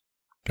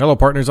Hello,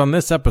 partners. On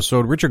this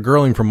episode, Richard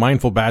Goerling from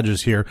Mindful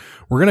Badges here.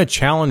 We're going to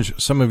challenge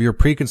some of your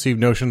preconceived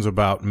notions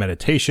about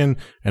meditation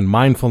and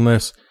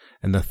mindfulness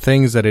and the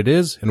things that it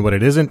is and what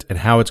it isn't and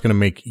how it's going to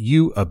make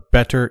you a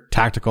better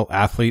tactical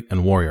athlete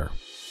and warrior.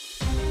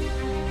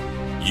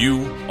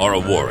 You are a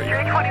warrior.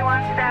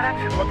 321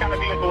 status. What kind of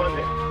vehicle is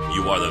it?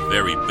 You are the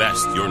very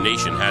best your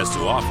nation has to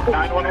offer.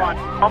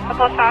 911.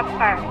 Multiple shots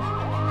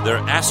fired. They're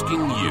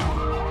asking you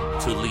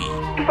to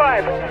lead.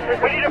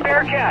 5. We need a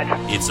Bearcat.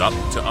 It's up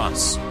to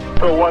us.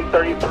 So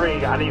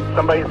 133. I need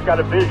somebody that's got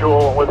a visual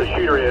on where the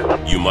shooter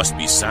is. You must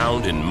be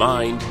sound in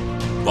mind,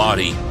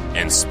 body,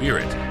 and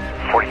spirit.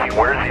 42,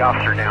 where's the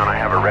officer down? I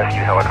have a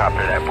rescue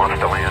helicopter that wants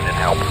to land and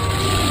help.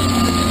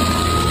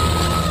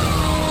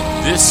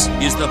 This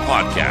is the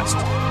podcast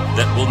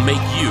that will make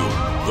you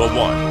the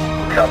one.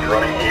 Copy,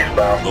 running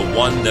eastbound. The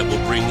one that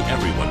will bring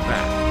everyone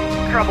back.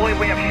 I believe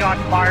we have shots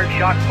fired.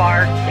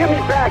 Give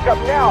me back up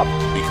now.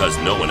 Because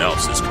no one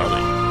else is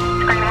coming.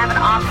 We're going to have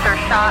an officer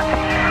shot.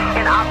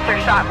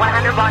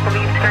 100 block of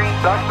East Street.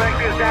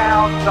 Suspect is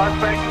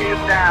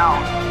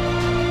down.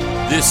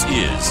 This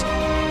is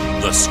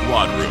the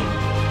Squad Room.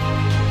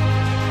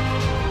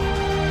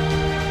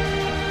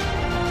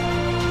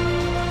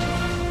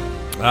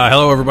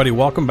 Hello, everybody.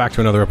 Welcome back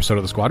to another episode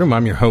of the Squad Room.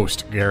 I'm your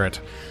host, Garrett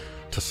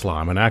Tesla.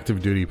 I'm an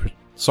active duty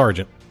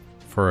sergeant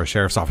for a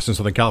sheriff's office in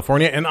Southern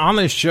California. And on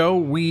this show,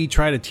 we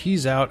try to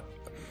tease out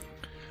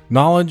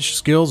knowledge,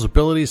 skills,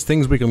 abilities,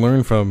 things we can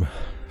learn from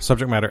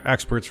subject matter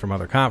experts, from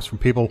other cops, from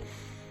people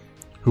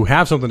who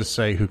have something to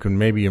say, who can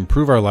maybe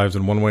improve our lives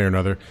in one way or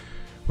another,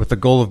 with the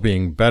goal of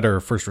being better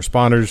first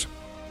responders,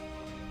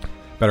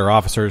 better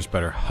officers,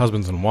 better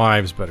husbands and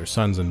wives, better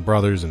sons and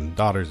brothers and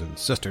daughters and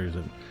sisters.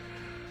 And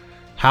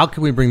how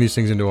can we bring these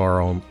things into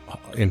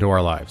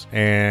our lives?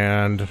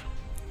 And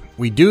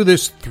we do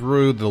this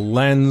through the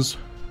lens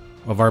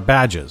of our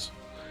badges.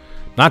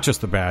 Not just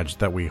the badge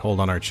that we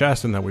hold on our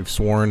chest and that we've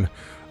sworn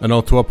an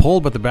oath to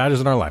uphold, but the badges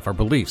in our life, our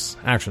beliefs,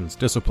 actions,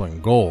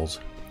 discipline, goals,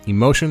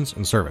 emotions,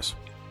 and service.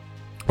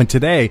 And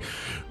today,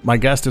 my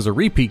guest is a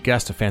repeat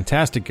guest, a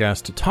fantastic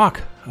guest, to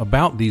talk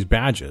about these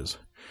badges.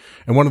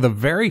 And one of the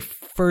very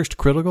first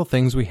critical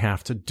things we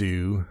have to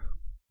do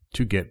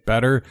to get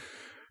better,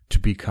 to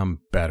become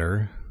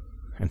better,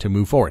 and to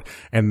move forward.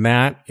 And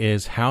that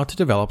is how to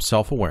develop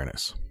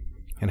self-awareness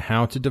and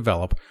how to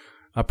develop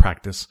a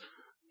practice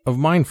of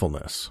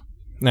mindfulness.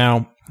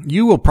 Now,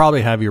 you will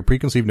probably have your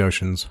preconceived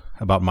notions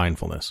about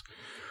mindfulness.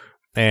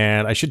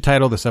 And I should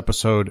title this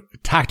episode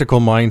Tactical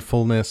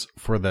Mindfulness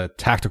for the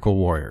Tactical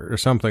Warrior or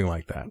something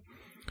like that.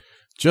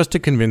 Just to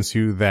convince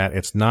you that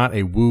it's not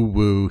a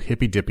woo-woo,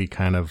 hippy-dippy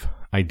kind of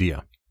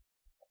idea.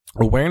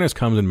 Awareness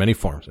comes in many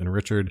forms, and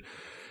Richard,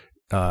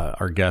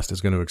 our guest,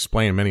 is going to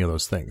explain many of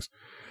those things.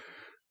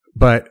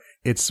 But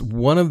it's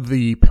one of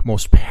the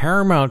most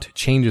paramount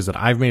changes that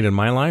I've made in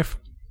my life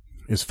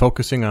is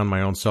focusing on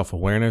my own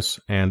self-awareness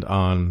and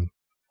on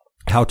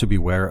how to be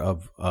aware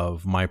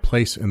of my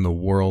place in the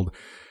world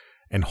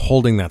and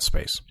holding that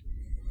space.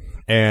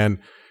 And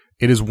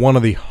it is one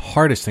of the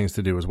hardest things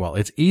to do as well.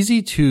 It's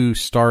easy to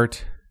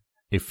start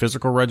a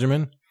physical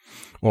regimen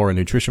or a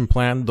nutrition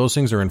plan. Those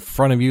things are in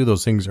front of you.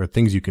 Those things are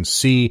things you can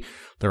see.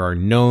 There are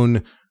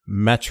known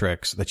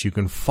metrics that you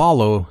can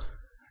follow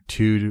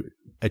to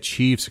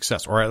achieve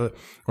success or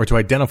to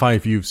identify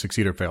if you've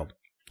succeeded or failed.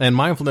 And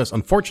mindfulness,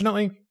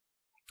 unfortunately,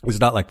 is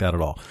not like that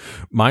at all.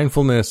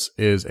 Mindfulness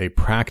is a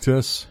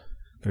practice.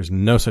 There's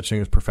no such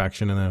thing as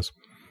perfection in this.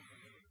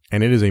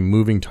 And it is a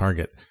moving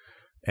target.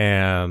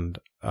 And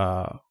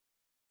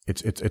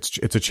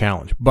it's a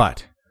challenge.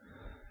 But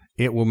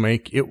it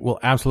will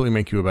absolutely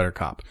make you a better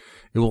cop.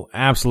 It will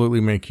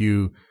absolutely make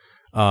you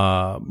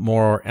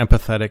more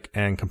empathetic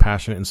and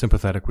compassionate and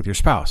sympathetic with your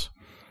spouse.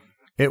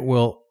 It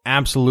will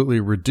absolutely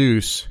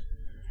reduce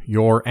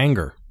your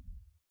anger.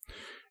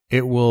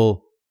 It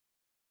will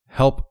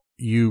help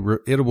you,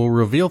 it will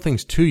reveal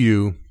things to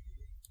you.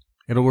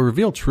 It will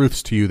reveal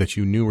truths to you that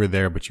you knew were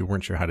there, but you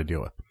weren't sure how to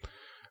deal with.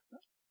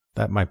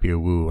 That might be a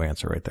woo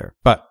answer right there.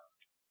 But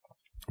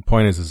the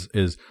point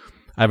is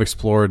I've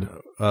explored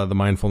the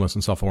mindfulness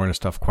and self-awareness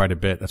stuff quite a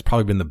bit. That's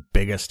probably been the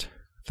biggest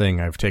thing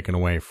I've taken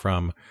away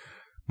from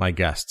my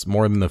guests,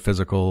 more than the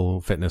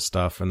physical fitness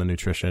stuff and the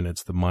nutrition.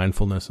 It's the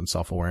mindfulness and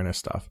self-awareness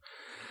stuff.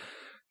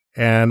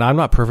 And I'm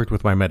not perfect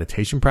with my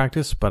meditation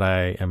practice, but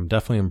I am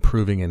definitely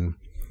improving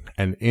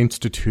and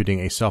instituting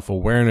a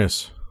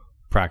self-awareness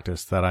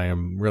practice that I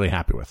am really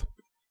happy with.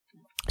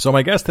 So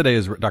my guest today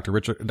is Dr.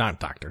 Richard, not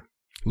doctor,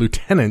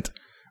 Lieutenant,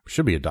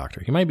 should be a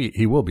doctor.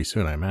 He will be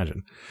soon, I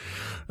imagine.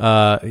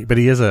 But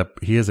he is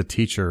a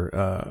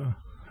teacher,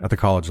 at the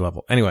college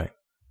level. Anyway,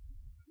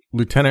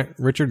 Lieutenant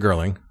Richard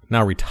Goerling,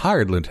 now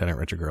retired Lieutenant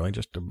Richard Goerling,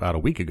 just about a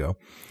week ago.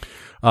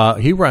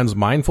 He runs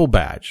Mindful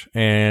Badge,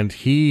 and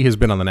he has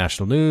been on the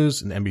national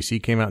news, and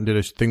NBC came out and did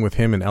a thing with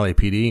him in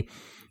LAPD,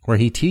 where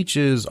he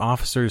teaches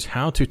officers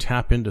how to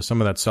tap into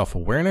some of that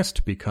self-awareness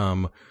to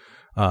become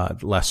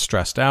less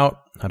stressed out,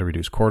 how to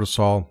reduce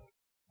cortisol,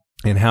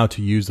 and how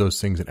to use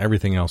those things in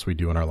everything else we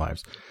do in our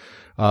lives.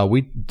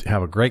 We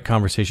have a great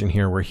conversation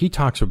here where he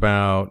talks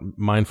about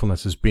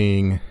mindfulness as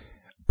being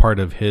part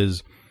of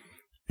his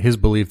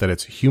belief that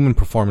it's human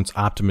performance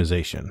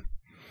optimization,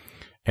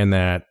 and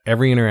that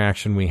every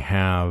interaction we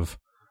have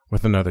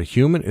with another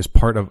human is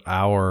part of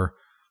our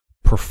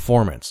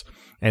performance,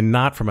 and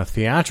not from a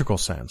theatrical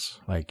sense,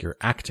 like you're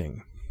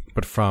acting,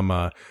 but from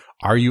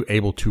are you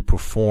able to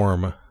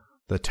perform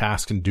the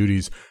tasks and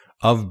duties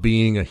of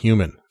being a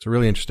human? It's a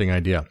really interesting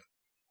idea.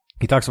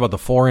 He talks about the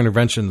 4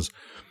 interventions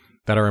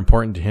that are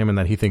important to him and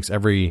that he thinks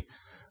every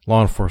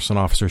law enforcement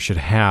officer should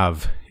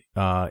have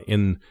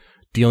in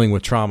dealing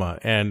with trauma.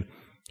 And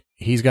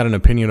he's got an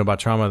opinion about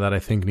trauma that I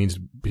think needs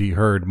to be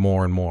heard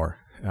more and more,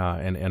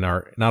 and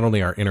our not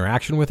only our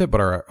interaction with it,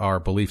 but our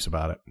beliefs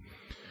about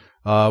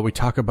it. We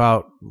talk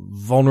about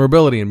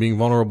vulnerability and being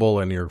vulnerable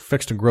and your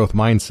fixed and growth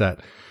mindset,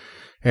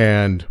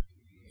 and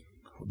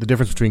the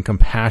difference between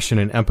compassion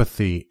and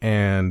empathy,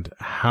 and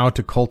how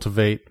to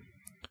cultivate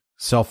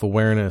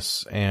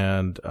self-awareness,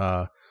 and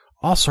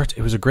all sorts.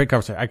 It was a great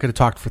conversation. I could have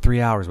talked for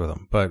 3 hours with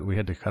him, but we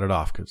had to cut it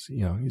off because,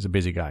 he's a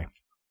busy guy.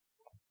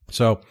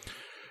 So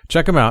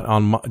check him out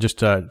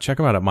check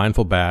him out at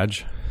Mindful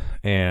Badge,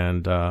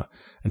 and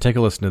take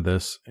a listen to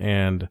this,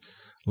 and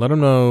let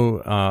him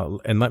know,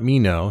 and let me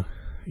know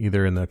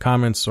either in the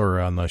comments or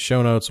on the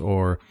show notes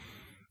or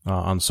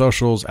on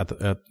socials.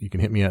 You can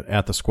hit me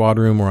at the Squad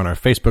Room or on our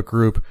Facebook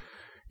group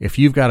if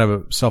you've got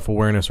a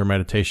self-awareness or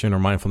meditation or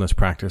mindfulness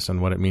practice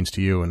and what it means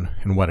to you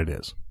and what it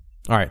is.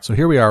 All right, so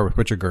here we are with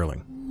Richard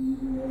Goerling.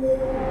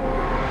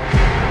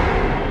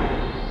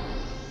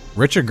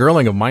 Richard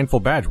Goerling of Mindful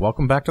Badge,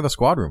 welcome back to the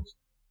Squad Room.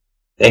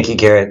 Thank you,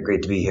 Garrett.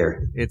 Great to be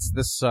here. It's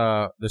this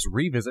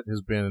revisit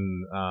has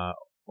been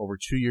over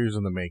 2 years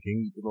in the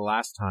making. The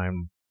last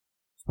time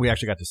we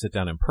actually got to sit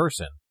down in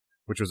person,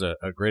 which was a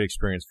great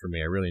experience for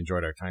me. I really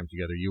enjoyed our time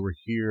together. You were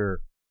here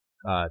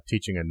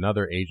teaching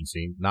another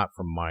agency, not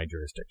from my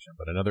jurisdiction,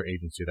 but another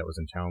agency that was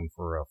in town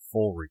for a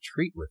full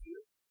retreat with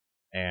you.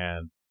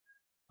 And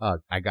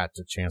I got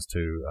the chance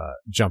to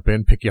jump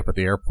in, pick you up at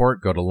the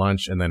airport, go to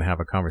lunch, and then have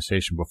a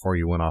conversation before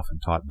you went off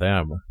and taught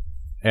them.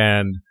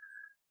 And,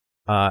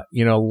 a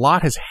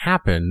lot has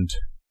happened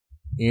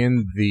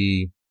in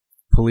the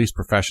police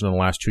profession in the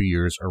last 2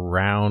 years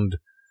around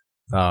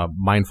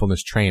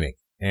mindfulness training.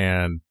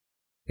 And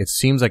it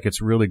seems like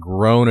it's really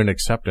grown in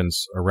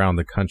acceptance around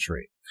the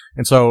country.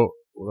 And so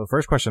the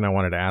first question I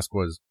wanted to ask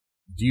was,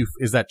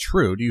 is that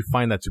true? Do you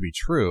find that to be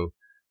true?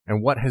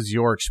 And what has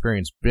your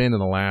experience been in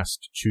the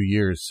last 2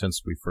 years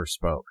since we first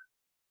spoke?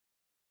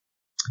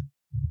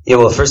 Yeah,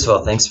 well, first of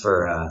all, thanks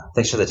for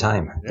the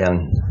time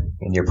down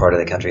in your part of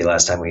the country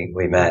last time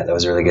we met. That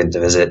was really good to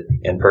visit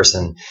in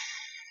person.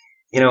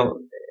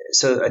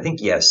 So I think,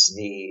 yes,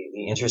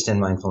 the interest in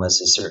mindfulness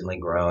has certainly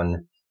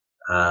grown.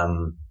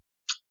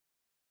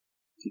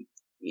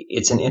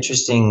 It's an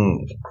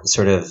interesting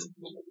sort of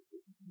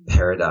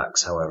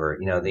paradox, however.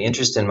 The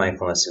interest in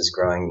mindfulness is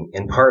growing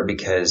in part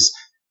because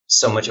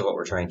so much of what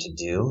we're trying to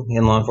do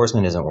in law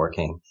enforcement isn't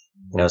working.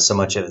 So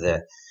much of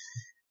the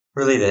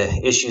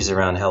issues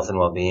around health and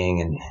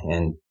well-being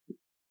and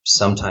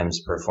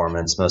sometimes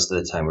performance, most of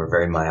the time we're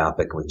very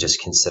myopic. We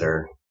just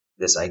consider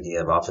this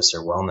idea of officer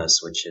wellness,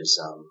 which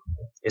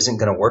isn't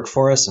going to work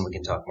for us, and we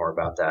can talk more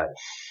about that.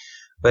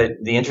 But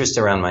the interest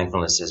around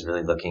mindfulness is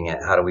really looking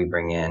at how do we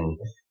bring in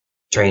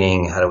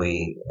training, how do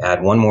we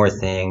add one more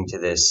thing to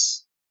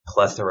this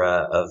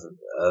plethora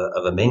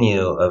of a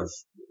menu of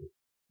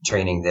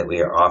training that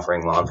we are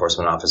offering law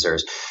enforcement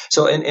officers.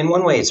 So in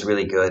one way, it's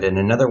really good. In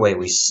another way,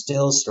 we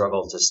still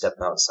struggle to step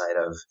outside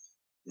of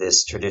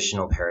this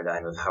traditional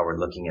paradigm of how we're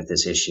looking at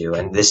this issue.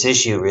 And this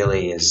issue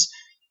really is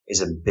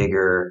a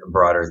bigger,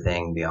 broader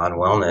thing beyond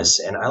wellness.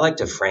 And I like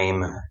to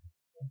frame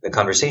the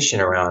conversation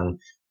around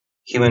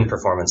human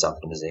performance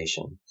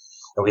optimization.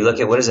 And we look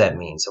at what does that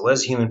mean? So what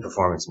does human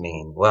performance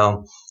mean?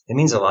 Well, it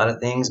means a lot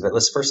of things, but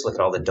let's first look at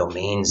all the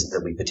domains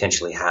that we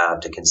potentially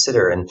have to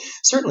consider. And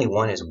certainly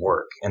one is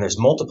work. And there's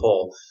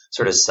multiple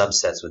sort of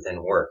subsets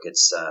within work.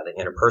 It's the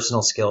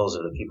interpersonal skills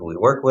of the people we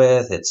work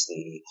with. It's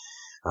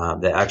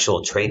the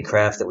actual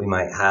tradecraft that we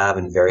might have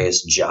in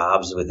various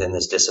jobs within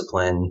this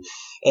discipline.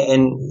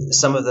 And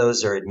some of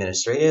those are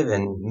administrative,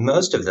 and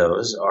most of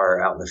those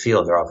are out in the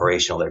field. They're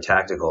operational, they're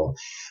tactical.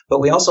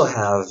 But we also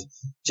have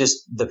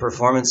just the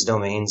performance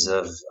domains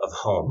of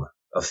home,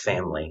 of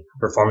family,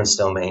 performance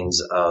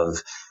domains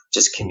of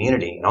just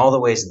community, and all the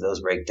ways that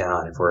those break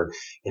down. If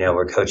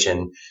we're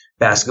coaching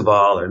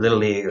basketball or little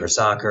league or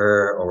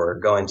soccer, or we're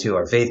going to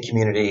our faith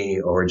community,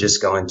 or we're just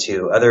going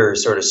to other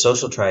sort of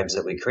social tribes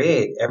that we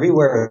create,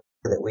 everywhere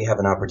that we have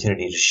an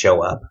opportunity to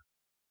show up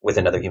with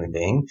another human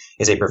being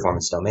is a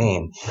performance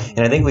domain.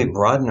 And I think we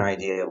broaden our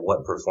idea of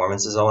what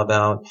performance is all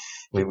about.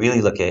 We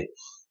really look at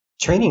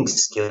training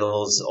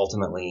skills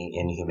ultimately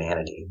in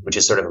humanity, which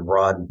is sort of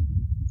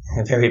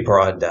a very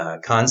broad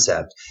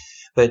concept.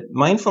 But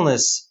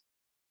mindfulness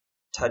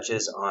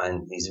touches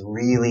on these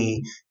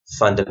really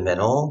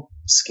fundamental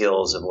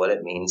skills of what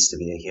it means to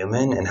be a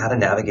human and how to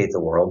navigate the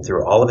world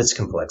through all of its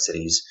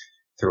complexities,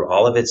 through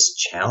all of its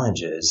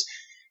challenges,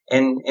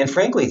 and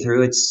frankly,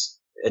 through its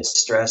its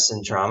stress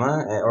and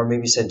trauma, or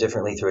maybe said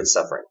differently, through its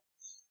suffering.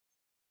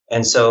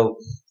 And so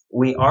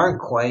we aren't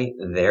quite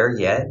there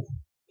yet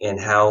in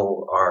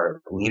how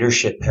our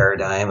leadership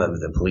paradigm of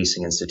the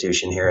policing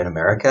institution here in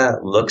America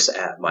looks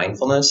at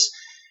mindfulness.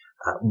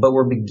 But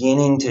we're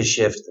beginning to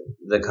shift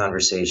the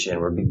conversation.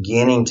 We're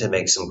beginning to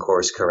make some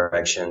course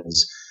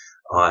corrections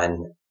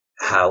on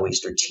how we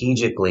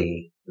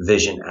strategically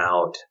vision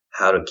out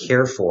how to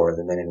care for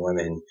the men and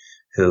women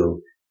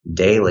who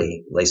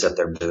daily lace up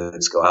their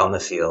boots, go out in the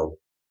field,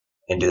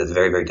 and do the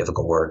very, very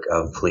difficult work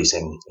of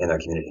policing in their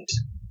communities.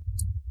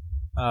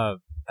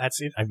 That's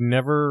it.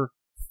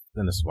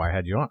 And this is why I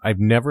had you on, I've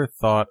never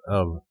thought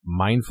of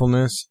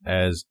mindfulness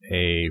as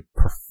a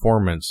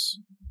performance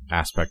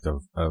aspect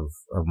of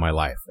my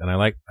life. And I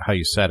like how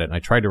you said it, and I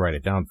tried to write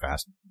it down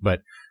fast,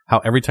 but how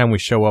every time we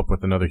show up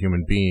with another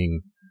human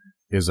being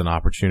is an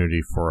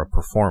opportunity for a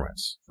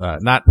performance.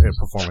 Not a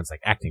performance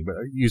like acting, but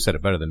you said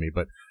it better than me,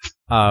 but,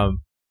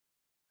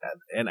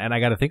 and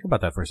I got to think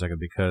about that for a second,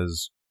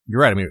 because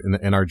you're right. I mean,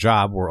 in our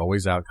job, we're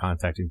always out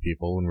contacting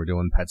people when we're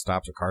doing pet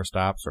stops or car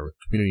stops or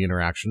community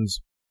interactions.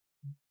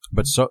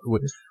 But so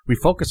we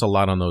focus a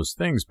lot on those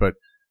things, but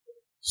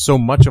so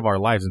much of our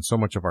lives and so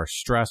much of our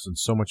stress and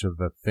so much of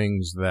the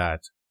things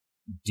that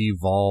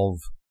devolve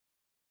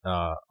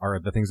are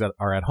the things that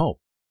are at home,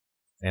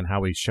 and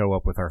how we show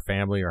up with our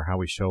family, or how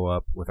we show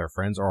up with our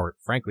friends, or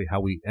frankly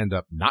how we end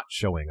up not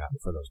showing up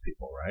for those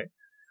people, right?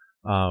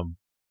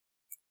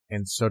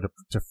 And so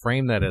to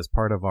frame that as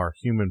part of our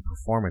human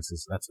performance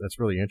that's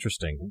really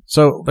interesting.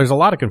 So there's a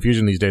lot of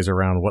confusion these days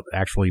around what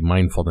actually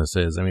mindfulness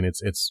is. I mean,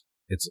 it's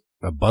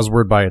a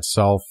buzzword by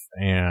itself,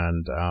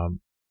 and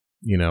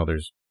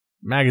there's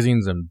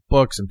magazines and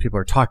books and people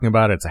are talking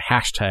about it. It's a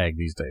hashtag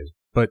these days.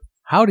 But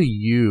how do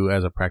you,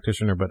 as a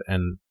practitioner,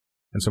 and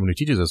someone who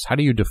teaches us, how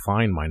do you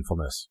define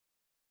mindfulness?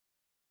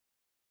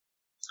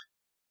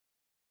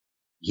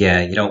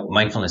 Yeah,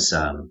 mindfulness,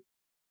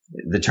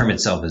 the term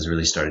itself has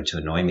really started to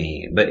annoy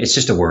me, but it's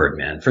just a word,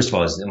 man. First of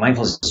all,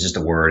 mindfulness is just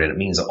a word, and it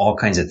means all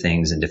kinds of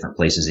things in different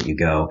places that you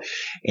go.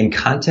 In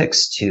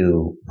context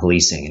to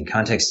policing, in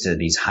context to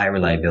these high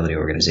reliability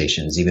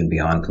organizations, even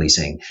beyond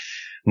policing,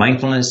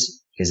 mindfulness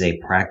is a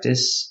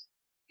practice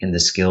in the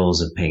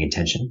skills of paying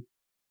attention,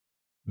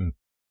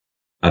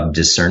 of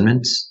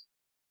discernment,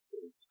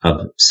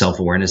 of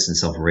self-awareness and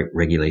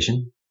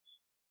self-regulation.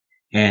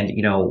 And,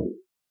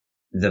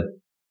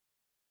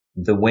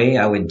 the way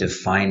I would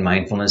define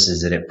mindfulness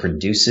is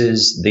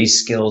that these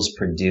skills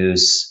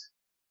produce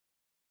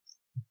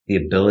the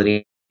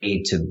ability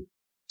to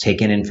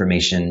take in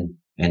information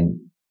and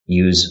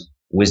use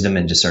wisdom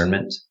and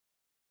discernment.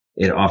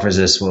 It offers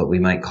us what we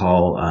might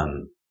call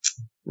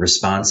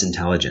response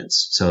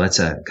intelligence. So that's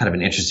a kind of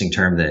an interesting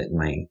term that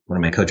one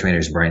of my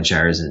co-trainers, Brian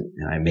Shires, and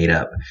I made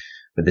up.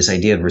 But this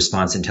idea of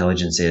response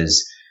intelligence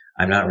is,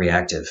 I'm not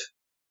reactive.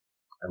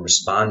 I'm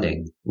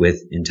responding with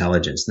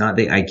intelligence, not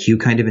the IQ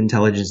kind of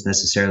intelligence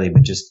necessarily,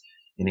 but just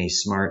in a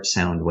smart,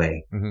 sound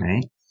way. Mm-hmm.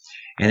 Right.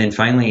 And then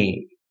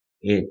finally,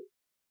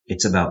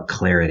 it's about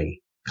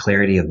clarity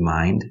of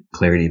mind,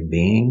 clarity of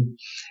being.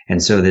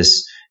 And so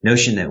this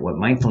notion that what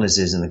mindfulness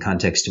is in the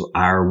context to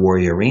our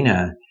warrior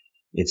arena,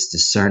 it's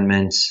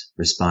discernment,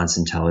 response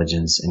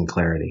intelligence, and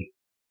clarity.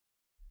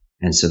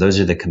 And so those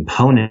are the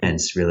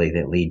components really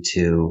that lead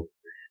to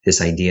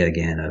this idea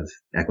again of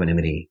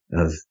equanimity,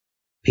 of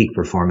peak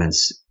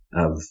performance,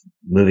 of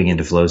moving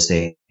into flow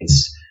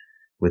states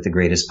with the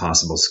greatest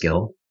possible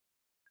skill.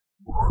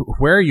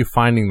 Where are you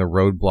finding the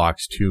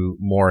roadblocks to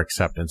more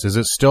acceptance? Is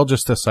it still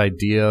just this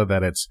idea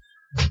that it's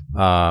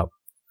a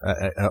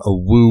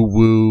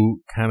woo-woo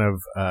kind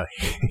of,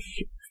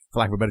 for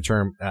lack of a better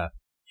term,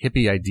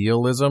 hippie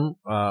idealism?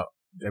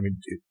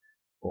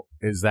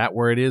 Is that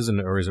where it is,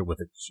 or is it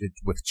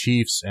with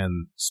chiefs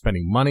and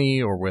spending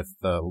money, or with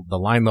the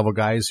line level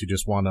guys who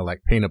just want to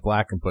paint it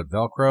black and put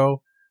Velcro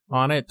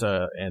on it,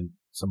 and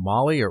some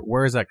Molly, or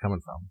where is that coming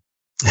from?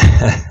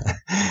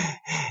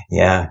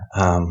 Yeah.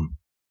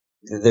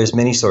 There's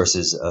many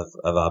sources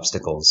of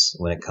obstacles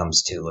when it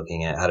comes to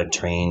looking at how to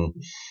train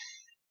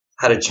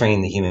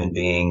the human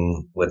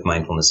being with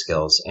mindfulness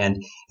skills.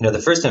 And,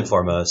 the first and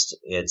foremost,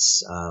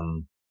 it's,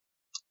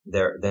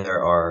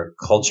 there are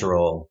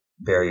cultural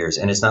barriers,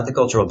 and it's not the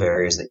cultural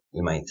barriers that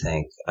you might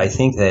think. I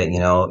think that,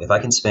 if I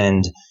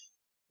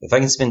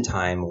can spend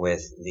time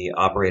with the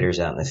operators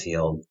out in the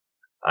field,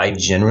 I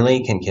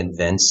generally can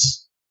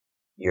convince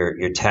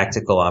your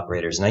tactical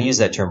operators, and I use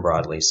that term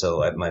broadly,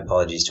 so my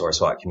apologies to our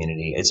SWAT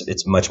community.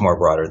 It's much more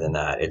broader than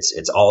that.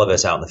 It's all of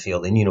us out in the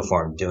field in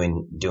uniform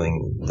doing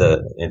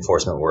the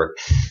enforcement work.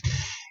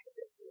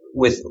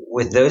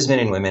 With those men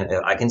and women,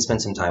 I can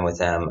spend some time with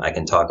them. I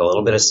can talk a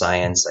little bit of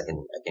science. I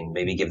can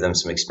maybe give them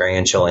some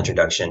experiential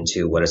introduction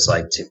to what it's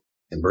like to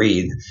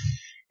breathe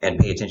and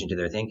pay attention to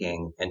their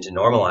thinking, and to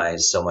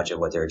normalize so much of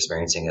what they're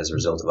experiencing as a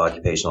result of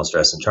occupational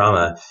stress and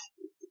trauma.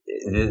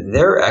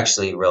 They're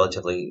actually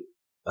relatively,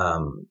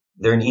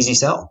 they're an easy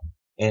sell.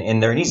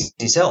 And they're an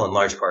easy sell in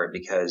large part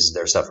because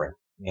they're suffering,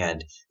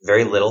 and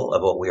very little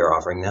of what we are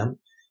offering them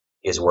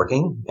is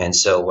working. And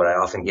so what I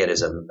often get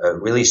is a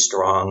really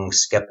strong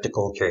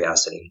skeptical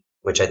curiosity,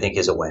 which I think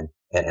is a win.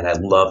 And I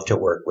love to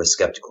work with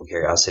skeptical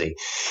curiosity.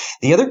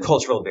 The other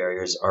cultural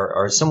barriers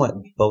are somewhat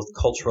both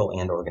cultural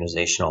and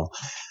organizational.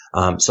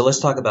 So let's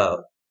talk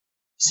about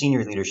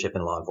senior leadership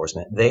in law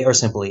enforcement. They are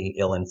simply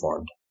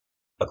ill-informed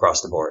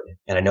across the board.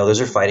 And I know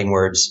those are fighting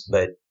words,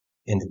 but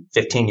in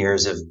 15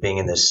 years of being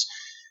in this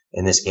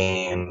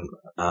game,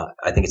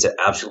 I think it's an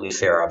absolutely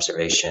fair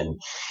observation.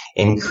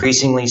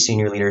 Increasingly,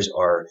 senior leaders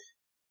are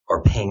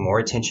paying more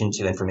attention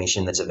to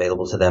information that's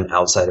available to them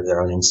outside of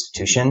their own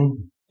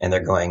institution. And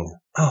they're going,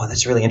 oh,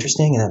 that's really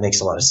interesting. And that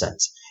makes a lot of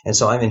sense. And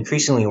so I'm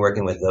increasingly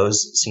working with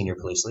those senior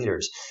police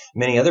leaders.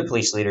 Many other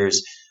police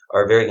leaders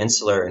are very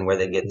insular in where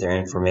they get their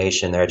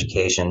information, their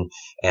education.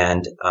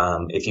 And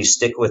if you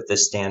stick with the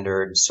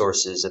standard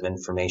sources of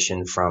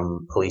information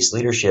from police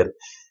leadership,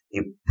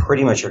 you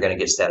pretty much are going to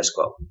get status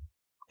quo.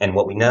 And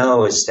what we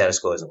know is status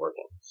quo isn't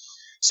working.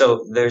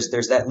 So there's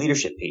that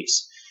leadership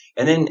piece.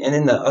 And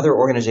then the other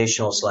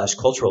organizational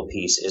 / cultural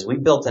piece is we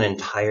built an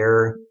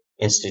entire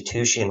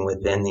institution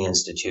within the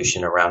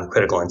institution around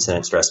critical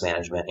incident stress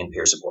management and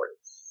peer support.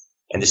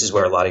 And this is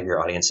where a lot of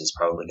your audience is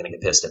probably going to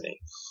get pissed at me.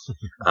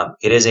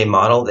 It is a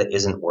model that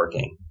isn't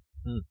working.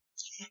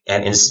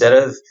 And instead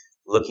of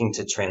looking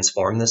to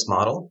transform this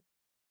model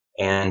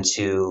and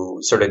to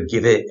sort of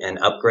give it an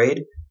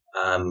upgrade,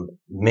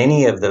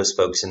 many of those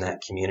folks in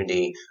that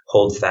community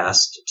hold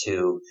fast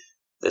to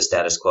the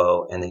status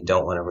quo and they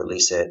don't want to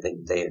release it.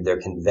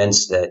 They're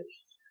convinced that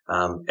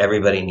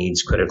everybody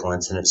needs critical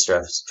incident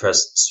stress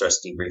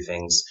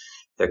debriefings.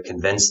 They're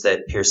convinced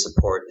that peer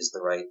support is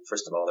the right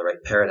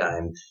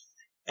paradigm.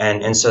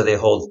 And so they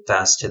hold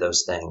fast to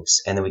those things.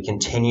 And then we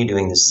continue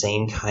doing the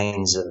same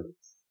kinds of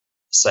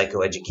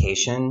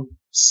psychoeducation,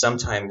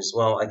 sometimes,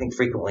 I think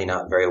frequently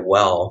not very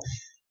well.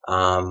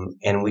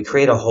 And we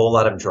create a whole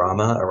lot of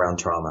drama around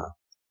trauma.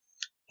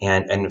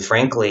 And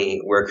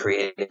frankly,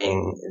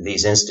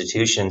 these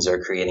institutions are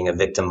creating a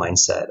victim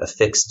mindset, a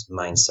fixed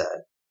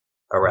mindset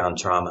around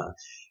trauma.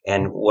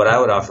 And what I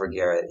would offer,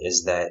 Garrett,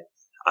 is that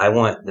I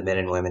want the men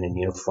and women in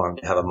uniform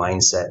to have a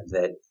mindset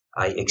that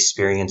I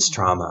experience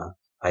trauma.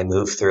 I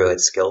move through it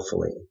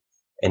skillfully.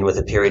 And with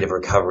a period of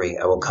recovery,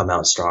 I will come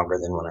out stronger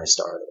than when I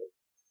started.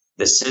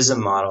 The CISM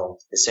model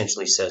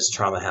essentially says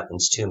trauma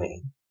happens to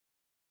me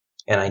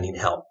and I need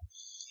help.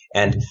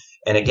 And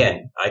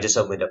again, I just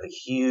opened up a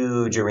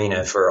huge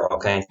arena for all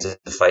kinds of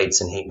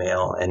fights and hate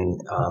mail, and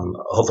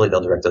hopefully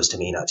they'll direct those to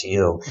me, not to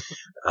you.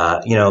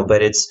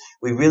 But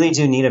we really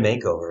do need a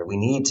makeover. We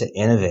need to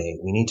innovate.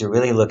 We need to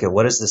really look at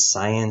what is the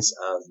science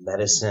of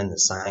medicine, the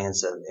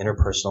science of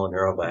interpersonal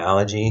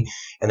neurobiology,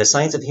 and the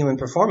science of human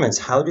performance.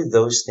 How do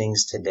those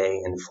things today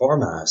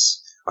inform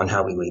us on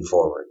how we lead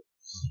forward?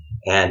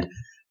 And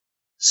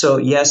so,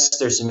 yes,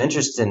 there's some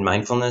interest in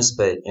mindfulness,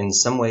 but in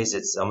some ways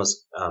it's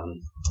almost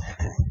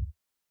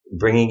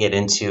bringing it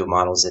into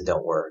models that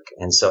don't work.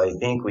 And so I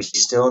think we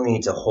still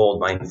need to hold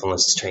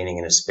mindfulness training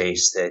in a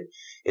space that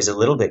is a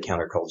little bit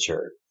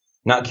counterculture,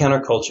 not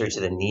counterculture to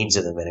the needs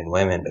of the men and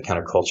women, but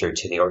counterculture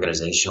to the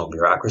organizational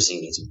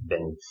bureaucracy that's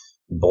been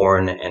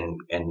born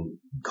and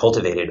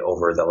cultivated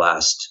over the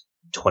last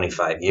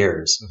 25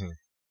 years. Mm-hmm.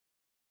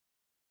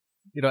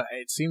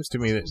 It seems to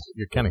me that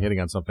you're kind of hitting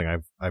on something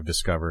I've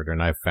discovered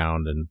and I've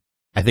found, and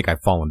I think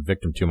I've fallen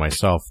victim to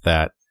myself,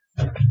 that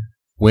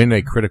when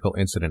a critical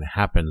incident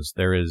happens,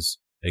 there is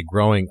a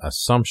growing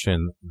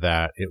assumption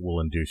that it will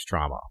induce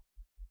trauma,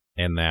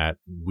 and that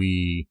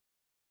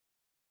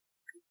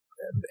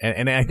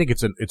and I think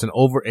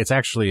it's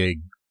actually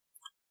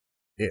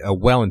a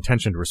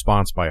well-intentioned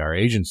response by our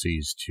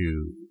agencies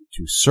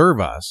to serve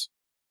us.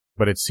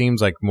 But it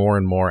seems like more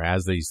and more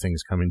as these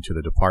things come into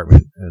the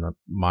department, and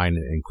mine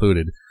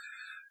included,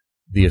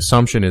 the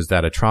assumption is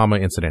that a trauma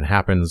incident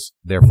happens,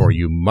 therefore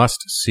you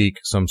must seek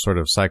some sort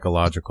of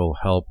psychological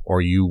help,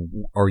 or you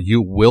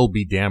will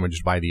be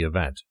damaged by the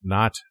event.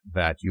 Not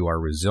that you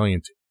are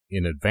resilient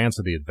in advance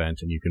of the event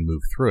and you can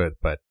move through it,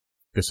 but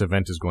this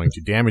event is going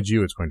to damage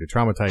you, it's going to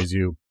traumatize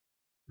you,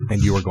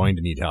 and you are going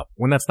to need help.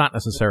 When that's not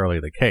necessarily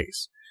the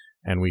case.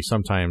 And we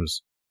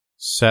sometimes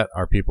set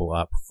our people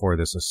up for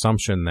this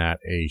assumption that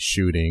a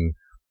shooting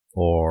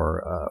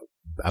or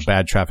a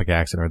bad traffic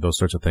accident or those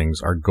sorts of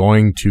things are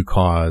going to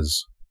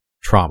cause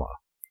trauma,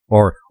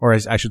 or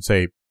as I should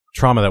say,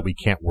 trauma that we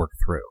can't work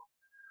through,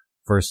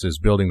 versus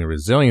building the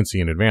resiliency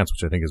in advance,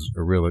 which I think is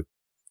a real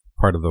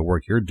part of the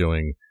work you're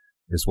doing,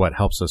 is what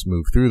helps us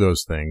move through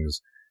those things.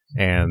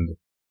 And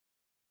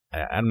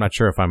I'm not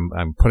sure if I'm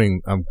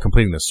completing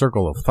the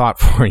circle of thought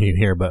for you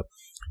here, but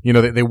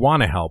they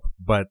want to help,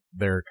 but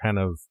they're kind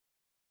of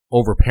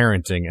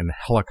over-parenting and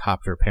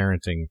helicopter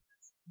parenting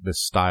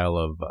this style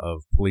of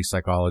police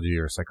psychology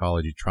or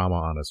psychology trauma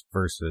on us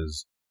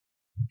versus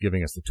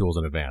giving us the tools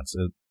in advance.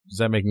 Is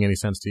that making any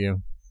sense to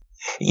you?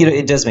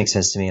 It does make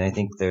sense to me, and I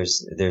think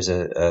there's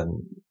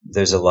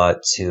a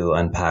lot to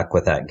unpack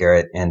with that,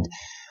 Garrett. And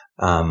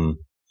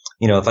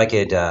if I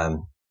could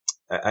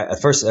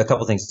First, a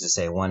couple things to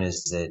say. One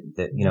is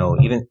that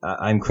even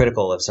I'm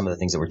critical of some of the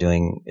things that we're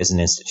doing as an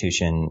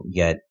institution.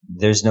 Yet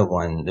there's no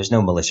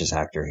malicious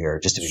actor here.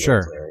 Just to be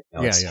very clear,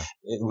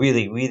 It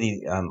really,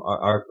 really,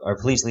 our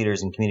police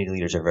leaders and community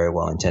leaders are very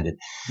well intended.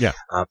 Yeah,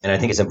 and I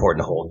think it's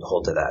important to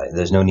hold to that.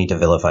 There's no need to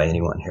vilify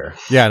anyone here.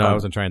 Yeah, no, I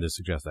wasn't trying to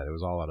suggest that. It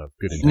was all out of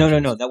good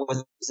intentions. No,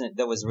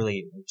 that was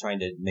really trying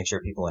to make sure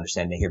people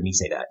understand. They hear me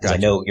say that because I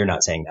know you're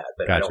not saying that,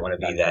 but I don't want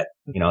to be that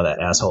that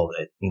asshole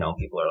that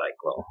people are like,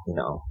 well,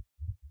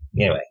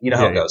 Anyway, you know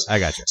how it goes. I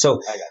got you.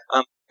 So,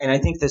 and I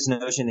think this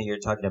notion that you're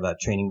talking about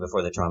training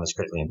before the trauma is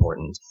critically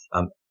important.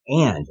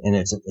 And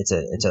it's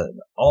a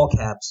all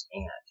caps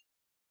and.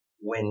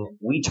 When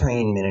we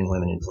train men and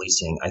women in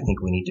policing, I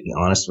think we need to be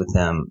honest with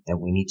them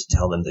and we need to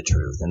tell them the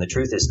truth. And the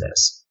truth is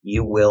this: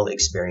 you will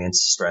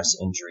experience stress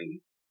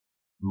injury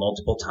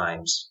multiple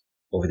times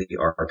over the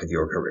arc of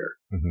your career.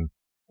 Mm-hmm.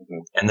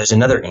 And there's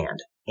another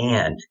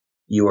and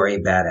you are a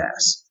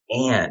badass.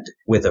 And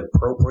with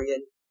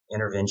appropriate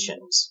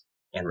interventions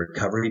and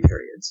recovery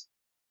periods,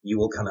 you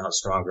will come out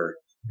stronger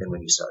than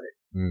when you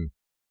started.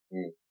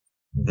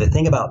 The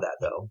thing about that,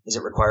 though, is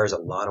it requires a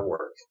lot of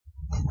work,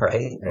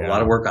 right? Yeah. A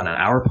lot of work on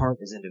our part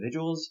as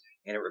individuals,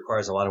 and it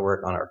requires a lot of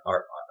work on our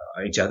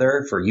each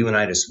other, for you and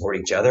I to support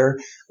each other.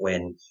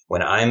 When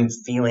I'm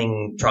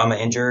feeling trauma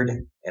injured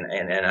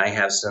and I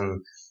have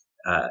some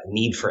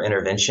need for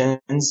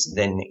interventions,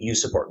 then you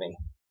support me,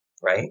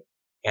 right?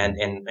 And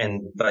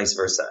vice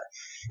versa.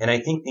 And I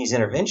think these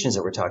interventions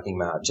that we're talking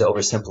about, to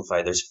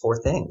oversimplify, there's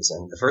 4 things.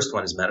 And the first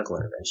one is medical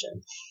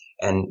intervention.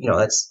 And,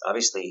 that's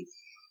obviously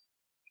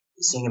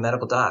seeing a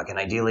medical doc, and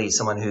ideally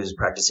someone who's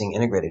practicing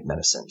integrated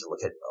medicine to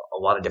look at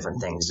a lot of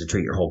different things to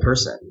treat your whole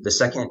person. The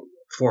second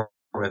form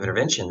of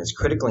intervention that's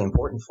critically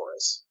important for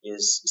us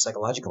is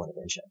psychological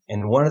intervention.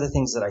 And one of the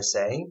things that I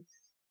say,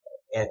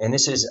 and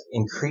this is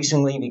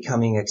increasingly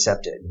becoming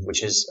accepted,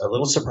 which is a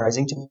little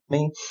surprising to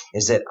me,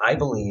 is that I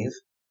believe,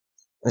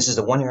 this is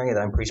the one area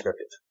that I'm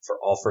prescriptive for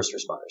all first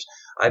responders.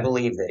 I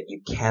believe that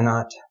you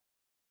cannot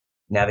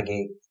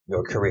navigate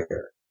your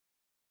career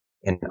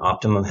in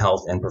optimum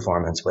health and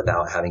performance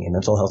without having a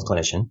mental health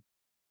clinician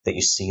that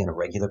you see on a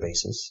regular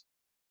basis.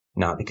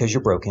 Not because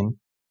you're broken,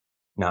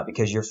 not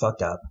because you're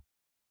fucked up,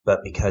 but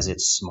because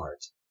it's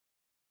smart.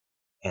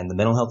 And the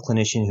mental health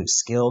clinician who's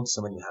skilled,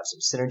 someone you have some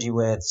synergy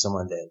with,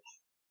 someone that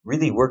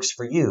really works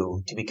for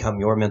you to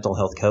become your mental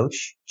health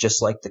coach,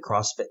 just like the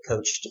CrossFit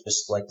coach,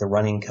 just like the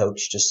running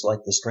coach, just like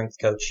the strength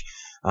coach,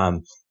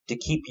 to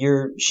keep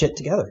your shit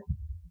together.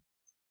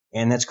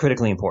 And that's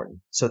critically important.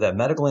 So that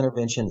medical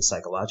intervention, the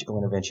psychological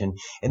intervention,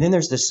 and then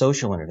there's the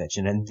social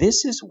intervention. And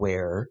this is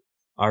where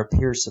our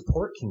peer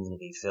support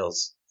community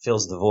fills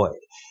the void.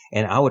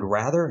 And I would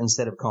rather,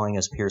 instead of calling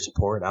us peer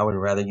support, I would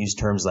rather use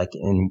terms like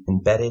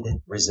embedded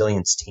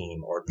resilience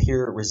team or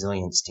peer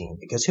resilience team,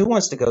 because who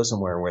wants to go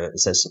somewhere where it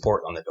says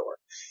support on the door?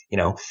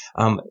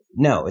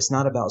 No, it's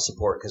not about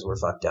support because we're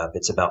fucked up.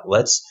 It's about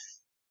let's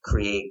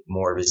create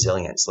more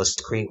resilience. Let's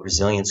create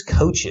resilience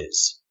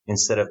coaches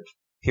instead of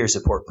peer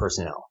support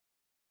personnel.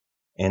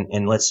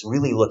 And let's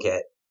really look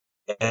at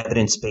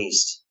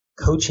evidence-based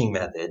coaching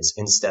methods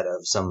instead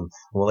of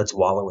let's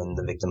wallow in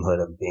the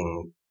victimhood of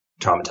being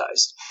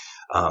traumatized.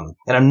 And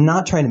I'm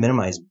not trying to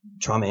minimize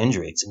trauma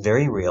injury. It's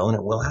very real and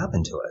it will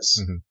happen to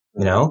us,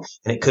 and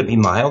it could be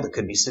mild, it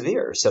could be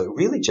severe. So it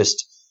really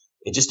just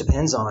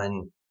depends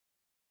on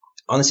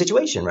the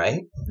situation,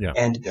 right? Yeah.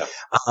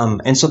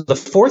 And so the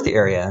fourth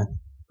area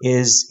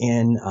is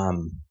in,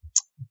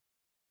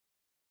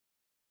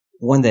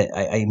 one that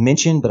I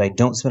mentioned, but I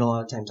don't spend a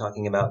lot of time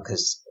talking about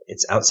because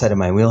it's outside of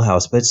my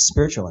wheelhouse, but it's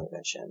spiritual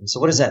intervention. So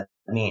what does that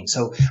mean?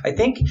 So I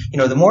think,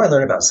 the more I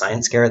learn about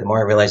science, Garrett, the more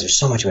I realize there's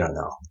so much we don't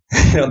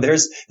know.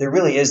 There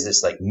really is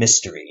this like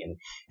mystery.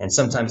 And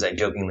sometimes I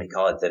jokingly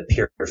call it the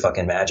pure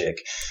fucking magic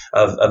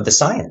of the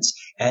science.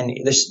 And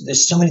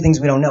there's so many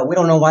things we don't know. We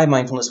don't know why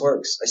mindfulness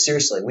works.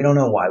 Seriously, we don't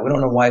know why. We don't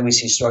know why we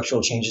see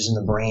structural changes in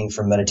the brain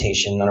from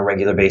meditation on a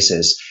regular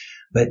basis.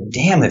 But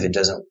damn if it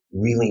doesn't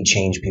really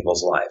change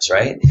people's lives,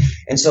 right?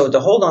 And so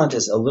to hold on to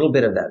a little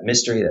bit of that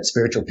mystery, that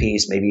spiritual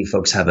piece, maybe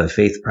folks have a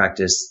faith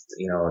practice,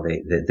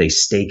 they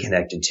stay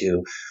connected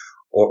to,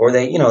 or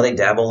they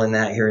dabble in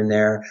that here and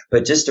there.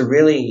 But just to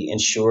really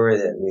ensure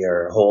that we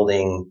are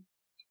holding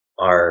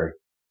our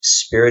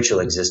spiritual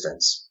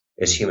existence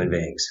as human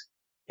beings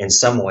in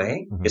some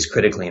way is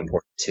critically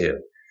important too.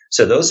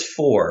 So those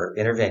 4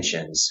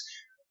 interventions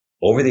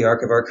over the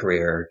arc of our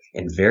career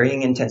in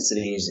varying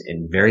intensities,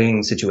 in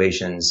varying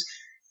situations,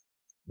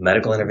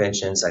 medical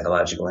intervention,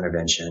 psychological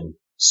intervention,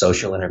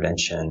 social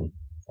intervention,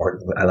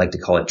 or I like to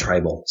call it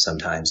tribal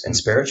sometimes, and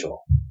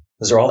spiritual.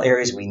 Those are all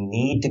areas we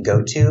need to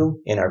go to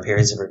in our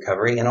periods of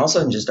recovery and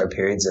also in just our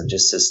periods of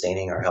just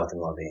sustaining our health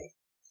and well-being.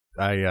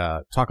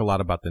 I talk a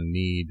lot about the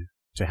need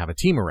to have a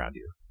team around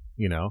you,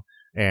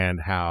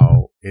 and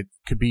how it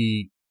could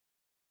be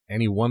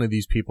any one of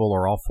these people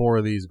or all 4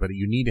 of these, but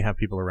you need to have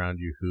people around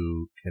you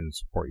who can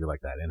support you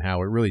like that, and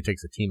how it really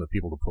takes a team of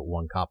people to put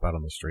one cop out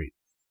on the street.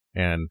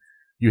 And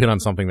you hit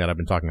on something that I've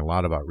been talking a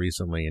lot about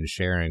recently and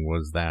sharing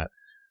was that,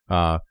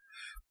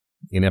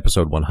 in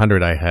episode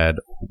 100, I had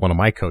one of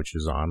my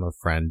coaches on, a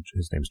friend.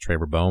 His name's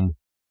Trevor Bohm.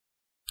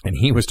 And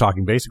he was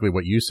talking basically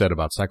what you said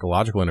about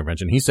psychological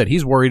intervention. He said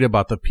he's worried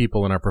about the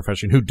people in our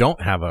profession who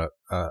don't have a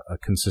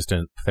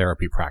consistent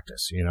therapy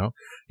practice. You know,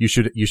 you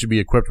should be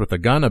equipped with a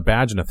gun, a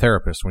badge, and a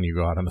therapist when you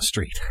go out on the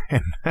street.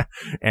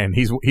 And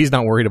he's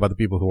not worried about the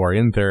people who are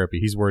in therapy.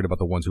 He's worried about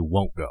the ones who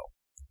won't go,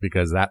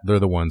 because they're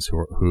the ones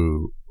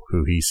who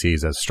he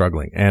sees as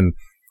struggling. And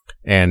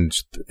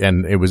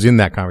it was in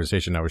that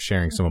conversation I was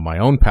sharing some of my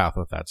own path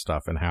with that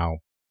stuff, and how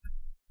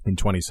in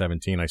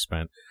 2017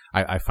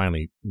 I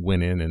finally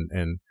went in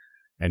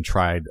and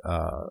tried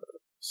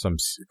some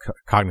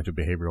cognitive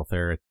behavioral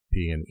therapy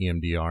and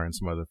EMDR and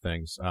some other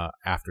things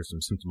after some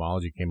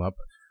symptomology came up,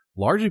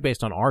 largely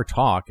based on our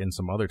talk and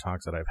some other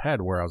talks that I've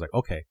had, where I was like,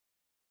 okay,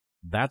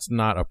 that's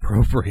not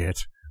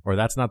appropriate, or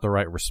that's not the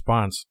right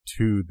response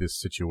to this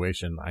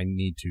situation. I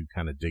need to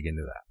kind of dig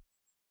into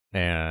that.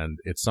 And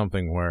it's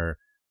something where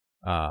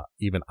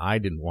even I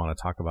didn't want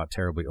to talk about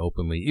terribly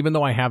openly. Even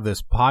though I have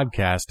this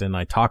podcast and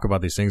I talk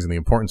about these things and the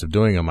importance of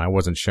doing them, I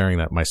wasn't sharing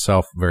that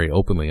myself very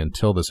openly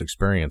until this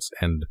experience.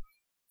 And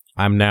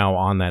I'm now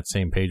on that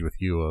same page with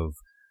you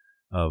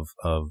of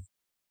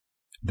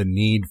the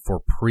need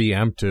for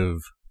preemptive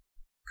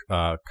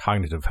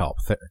cognitive help,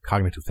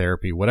 cognitive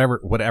therapy,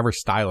 whatever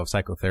style of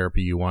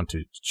psychotherapy you want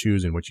to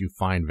choose and which you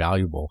find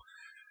valuable.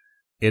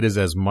 It is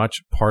as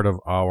much part of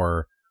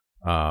our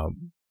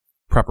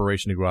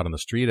preparation to go out on the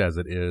street as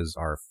it is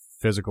our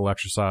physical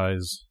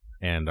exercise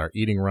and our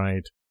eating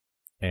right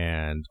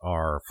and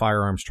our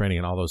firearms training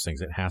and all those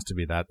things. It has to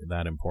be that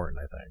important,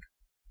 I think.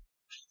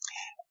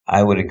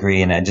 I would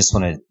agree. And I just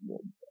want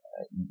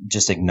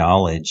to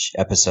acknowledge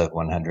episode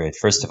 100.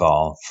 First of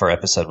all, for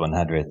episode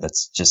 100,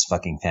 that's just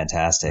fucking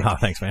fantastic. Oh,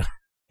 thanks, man.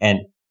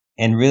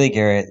 And really,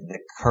 Garrett, the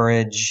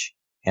courage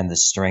and the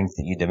strength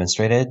that you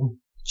demonstrated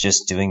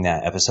just doing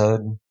that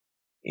episode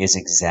is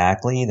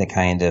exactly the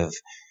kind of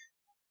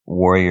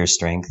warrior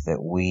strength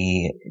that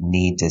we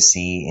need to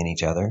see in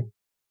each other,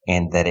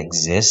 and that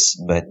exists,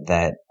 but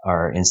that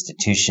our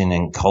institution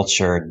and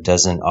culture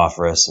doesn't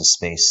offer us a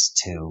space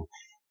to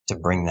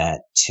bring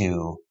that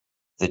to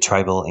the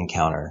tribal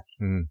encounter.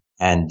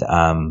 And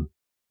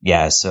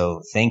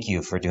so thank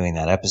you for doing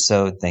that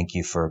episode. Thank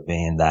you for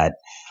being that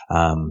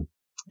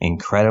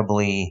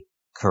incredibly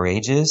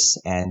courageous.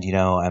 And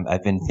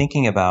I've been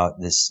thinking about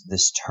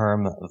this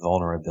term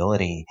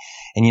vulnerability,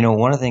 and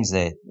one of the things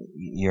that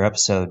your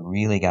episode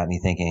really got me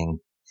thinking,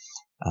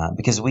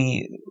 because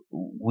we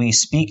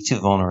speak to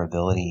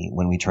vulnerability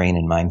when we train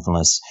in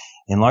mindfulness.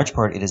 In large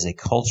part, it is a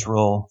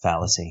cultural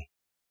fallacy.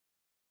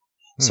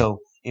 So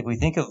if we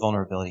think of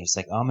vulnerability, it's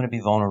like, oh, I'm going to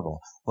be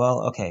vulnerable.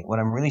 Well, okay, what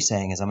I'm really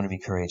saying is I'm going to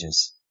be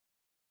courageous.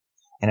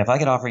 And if I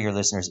could offer your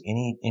listeners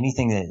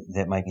anything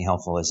that might be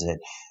helpful, is that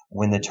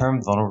when the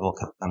term vulnerable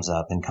comes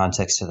up in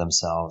context to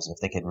themselves,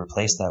 if they could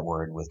replace that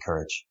word with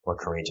courage or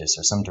courageous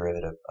or some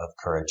derivative of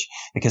courage,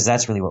 because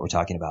that's really what we're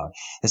talking about.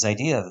 This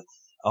idea of,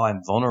 oh,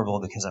 I'm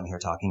vulnerable because I'm here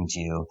talking to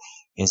you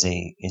is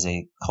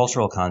a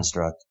cultural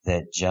construct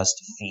that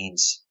just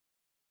feeds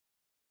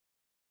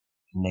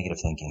negative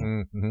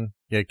thinking. Mm-hmm.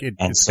 Yeah,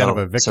 it's so, kind of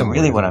a victim. So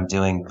really what I'm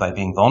doing by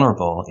being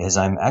vulnerable is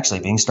I'm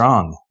actually being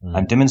strong. Mm-hmm.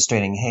 I'm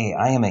demonstrating, hey,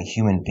 I am a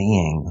human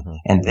being,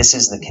 and this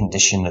is the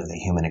condition of the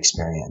human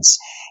experience.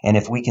 And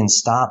if we can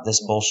stop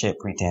this bullshit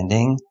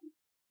pretending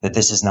that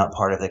this is not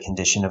part of the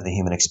condition of the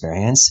human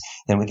experience,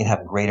 then we can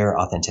have greater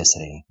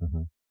authenticity.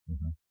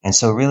 And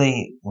so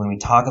really, when we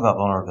talk about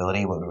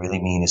vulnerability, what we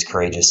really mean is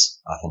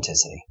courageous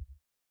authenticity.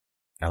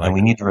 And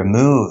we need to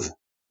remove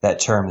that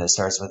term that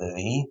starts with a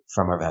V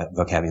from our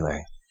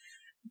vocabulary.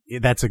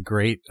 That's a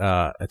great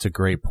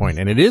point.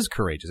 And it is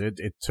courageous.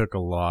 It took a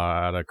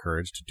lot of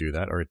courage to do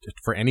that, or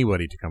for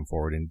anybody to come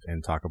forward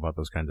and talk about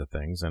those kinds of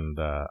things. And,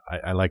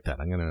 I like that.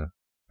 I'm going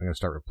to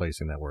start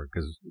replacing that word,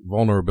 because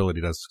vulnerability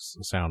does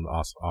sound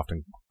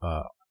often,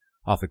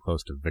 awfully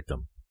close to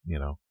victim,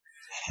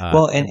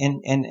 well,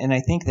 and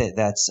I think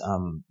that's,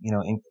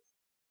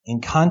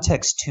 in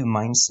context to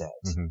mindset,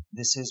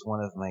 this is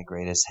one of my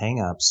greatest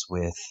hangups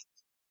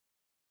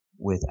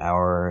with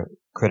our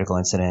critical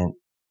incident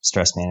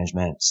stress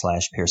management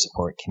 / peer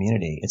support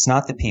community. It's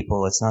not the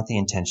people, it's not the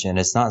intention,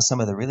 it's not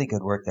some of the really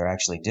good work they're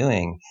actually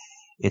doing.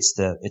 It's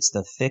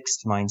the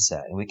fixed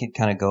mindset. And we could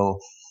kind of go,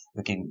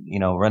 we could,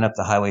 run up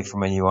the highway from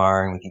where you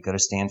are, and we could go to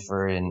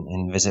Stanford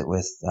and visit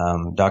with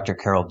Dr.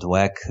 Carol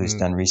Dweck, who's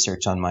done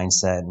research on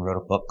mindset and wrote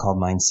a book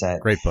called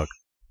Mindset. Great book.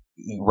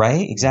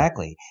 Right?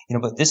 Exactly.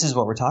 But this is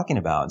what we're talking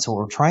about. And so what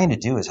we're trying to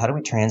do is, how do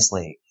we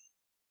translate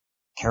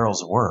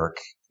Carol's work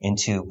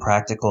into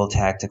practical,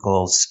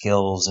 tactical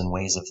skills and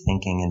ways of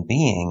thinking and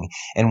being?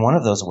 And one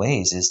of those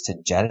ways is to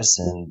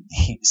jettison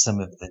some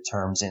of the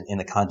terms in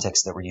the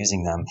context that we're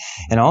using them,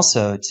 and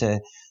also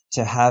to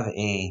have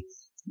a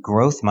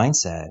growth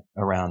mindset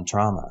around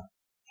trauma.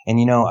 And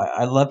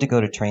I love to go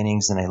to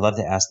trainings, and I love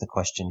to ask the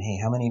question, hey,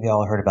 how many of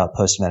y'all heard about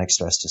post-traumatic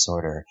stress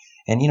disorder?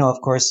 And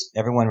of course,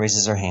 everyone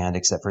raises their hand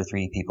except for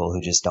 3 people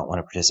who just don't want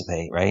to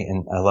participate, right?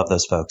 And I love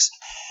those folks.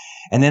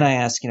 And then I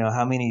ask,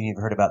 how many of you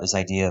have heard about this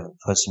idea of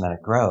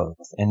post-traumatic growth?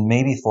 And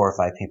maybe 4 or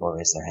 5 people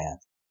raise their hand.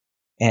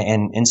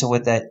 And so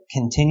what that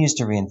continues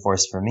to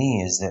reinforce for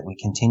me is that we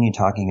continue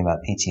talking about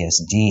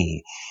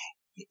PTSD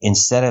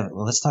instead of,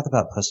 let's talk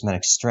about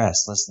post-traumatic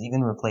stress. Let's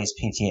even replace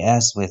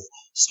PTS with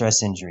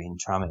stress injury and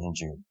trauma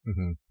injury.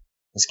 Mm-hmm.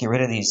 Let's get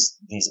rid of these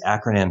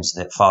acronyms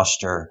that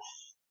foster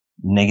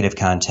negative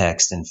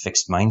context and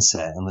fixed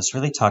mindset. And let's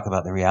really talk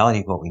about the reality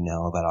of what we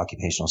know about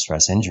occupational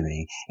stress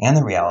injury and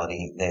the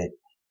reality that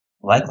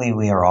likely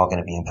we are all going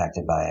to be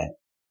impacted by it.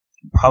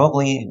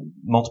 Probably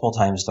multiple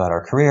times throughout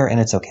our career, and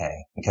it's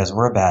okay because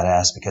we're a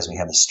badass, because we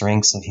have the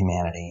strengths of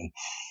humanity,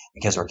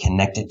 because we're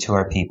connected to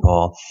our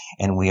people,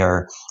 and we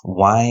are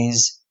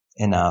wise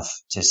enough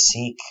to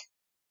seek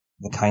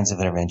the kinds of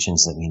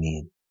interventions that we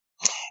need.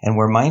 And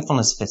where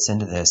mindfulness fits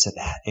into this,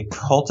 it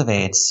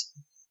cultivates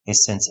a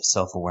sense of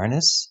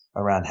self-awareness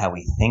around how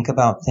we think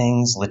about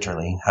things,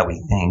 literally how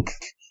we think,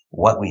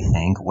 what we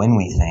think, when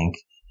we think,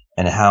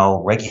 and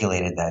how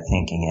regulated that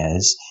thinking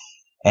is.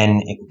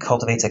 And it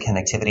cultivates a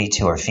connectivity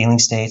to our feeling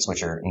states,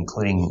 which are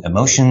including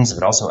emotions,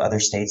 but also other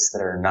states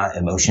that are not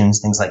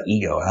emotions, things like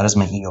ego. How does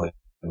my ego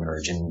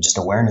emerge? And just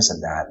awareness of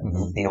that,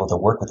 and be able to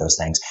work with those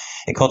things.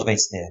 It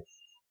cultivates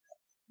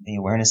the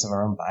awareness of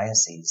our own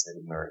biases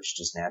that emerge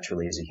just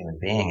naturally as a human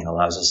being, and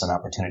allows us an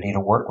opportunity to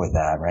work with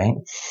that, right?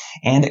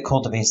 And it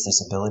cultivates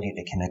this ability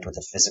to connect with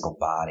the physical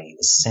body,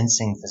 the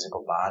sensing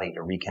physical body,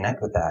 to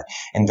reconnect with that.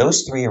 And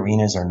those 3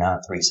 arenas are not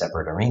 3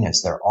 separate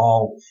arenas. They're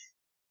all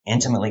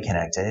intimately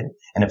connected.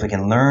 And if we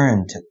can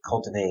learn to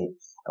cultivate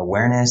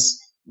awareness,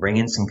 bring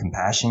in some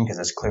compassion, because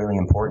that's clearly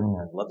important.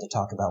 I'd love to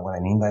talk about what I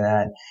mean by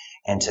that,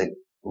 and to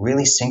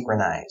really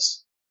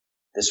synchronize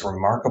this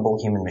remarkable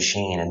human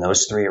machine in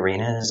those 3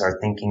 arenas, our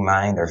thinking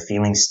mind, our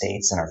feeling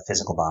states, and our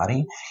physical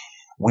body,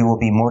 we will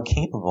be more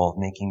capable of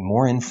making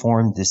more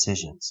informed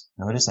decisions.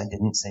 Notice I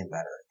didn't say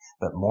better,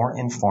 but more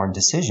informed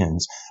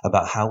decisions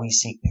about how we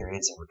seek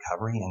periods of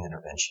recovery and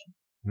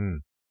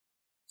intervention.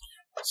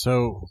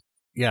 So,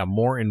 yeah,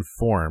 more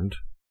informed.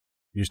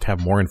 You just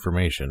have more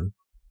information.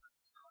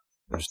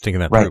 I'm just thinking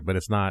that through, but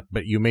it's not.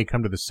 But you may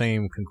come to the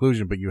same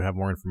conclusion, but you have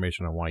more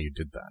information on why you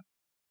did that.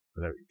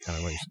 Is that kind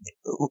of what you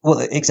said? Well,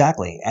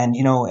 exactly. And,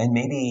 and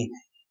maybe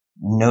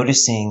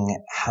noticing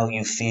how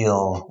you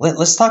feel.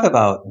 Let's talk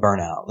about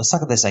burnout. Let's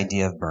talk about this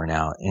idea of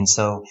burnout. And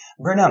so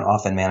burnout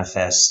often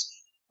manifests.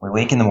 We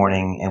wake in the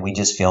morning and we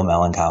just feel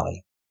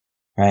melancholy.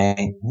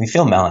 Right? We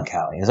feel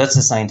melancholy. That's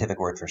the scientific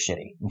word for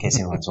shitty, in case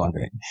anyone's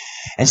wondering.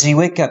 And so you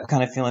wake up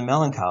kind of feeling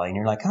melancholy, and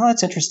you're like, oh,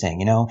 that's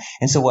interesting,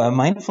 And so what a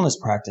mindfulness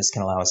practice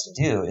can allow us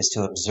to do is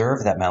to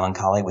observe that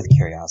melancholy with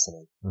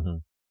curiosity. Mm-hmm.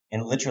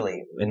 And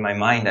literally, in my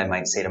mind, I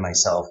might say to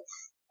myself,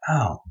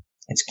 oh,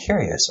 it's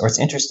curious, or it's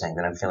interesting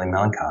that I'm feeling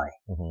melancholy.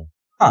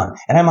 Mm-hmm.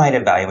 And I might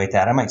evaluate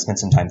that. I might spend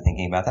some time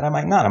thinking about that. I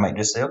might not. I might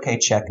just say, okay,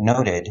 check,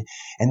 noted.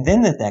 And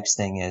then the next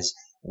thing is,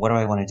 what do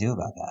I want to do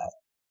about that?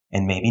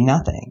 And maybe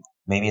nothing.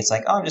 Maybe it's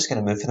like, oh, I'm just going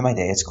to move through my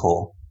day. It's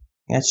cool.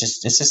 It's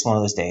just one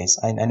of those days.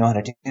 I know how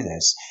to do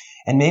this.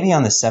 And maybe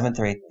on the 7th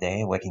or 8th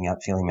day, waking up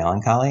feeling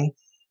melancholy,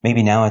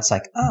 maybe now it's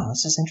like, oh,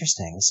 this is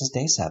interesting. This is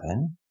day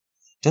 7.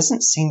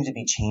 Doesn't seem to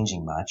be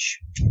changing much.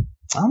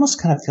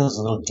 Almost kind of feels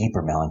a little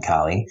deeper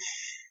melancholy.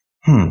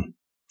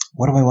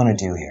 What do I want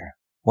to do here?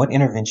 What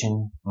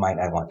intervention might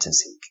I want to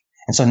seek?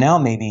 And so now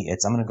maybe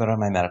I'm going to go to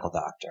my medical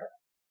doctor.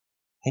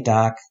 Hey,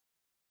 doc.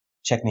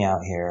 Check me out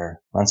here,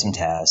 run some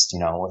tests,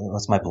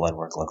 what's my blood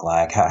work look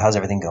like? How's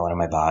everything going in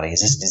my body?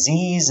 Is this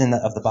disease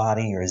of the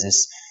body, or is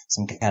this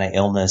some kind of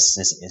illness?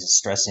 Is it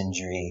stress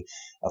injury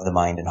of the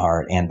mind and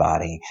heart and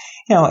body?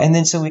 And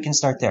then so we can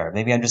start there.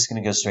 Maybe I'm just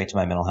going to go straight to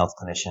my mental health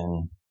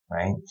clinician,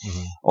 right?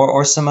 Mm-hmm.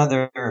 Or some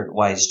other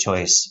wise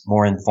choice,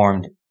 more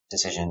informed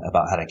decision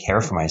about how to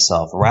care for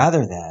myself,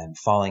 rather than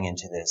falling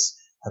into this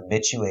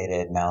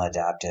habituated,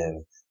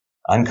 maladaptive,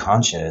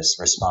 unconscious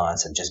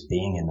response of just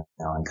being in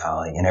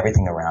melancholy, and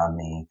everything around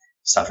me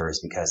suffers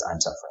because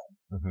I'm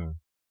suffering.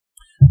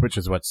 Mm-hmm. Which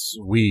is what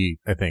we,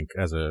 I think,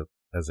 as an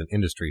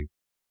industry,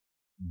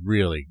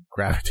 really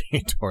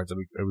gravitate towards.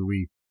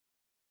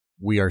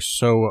 We are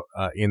so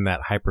in that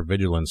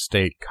hypervigilant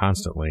state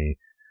constantly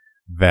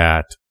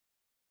that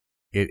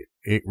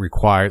it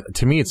requires.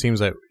 To me, it seems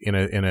that in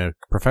a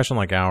profession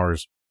like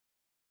ours,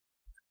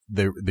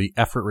 the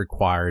effort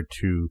required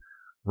to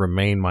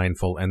remain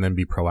mindful and then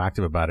be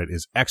proactive about it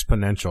is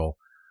exponential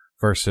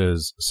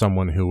versus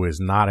someone who is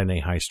not in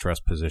a high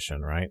stress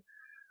position, right?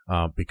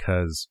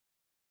 Because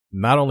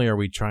not only are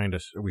we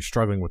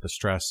struggling with the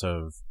stress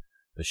of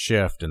the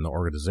shift and the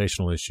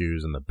organizational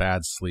issues and the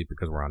bad sleep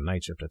because we're on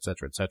night shift, et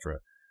cetera, et cetera.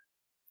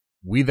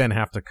 We then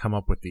have to come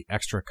up with the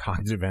extra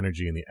cognitive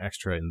energy and the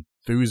extra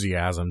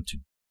enthusiasm to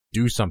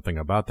do something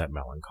about that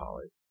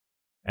melancholy.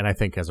 And I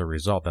think as a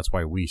result, that's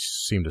why we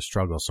seem to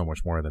struggle so much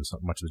more than so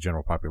much of the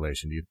general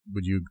population.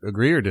 Would you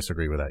agree or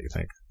disagree with that, you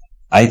think?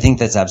 I think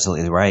that's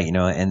absolutely right.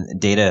 And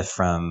data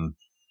from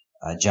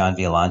John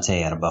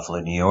Violante out of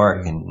Buffalo, New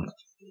York, and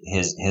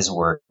his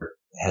work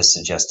has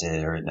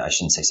suggested, or I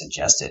shouldn't say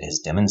suggested,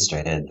 has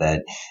demonstrated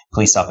that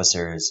police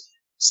officers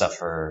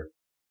suffer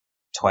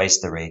twice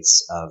the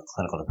rates of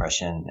clinical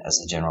depression as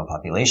the general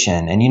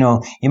population. And,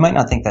 you might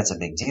not think that's a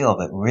big deal,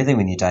 but really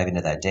when you dive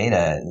into that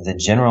data, the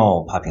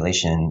general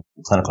population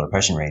clinical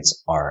depression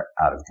rates are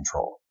out of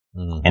control.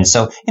 Mm-hmm. And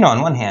so,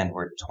 on one hand,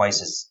 we're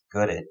twice as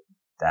good at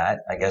that.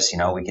 I guess,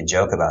 we could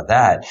joke about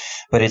that,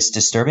 but it's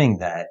disturbing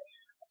that,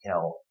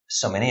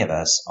 so many of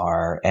us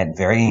are at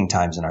varying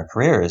times in our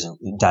careers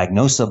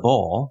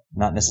diagnosable,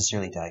 not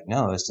necessarily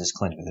diagnosed as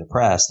clinically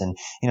depressed. And,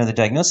 the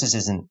diagnosis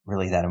isn't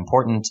really that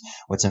important.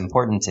 What's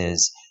important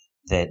is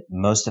that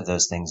most of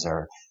those things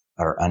are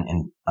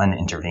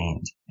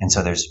unintervened. And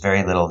so there's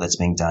very little that's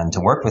being done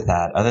to work with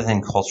that other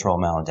than cultural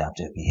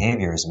maladaptive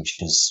behaviors,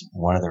 which is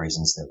one of the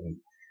reasons that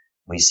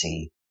we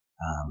see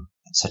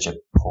such a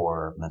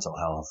poor mental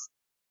health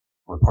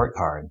report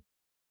card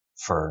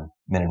for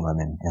men and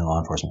women in law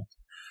enforcement.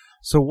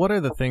 So what are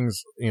the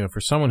things,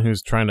 for someone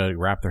who's trying to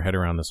wrap their head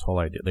around this whole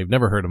idea, they've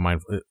never heard of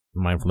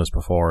mindfulness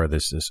before,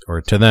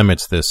 or to them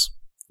it's this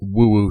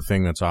woo-woo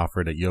thing that's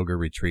offered at yoga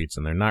retreats,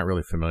 and they're not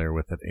really familiar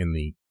with it in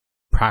the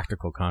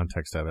practical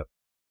context of it,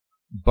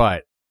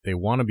 but they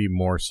want to be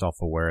more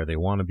self-aware, they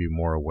want to be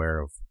more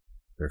aware of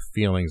their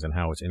feelings and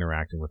how it's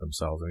interacting with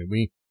themselves. I mean,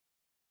 we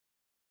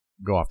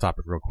go off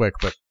topic real quick,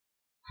 but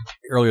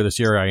earlier this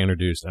year I don't know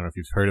if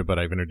you've heard it, but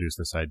I've introduced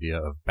this idea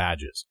of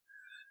badges.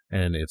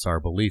 And it's our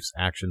beliefs,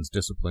 actions,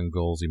 discipline,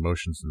 goals,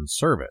 emotions, and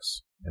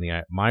service. And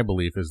my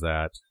belief is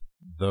that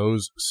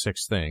those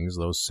 6 things,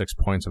 those 6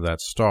 points of that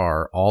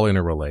star, all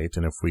interrelate.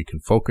 And if we can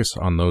focus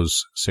on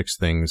those 6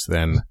 things,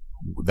 then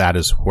that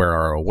is where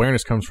our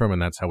awareness comes from, and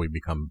that's how we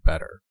become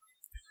better.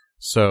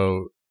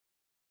 So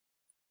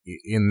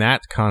in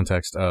that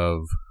context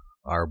of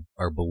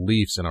our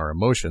beliefs and our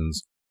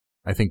emotions,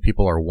 I think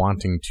people are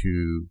wanting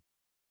to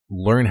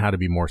learn how to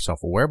be more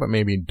self-aware, but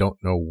maybe don't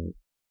know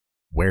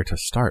where to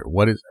start.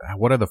 What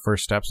are the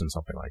first steps in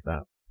something like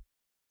that?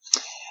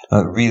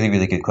 A really,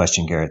 really good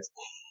question, Garrett.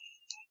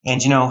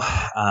 And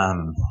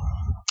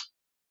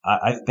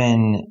I've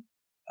been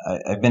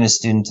a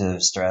student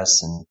of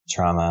stress and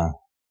trauma,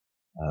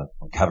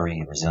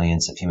 recovery,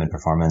 resilience of human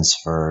performance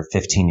for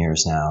 15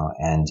 years now.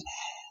 And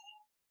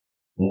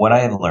what I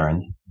have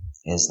learned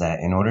is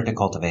that in order to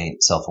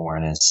cultivate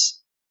self-awareness,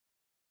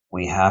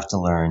 we have to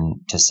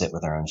learn to sit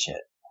with our own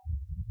shit.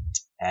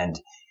 And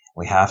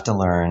we have to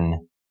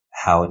learn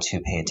how to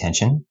pay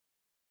attention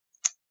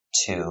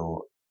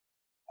to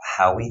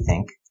how we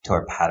think, to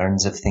our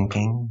patterns of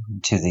thinking,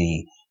 to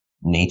the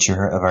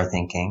nature of our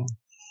thinking.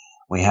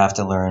 We have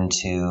to learn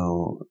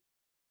to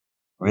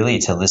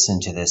listen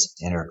to this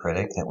inner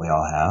critic that we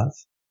all have.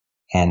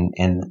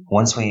 And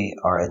once we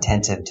are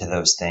attentive to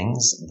those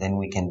things, then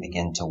we can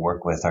begin to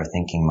work with our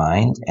thinking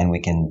mind, and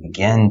we can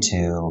begin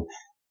to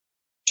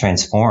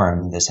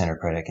transform this inner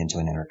critic into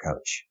an inner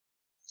coach.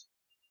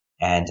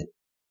 And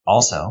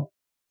also,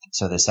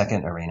 so the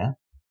second arena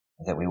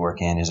that we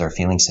work in is our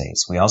feeling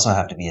states. We also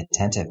have to be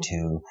attentive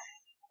to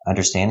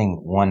understanding,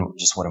 one,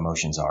 just what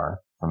emotions are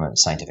from a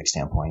scientific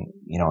standpoint,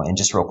 and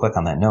just real quick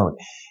on that note,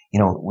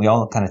 we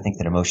all kind of think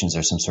that emotions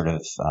are some sort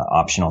of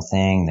optional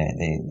thing.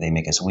 They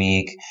make us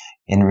weak.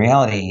 In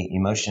reality,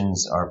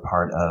 emotions are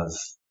part of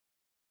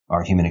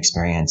our human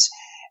experience.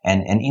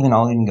 And even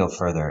I'll even go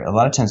further. A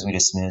lot of times we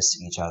dismiss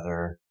each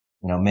other.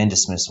 Men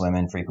dismiss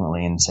women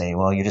frequently and say,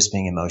 well, you're just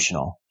being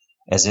emotional,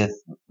 as if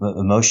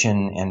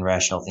emotion and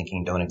rational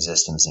thinking don't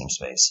exist in the same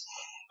space.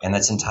 And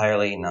that's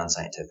entirely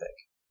non-scientific.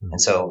 Mm-hmm.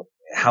 And so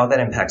how that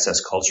impacts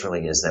us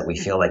culturally is that we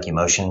feel like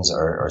emotions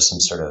are some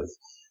sort of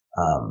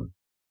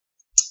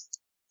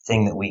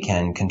thing that we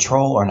can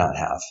control or not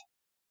have.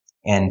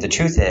 And the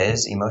truth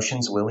is,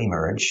 emotions will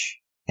emerge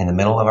in the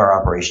middle of our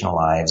operational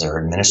lives,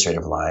 our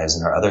administrative lives,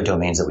 and our other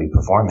domains that we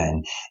perform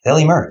in. They'll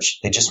emerge.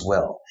 They just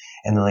will.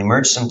 And they'll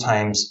emerge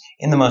sometimes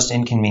in the most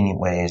inconvenient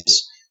ways,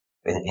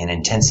 in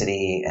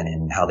intensity and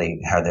in how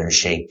they're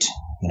shaped,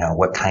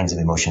 what kinds of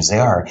emotions they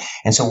are.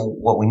 And so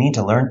what we need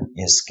to learn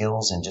is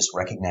skills in just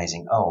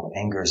recognizing,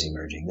 anger is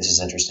emerging. This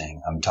is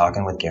interesting. I'm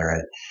talking with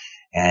Garrett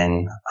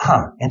and,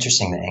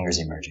 interesting that anger is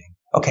emerging.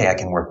 Okay, I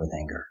can work with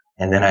anger.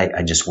 And then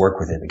I just work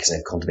with it because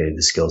I've cultivated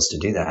the skills to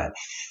do that.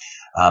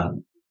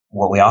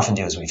 What we often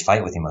do is we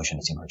fight with emotion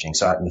that's emerging.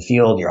 So out in the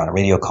field, you're on a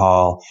radio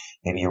call,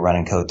 maybe you're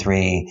running code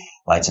 3,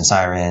 lights and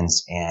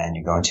sirens, and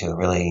you're going to a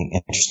really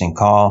interesting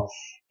call,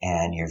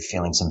 and you're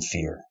feeling some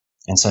fear.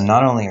 And so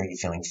not only are you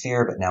feeling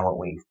fear, but now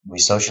we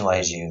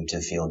socialize you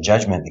to feel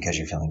judgment because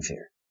you're feeling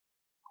fear.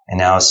 And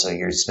now, so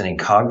you're spending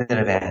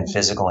cognitive and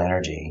physical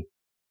energy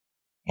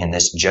in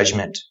this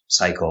judgment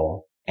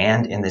cycle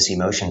and in this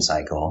emotion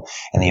cycle,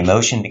 and the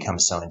emotion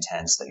becomes so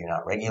intense that you're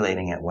not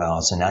regulating it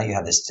well. So now you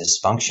have this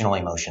dysfunctional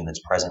emotion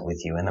that's present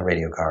with you in the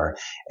radio car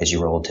as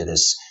you roll to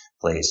this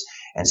place.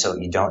 And so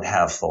you don't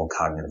have full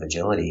cognitive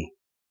agility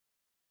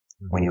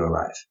when you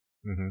arrive.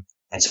 Mm-hmm.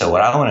 And so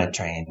what I want to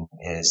train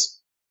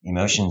is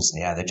emotions.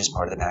 Yeah, they're just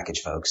part of the package,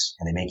 folks,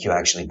 and they make you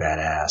actually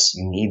badass.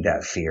 You need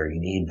that fear. You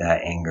need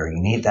that anger.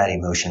 You need that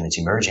emotion that's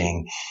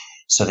emerging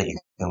so that you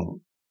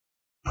can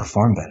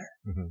perform better.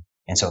 Mm-hmm.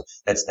 And so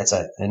that's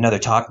another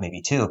talk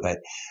maybe too, but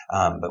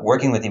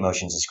working with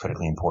emotions is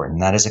critically important.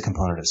 That is a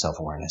component of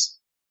self-awareness.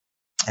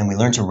 And we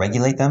learn to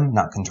regulate them,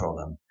 not control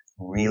them.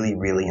 Really,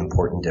 really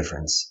important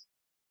difference.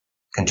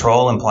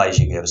 Control implies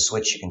you have a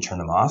switch, you can turn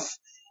them off.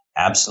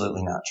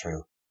 Absolutely not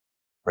true.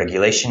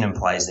 Regulation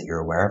implies that you're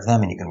aware of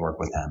them and you can work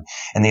with them.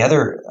 And the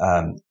other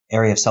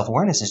area of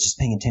self-awareness is just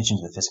paying attention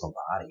to the physical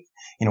body.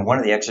 One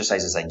of the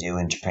exercises I do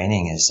in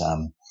training is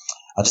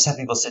I'll just have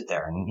people sit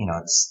there, and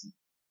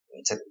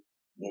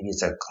maybe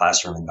it's a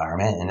classroom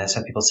environment, and I just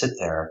have people sit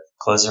there,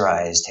 close their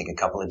eyes, take a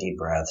couple of deep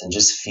breaths, and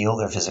just feel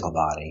their physical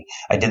body.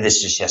 I did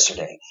this just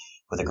yesterday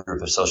with a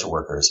group of social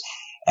workers,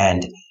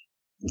 and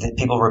the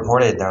people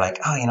reported, they're like,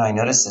 oh, I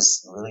noticed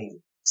this really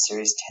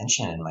serious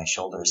tension in my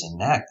shoulders and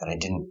neck that I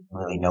didn't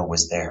really know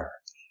was there.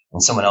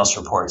 And someone else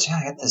reports, yeah,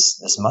 I got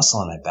this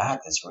muscle in my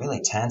back that's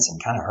really tense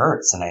and kind of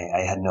hurts. And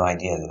I had no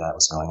idea that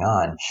was going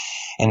on.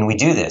 And we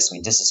do this.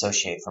 We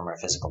disassociate from our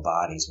physical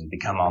bodies. We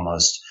become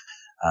almost,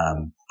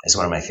 as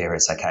one of my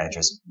favorite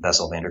psychiatrists,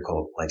 Bessel van der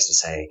Kolk, likes to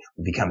say,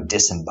 we become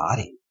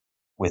disembodied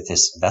with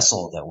this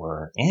vessel that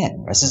we're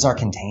in. This is our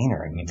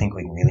container, and you think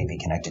we can really be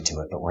connected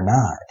to it, but we're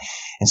not.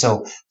 And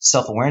so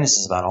self-awareness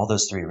is about all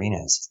those three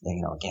arenas.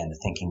 Again, the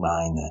thinking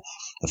mind,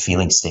 the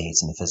feeling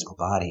states, and the physical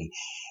body.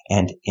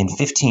 And in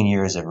 15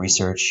 years of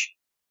research,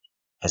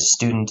 as a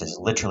student,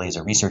 literally as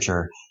a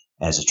researcher,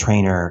 as a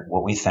trainer,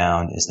 what we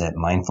found is that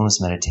mindfulness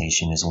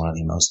meditation is one of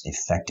the most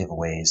effective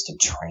ways to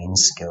train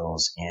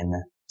skills in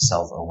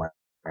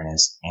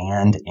self-awareness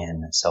and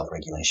in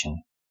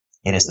self-regulation.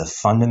 It is the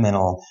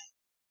fundamental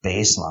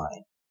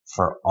baseline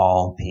for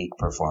all peak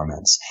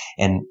performance.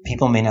 And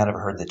people may not have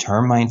heard the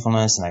term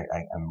mindfulness, and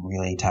I'm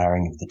really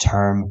tiring of the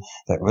term,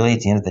 but really at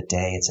the end of the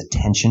day, it's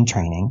attention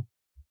training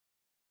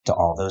to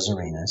all those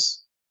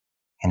arenas.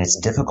 And it's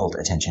difficult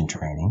attention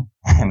training.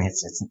 I mean,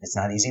 it's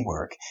not easy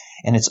work.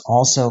 And it's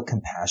also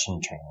compassion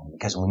training,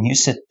 because when you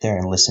sit there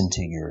and listen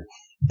to your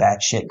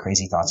batshit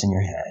crazy thoughts in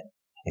your head,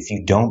 if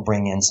you don't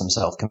bring in some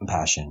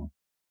self-compassion,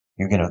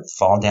 you're going to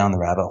fall down the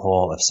rabbit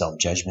hole of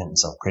self-judgment and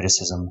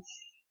self-criticism,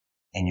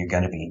 and you're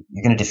going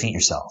to defeat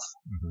yourself.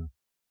 Mm-hmm.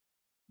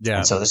 Yeah.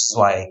 And so this is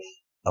why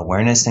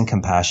awareness and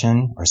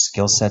compassion are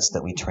skill sets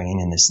that we train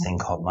in this thing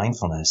called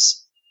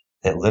mindfulness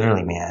that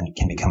literally, man,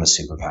 can become a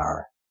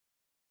superpower.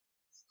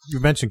 You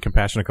mentioned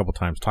compassion a couple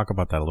times. Talk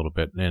about that a little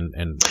bit,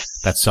 and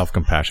that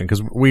self-compassion,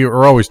 because we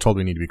are always told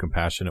we need to be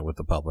compassionate with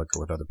the public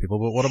or with other people,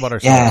 but what about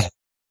ourselves? Yeah.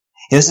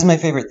 This is my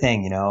favorite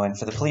thing, and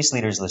for the police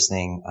leaders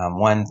listening,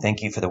 one,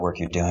 thank you for the work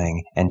you're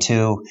doing, and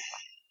two,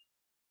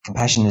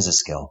 compassion is a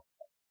skill.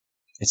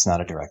 It's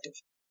not a directive.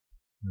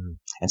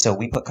 And so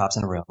we put cops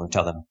in a room, we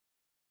tell them,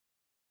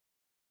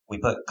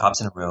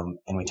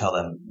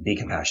 be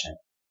compassionate.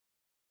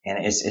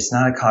 And it's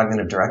not a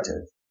cognitive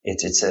directive.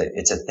 It's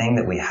a thing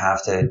that we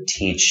have to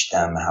teach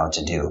them how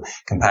to do.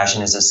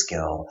 Compassion is a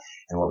skill.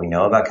 And what we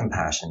know about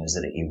compassion is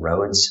that it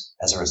erodes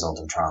as a result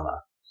of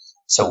trauma.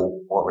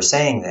 So what we're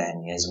saying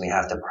then is we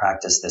have to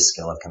practice this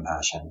skill of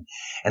compassion.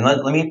 And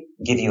let me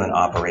give you an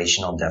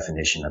operational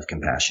definition of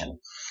compassion.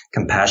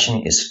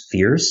 Compassion is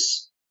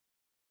fierce,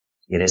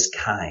 it is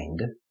kind,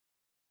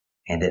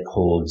 and it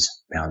holds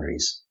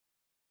boundaries.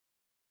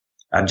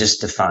 I've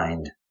just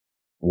defined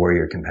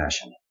warrior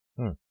compassion.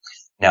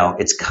 Now,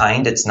 it's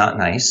kind, it's not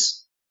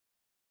nice,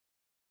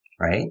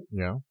 right?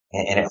 Yeah.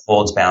 And it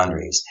holds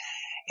boundaries.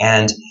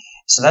 And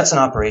so that's an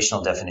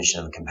operational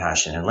definition of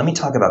compassion. And let me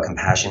talk about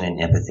compassion and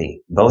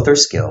empathy. Both are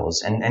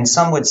skills. And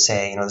some would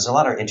say, there's a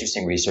lot of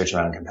interesting research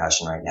around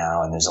compassion right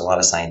now, and there's a lot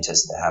of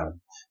scientists that have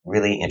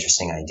really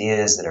interesting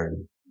ideas that are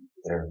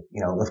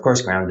of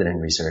course, grounded in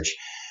research.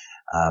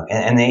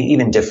 And they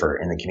even differ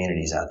in the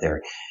communities out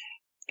there.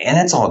 And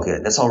that's all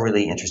good. That's all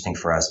really interesting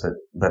for us.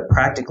 But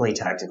practically,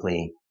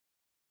 tactically,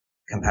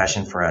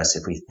 compassion for us,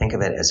 if we think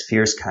of it as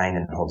fierce, kind,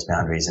 and holds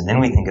boundaries, and then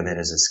we think of it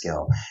as a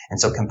skill. And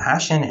so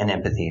compassion and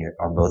empathy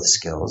are both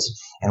skills.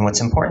 And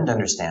what's important to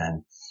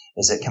understand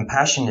is that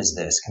compassion is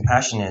this.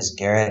 Compassion is,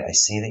 Garrett, I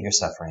see that you're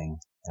suffering,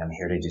 and I'm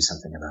here to do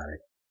something about it.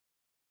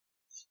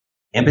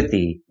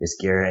 Empathy is,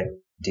 Garrett,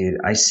 dude,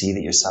 I see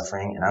that you're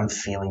suffering, and I'm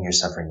feeling your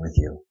suffering with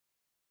you.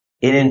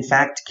 It, in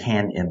fact,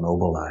 can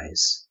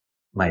immobilize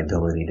my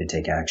ability to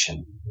take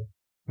action.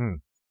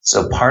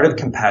 So part of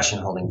compassion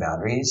holding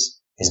boundaries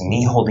is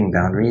me holding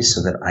boundaries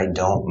so that I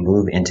don't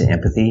move into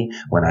empathy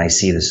when I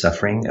see the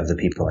suffering of the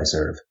people I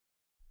serve.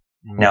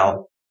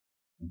 Now,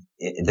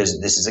 this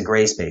is a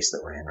gray space that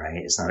we're in,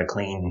 right? It's not a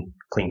clean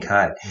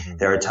cut.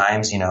 There are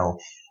times,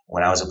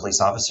 when I was a police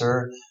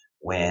officer,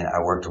 when I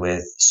worked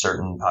with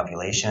certain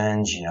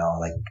populations,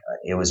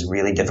 it was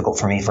really difficult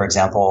for me. For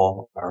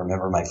example, I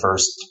remember my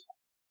first,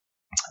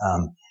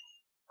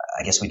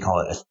 I guess we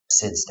call it a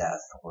SIDS death,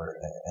 where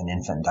an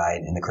infant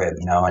died in the crib,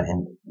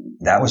 and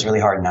that was really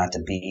hard not to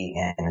be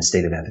in a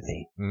state of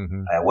empathy.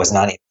 I was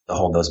not able to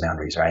hold those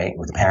boundaries, right,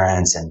 with the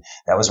parents, and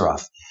that was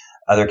rough.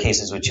 Other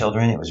cases with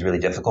children, it was really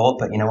difficult,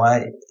 but you know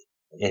what?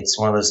 It's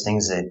one of those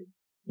things that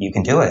you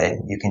can do it.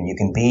 You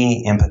can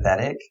be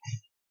empathetic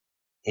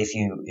if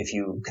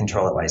you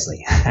control it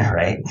wisely,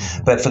 right?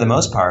 But for the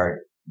most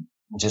part,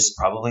 just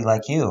probably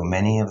like you,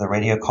 many of the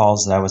radio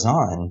calls that I was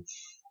on,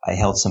 I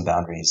held some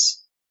boundaries.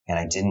 And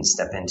I didn't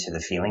step into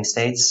the feeling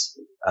states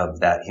of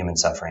that human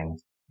suffering,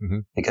 Mm-hmm.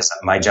 because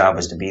my job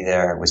was to be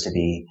there, was to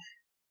be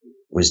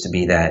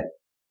that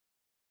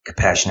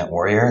compassionate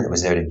warrior that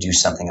was there to do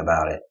something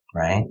about it,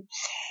 right?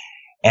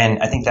 And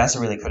I think that's a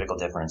really critical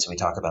difference. We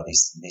talk about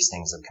these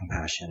things of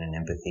compassion and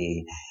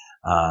empathy,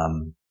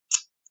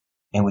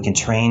 and we can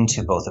train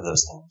to both of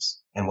those things.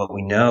 And what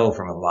we know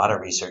from a lot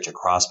of research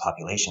across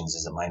populations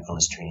is that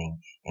mindfulness training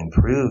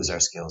improves our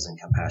skills in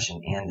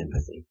compassion and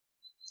empathy.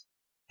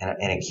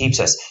 And it keeps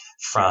us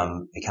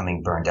from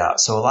becoming burned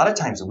out. So a lot of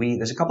times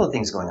there's a couple of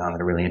things going on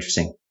that are really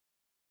interesting.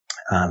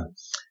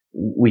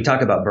 We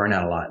talk about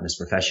burnout a lot in this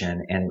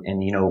profession, and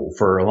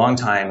for a long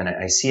time, and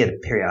I see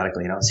it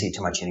periodically, I don't see it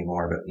too much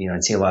anymore, but I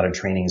see a lot of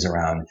trainings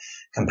around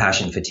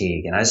compassion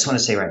fatigue. And I just want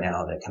to say right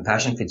now that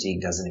compassion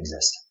fatigue doesn't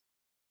exist.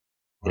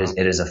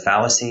 It is a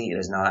fallacy. It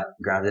is not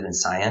grounded in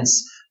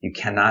science. You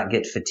cannot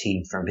get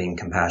fatigued from being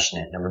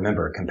compassionate. Now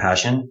remember,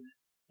 compassion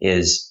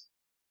is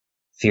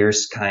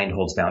fierce, kind,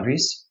 holds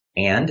boundaries.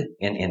 And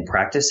in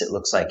practice, it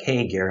looks like,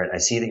 hey, Garrett, I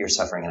see that you're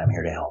suffering and I'm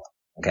here to help.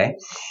 Okay.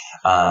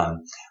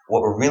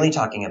 What we're really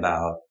talking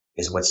about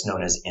is what's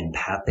known as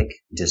empathic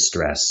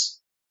distress,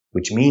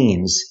 which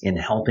means in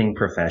helping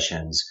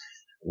professions,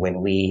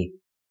 when we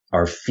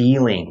are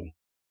feeling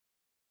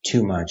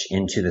too much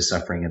into the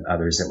suffering of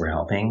others that we're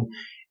helping,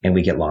 and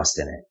we get lost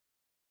in it.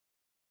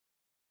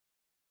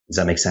 Does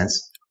that make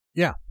sense?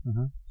 Yeah.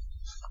 Mm-hmm.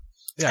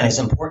 Yeah. And it's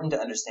important to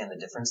understand the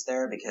difference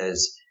there,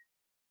 because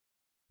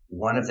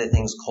one of the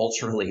things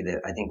culturally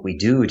that I think we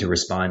do to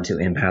respond to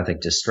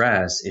empathic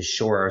distress is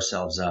shore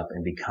ourselves up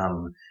and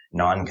become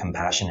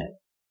non-compassionate.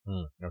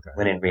 Okay.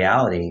 When in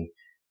reality,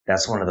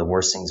 that's one of the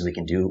worst things we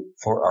can do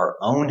for our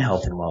own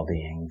health and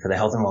well-being, for the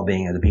health and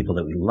well-being of the people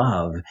that we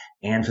love,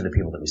 and for the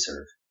people that we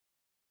serve.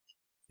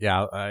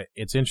 Yeah,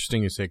 it's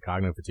interesting you say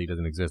cognitive fatigue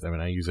doesn't exist. I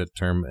mean, I use that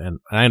term, and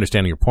I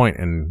understand your point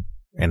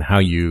and how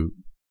you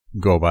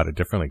go about it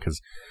differently.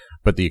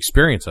 But the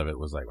experience of it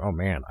was like, oh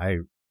man,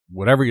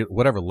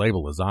 whatever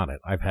label is on it,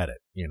 I've had it.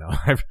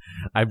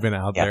 I've been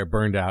out there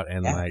burned out,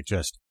 and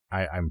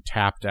I'm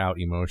tapped out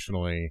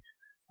emotionally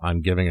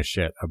on giving a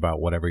shit about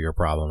whatever your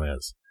problem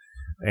is,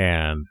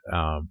 and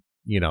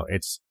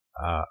it's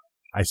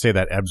I say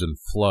that ebbs and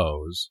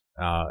flows,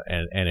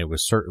 and it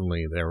was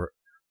certainly there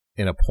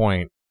in a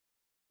point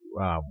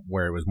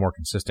where it was more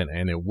consistent,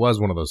 and it was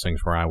one of those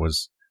things where I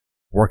was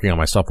working on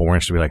my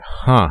self-awareness to be like,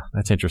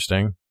 that's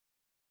interesting.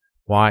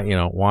 Why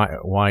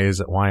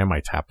am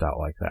I tapped out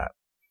like that?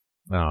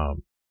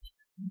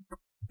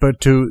 But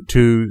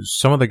to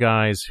some of the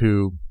guys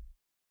who,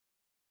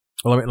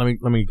 let me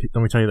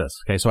tell you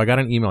this. Okay. So I got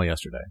an email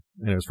yesterday,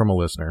 and it was from a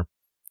listener,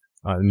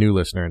 a new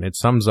listener, and it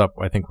sums up,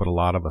 I think, what a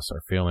lot of us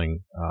are feeling,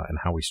 and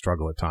how we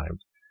struggle at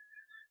times.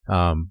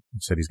 He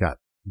said he's got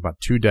about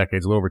a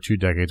little over 2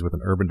 decades with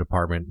an urban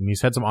department, and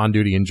he's had some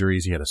on-duty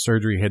injuries. He had a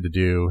surgery he had to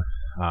do,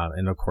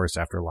 and of course,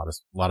 after a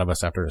lot of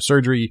us after a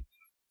surgery,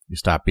 you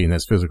stop being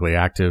as physically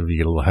active, you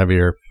get a little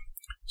heavier.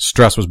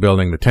 Stress was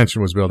building, the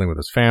tension was building with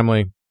his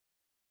family,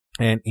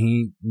 and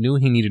he knew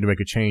he needed to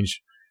make a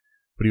change,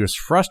 but he was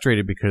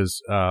frustrated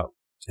because,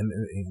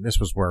 and this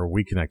was where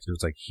we connected. It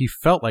was like he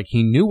felt like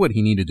he knew what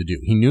he needed to do.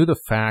 He knew the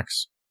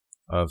facts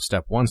of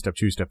step 1, step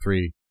 2, step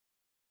 3.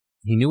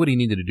 He knew what he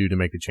needed to do to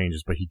make the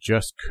changes, but he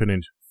just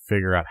couldn't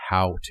figure out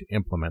how to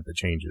implement the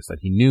changes that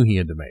he knew he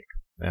had to make.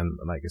 And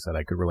like I said,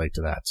 I could relate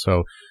to that.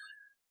 So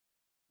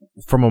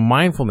from a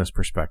mindfulness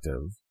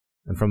perspective,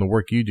 and from the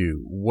work you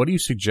do, what do you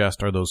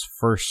suggest are those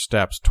first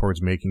steps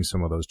towards making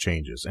some of those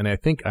changes? And I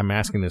think I'm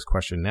asking this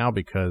question now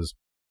because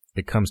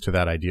it comes to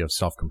that idea of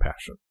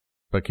self-compassion.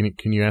 But can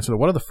you answer that?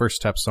 What are the first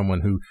steps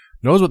someone who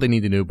knows what they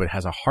need to do but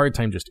has a hard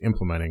time just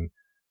implementing?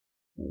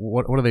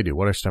 What do they do?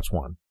 What are steps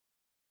 1?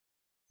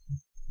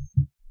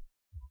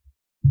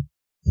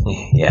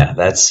 Yeah,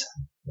 that's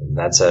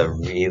a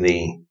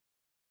really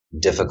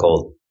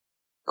difficult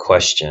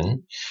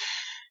question,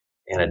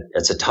 and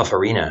it's a tough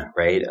arena,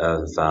 right?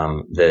 Of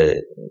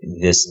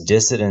this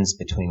dissonance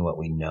between what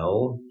we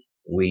know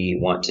we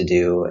want to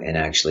do and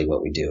actually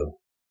what we do.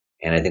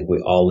 And I think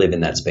we all live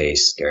in that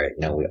space, Garrett.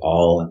 We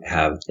all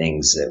have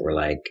things that we're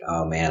like,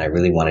 oh man, I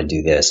really want to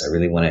do this. I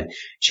really want to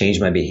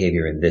change my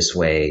behavior in this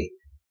way,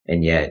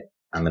 and yet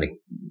I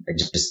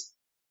just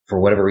for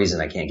whatever reason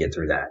I can't get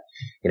through that.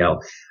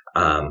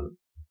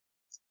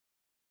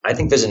 I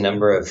think there's a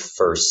number of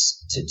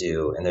firsts to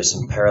do, and there's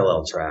some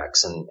parallel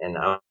tracks. And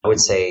I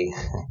would say,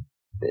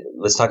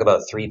 let's talk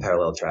about 3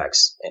 parallel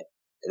tracks.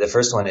 The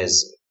first one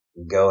is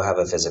go have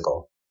a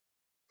physical.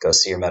 Go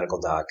see your medical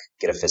doc,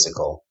 get a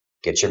physical,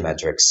 get your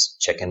metrics,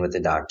 check in with the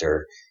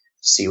doctor,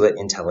 see what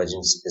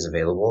intelligence is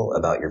available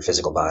about your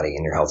physical body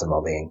and your health and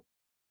well-being.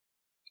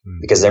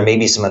 Because there may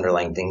be some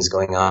underlying things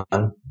going on,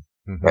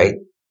 right?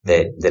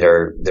 That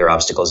are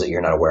obstacles that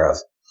you're not aware of.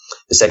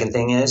 The second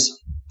thing is,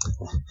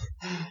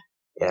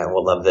 yeah,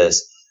 we'll love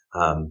this.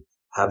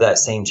 Have that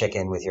same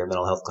check-in with your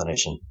mental health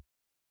clinician,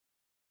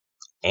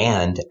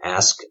 and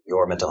ask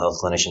your mental health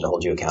clinician to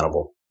hold you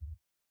accountable.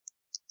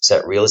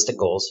 Set realistic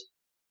goals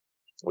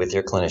with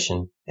your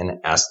clinician and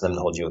ask them to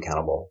hold you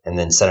accountable, and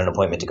then set an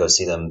appointment to go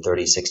see them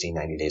 30, 60,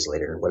 90 days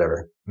later,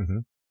 whatever.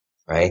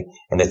 right?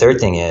 And the third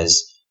thing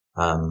is,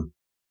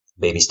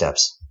 baby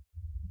steps,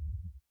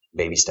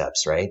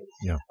 right?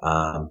 Yeah.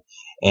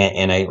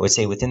 And I would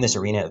say within this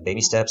arena of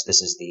baby steps,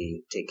 this is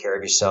the take care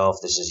of yourself.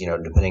 This is,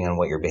 depending on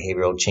what your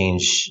behavioral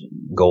change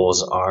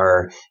goals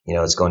are,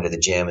 it's going to the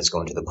gym, it's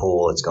going to the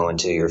pool, it's going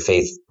to your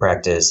faith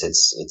practice,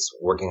 it's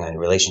working on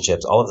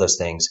relationships, all of those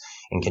things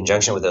in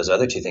conjunction with those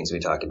other two things we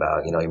talked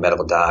about, your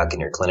medical doc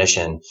and your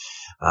clinician.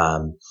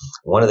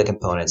 One of the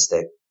components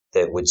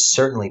that would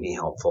certainly be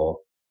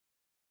helpful,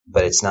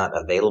 but it's not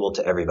available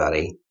to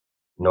everybody,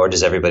 nor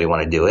does everybody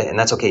want to do it. And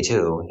that's okay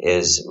too,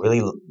 is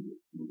really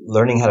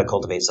learning how to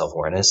cultivate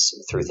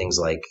self-awareness through things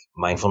like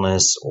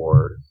mindfulness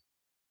or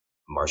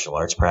martial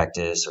arts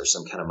practice or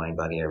some kind of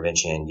mind-body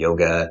intervention,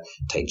 yoga,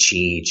 tai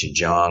chi,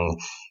 qigong,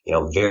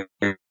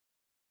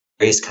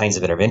 various kinds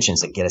of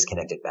interventions that get us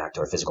connected back to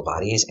our physical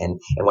bodies. And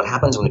what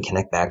happens when we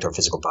connect back to our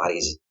physical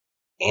bodies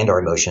and our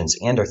emotions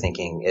and our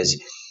thinking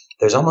is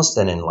there's almost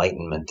an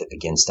enlightenment that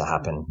begins to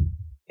happen.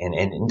 And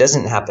it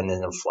doesn't happen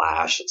in a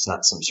flash. It's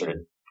not some sort of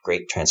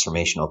great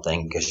transformational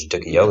thing because you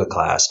took a yoga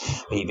class,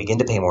 but you begin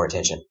to pay more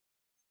attention.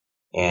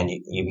 And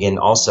you begin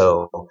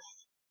also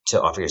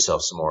to offer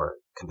yourself some more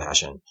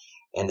compassion.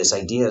 And this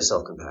idea of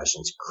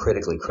self-compassion is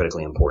critically,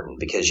 critically important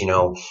because,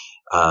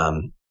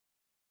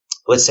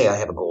 let's say I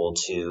have a goal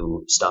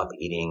to stop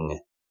eating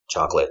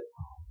chocolate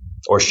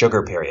or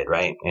sugar, period,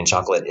 right? And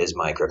chocolate is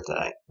my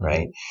kryptonite,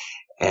 right?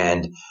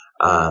 And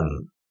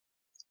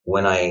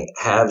when I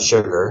have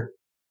sugar,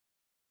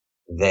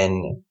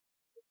 then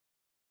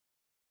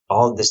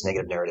all of this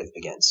negative narrative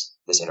begins.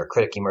 This inner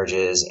critic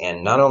emerges.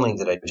 And not only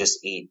did I just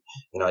eat,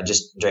 I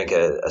just drank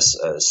a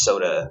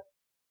soda,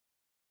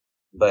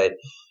 but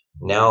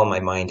now my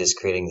mind is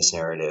creating this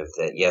narrative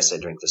that, yes, I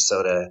drink the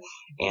soda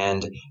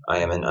and I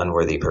am an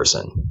unworthy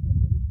person,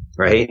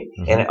 right?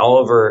 Mm-hmm. And all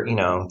over,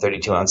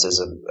 32 ounces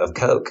of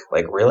Coke.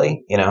 Like,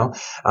 really?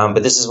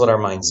 But this is what our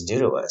minds do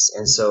to us.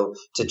 And so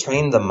to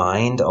train the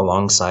mind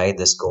alongside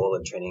this goal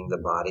of training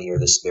the body or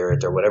the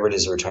spirit or whatever it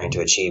is we're trying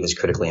to achieve is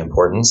critically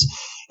important.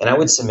 And I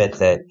would submit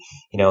that,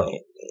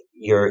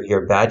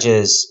 your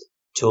Badges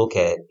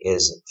toolkit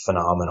is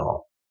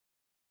phenomenal.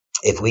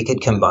 If we could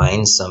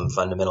combine some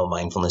fundamental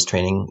mindfulness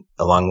training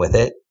along with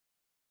it,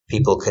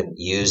 people could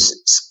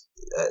use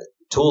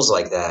tools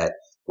like that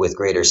with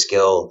greater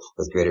skill,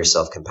 with greater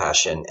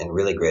self-compassion, and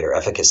really greater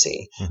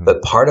efficacy. Mm-hmm.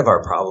 But part of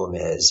our problem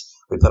is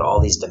we put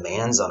all these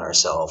demands on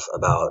ourselves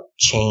about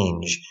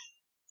change,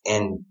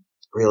 and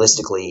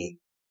realistically,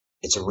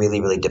 it's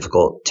really, really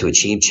difficult to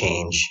achieve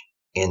change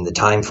in the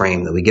time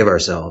frame that we give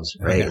ourselves,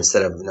 right? Okay.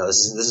 Instead of, this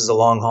is a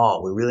long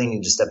haul. We really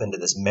need to step into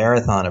this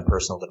marathon of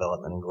personal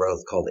development and growth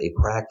called a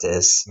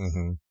practice.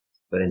 Mm-hmm.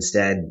 But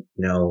instead,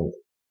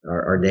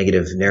 our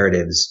negative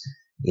narratives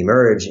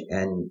emerge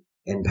and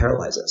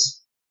paralyze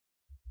us.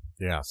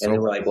 Yeah. And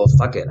then we're like, well,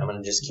 fuck it. I'm going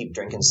to just keep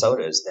drinking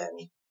sodas then,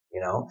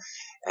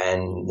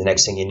 and the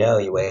next thing you know,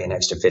 you weigh an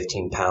extra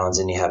 15 pounds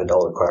and you have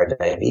adult acquired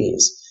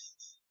diabetes,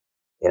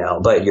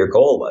 but your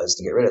goal was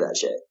to get rid of that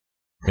shit.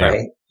 Yeah.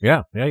 Right?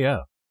 Yeah.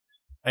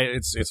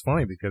 It's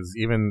funny because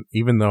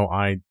even though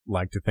I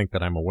like to think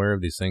that I'm aware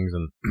of these things,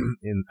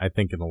 and I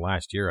think in the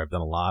last year I've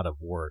done a lot of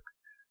work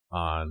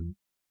on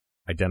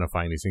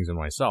identifying these things in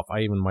myself. I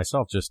even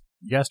myself just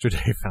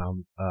yesterday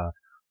found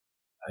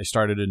I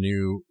started a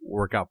new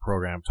workout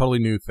program, totally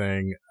new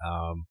thing.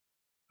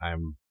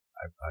 I'm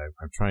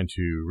trying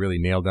to really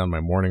nail down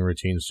my morning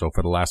routine. So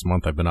for the last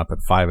month, I've been up at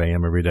 5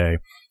 a.m. every day.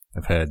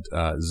 I've had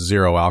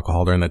zero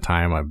alcohol during that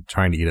time. I'm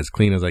trying to eat as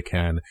clean as I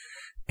can,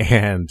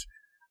 and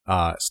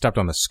stepped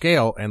on the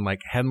scale and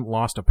hadn't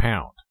lost a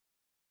pound,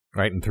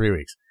 right, in 3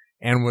 weeks,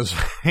 and was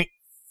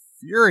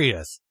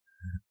furious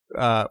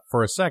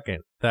for a second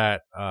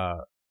that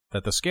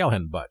the scale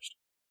hadn't budged,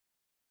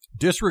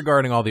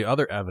 disregarding all the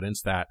other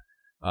evidence that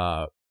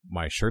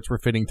my shirts were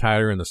fitting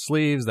tighter in the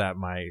sleeves, that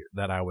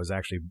I was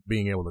actually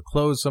being able to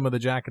close some of the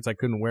jackets I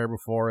couldn't wear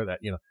before, that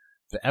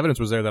the evidence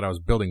was there that I was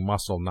building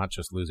muscle, not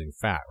just losing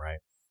fat, right?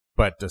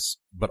 But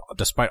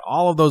despite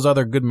all of those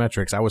other good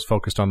metrics, I was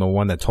focused on the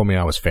one that told me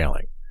I was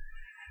failing.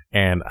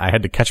 And I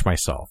had to catch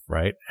myself,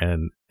 right?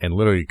 And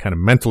literally kind of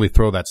mentally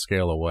throw that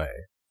scale away.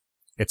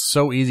 It's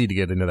so easy to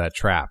get into that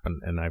trap.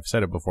 And I've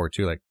said it before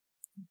too,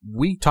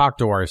 we talk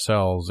to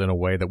ourselves in a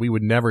way that we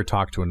would never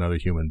talk to another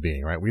human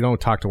being, right? We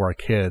don't talk to our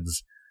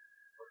kids.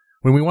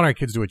 When we want our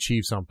kids to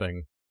achieve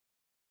something,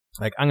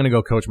 I'm going to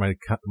go coach my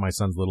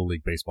son's little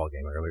league baseball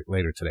game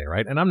later today,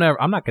 right? And I'm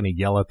not going to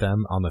yell at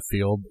them on the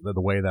field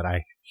the way that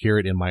I hear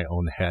it in my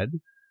own head.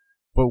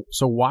 But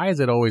so why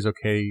is it always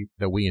okay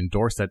that we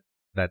endorse that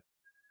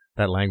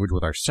language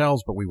with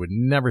ourselves, but we would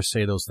never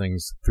say those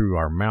things through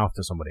our mouth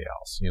to somebody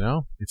else?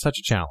 It's such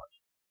a challenge.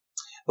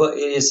 Well, it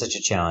is such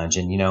a challenge.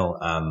 And,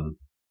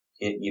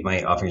 you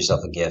might offer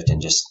yourself a gift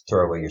and just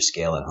throw away your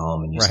scale at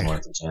home and use some more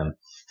at the gym.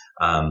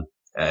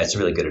 It's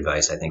really good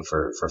advice, I think,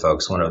 for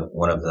folks. One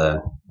of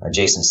the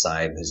Jason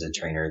Seib, who's a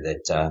trainer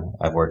that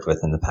I've worked with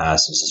in the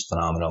past, is just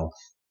phenomenal.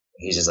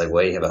 He's just like,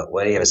 why do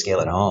you have a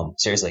scale at home?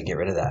 Seriously, get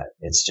rid of that.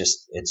 It's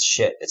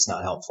shit. It's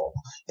not helpful,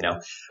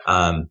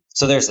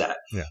 So there's that.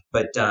 Yeah.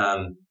 But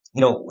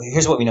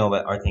here's what we know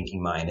about our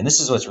thinking mind, and this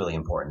is what's really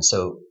important.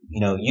 So,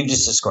 you've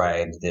just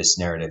described this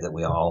narrative that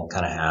we all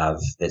kind of have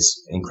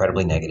that's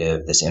incredibly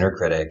negative, this inner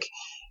critic.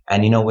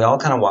 And, we all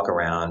kind of walk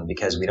around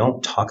because we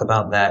don't talk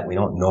about that. We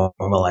don't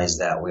normalize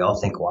that. We all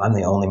think, well, I'm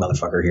the only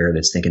motherfucker here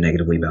that's thinking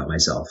negatively about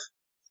myself.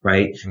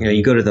 Right? Mm-hmm.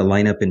 You go to the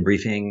lineup and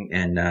briefing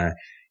and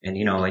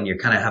you're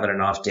kind of having an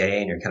off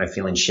day and you're kind of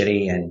feeling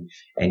shitty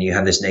and you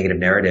have this negative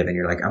narrative and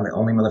you're like, I'm the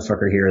only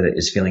motherfucker here that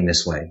is feeling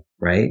this way.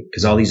 Right?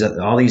 Because all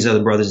these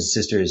other brothers and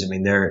sisters, I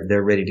mean,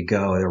 they're ready to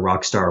go. They're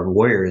rock star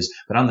warriors,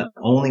 but I'm the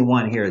only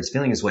one here that's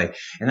feeling this way.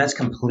 And that's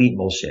complete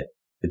bullshit.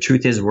 The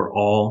truth is we're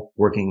all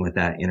working with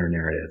that inner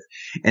narrative.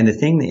 And the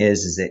thing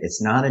is that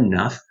it's not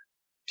enough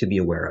to be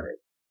aware of it.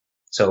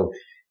 So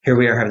here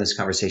we are having this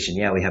conversation.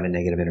 Yeah, we have a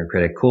negative inner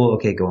critic. Cool.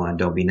 Okay, go on.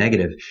 Don't be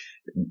negative.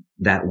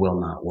 That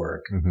will not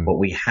work. Mm-hmm. What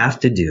we have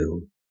to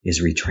do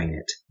is retrain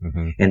it.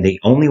 Mm-hmm. And the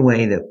only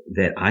way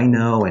that I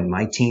know and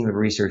my team of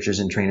researchers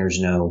and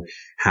trainers know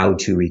how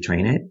to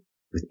retrain it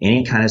with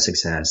any kind of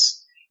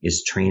success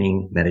is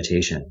training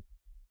meditation.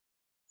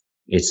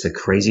 It's the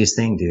craziest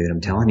thing, dude.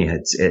 I'm telling you,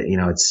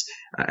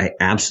 I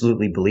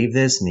absolutely believe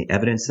this, and the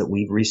evidence that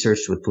we've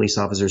researched with police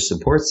officers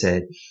supports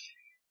it.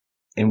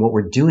 And what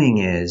we're doing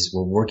is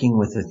we're working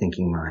with the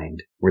thinking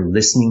mind. We're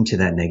listening to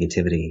that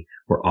negativity.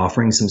 We're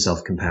offering some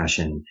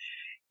self-compassion,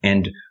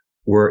 and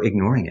we're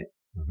ignoring it.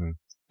 Mm-hmm.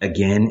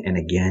 Again and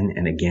again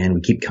and again.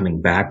 We keep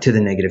coming back to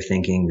the negative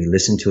thinking. We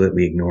listen to it.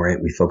 We ignore it.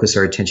 We focus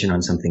our attention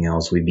on something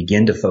else. We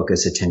begin to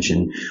focus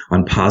attention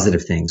on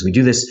positive things. We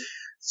do this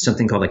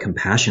something called a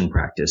compassion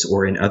practice,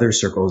 or in other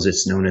circles,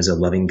 it's known as a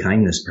loving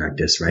kindness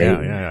practice, right?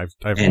 Yeah.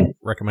 I've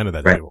recommended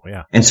that to people.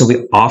 Yeah. And so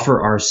we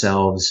offer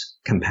ourselves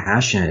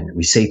compassion.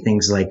 We say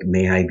things like,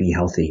 may I be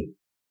healthy?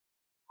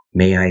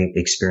 May I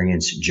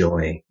experience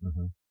joy?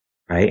 Mm-hmm.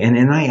 Right?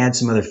 And I add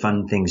some other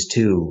fun things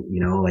too,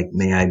 like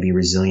may I be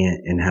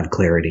resilient and have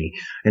clarity.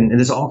 And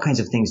there's all kinds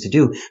of things to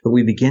do, but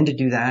we begin to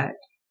do that.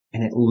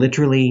 And it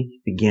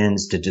literally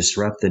begins to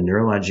disrupt the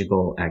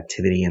neurological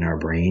activity in our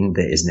brain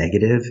that is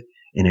negative.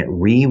 And it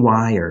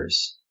rewires,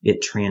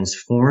 it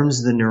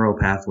transforms the neural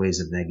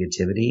pathways of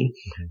negativity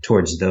mm-hmm.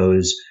 towards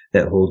those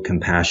that hold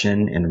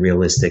compassion and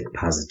realistic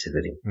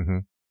positivity. Mm-hmm.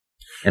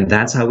 And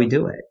that's how we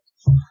do it.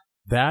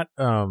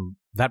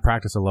 That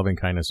practice of loving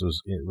kindness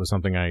was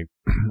something I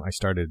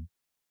started,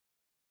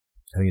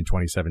 I think in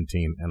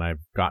 2017, and I've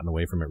gotten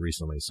away from it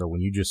recently. So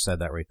when you just said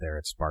that right there,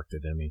 it sparked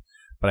it in me.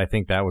 But I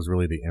think that was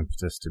really the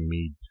impetus to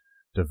me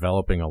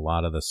developing a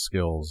lot of the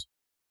skills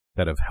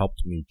that have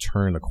helped me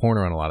turn the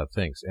corner on a lot of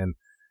things. And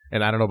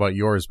I don't know about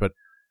yours, but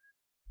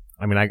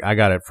I mean, I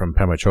got it from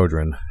Pema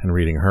Chodron and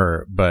reading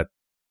her, but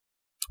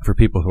for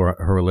people who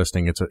are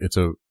listening,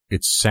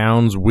 it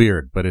sounds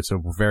weird, but it's a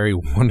very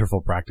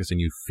wonderful practice, and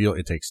you feel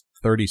it takes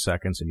 30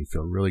 seconds and you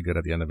feel really good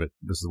at the end of it.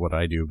 This is what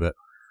I do, but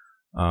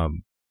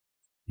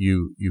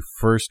you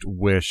first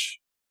wish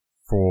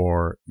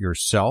for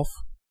yourself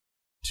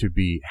to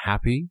be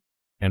happy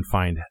and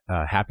find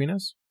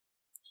happiness.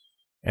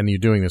 And you're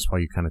doing this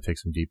while you kind of take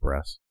some deep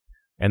breaths.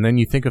 And then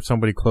you think of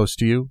somebody close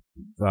to you,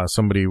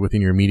 somebody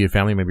within your immediate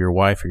family, maybe your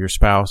wife or your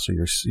spouse or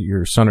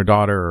your son or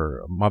daughter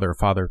or mother or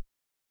father.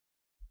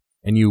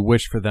 And you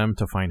wish for them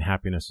to find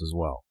happiness as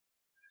well.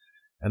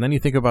 And then you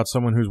think about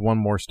someone who's one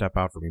more step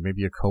out from you,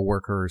 maybe a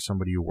coworker or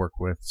somebody you work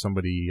with,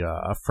 somebody,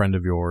 a friend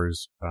of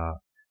yours.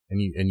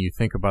 And you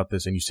think about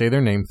this and you say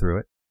their name through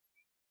it.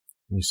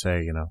 And you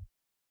say,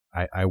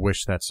 I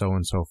wish that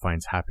so-and-so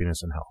finds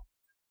happiness and health.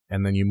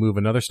 And then you move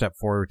another step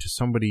forward to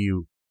somebody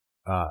you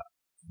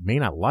may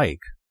not like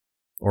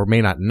or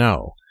may not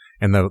know.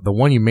 And the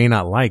one you may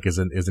not like is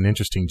an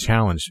interesting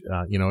challenge.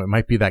 It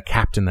might be that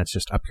captain that's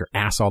just up your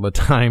ass all the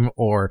time,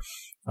 or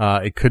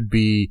it could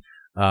be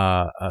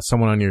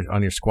someone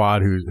on your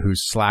squad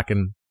who's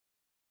slacking.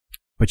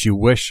 But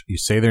you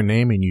say their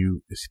name and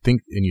you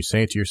think and you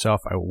say it to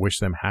yourself, I wish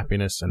them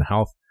happiness and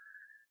health.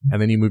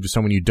 And then you move to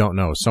someone you don't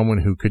know, someone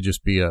who could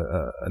just be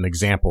an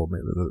example,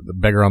 the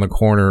beggar on the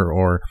corner,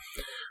 or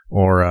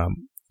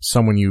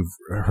someone you've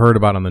heard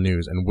about on the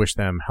news, and wish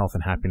them health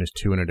and happiness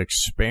too. And it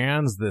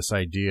expands this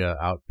idea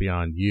out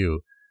beyond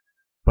you,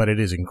 but it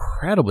is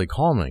incredibly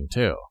calming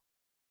too.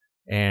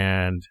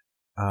 And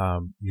I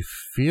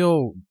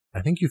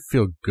think you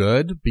feel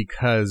good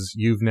because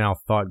you've now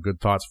thought good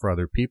thoughts for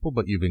other people,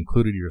 but you've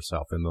included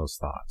yourself in those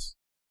thoughts.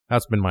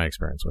 That's been my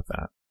experience with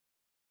that.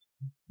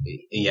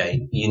 Yeah,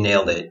 you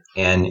nailed it.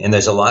 And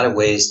there's a lot of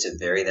ways to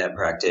vary that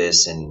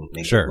practice and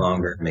make it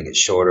longer, make it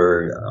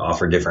shorter,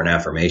 offer different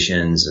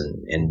affirmations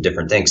and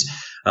different things.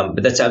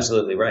 But that's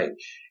absolutely right.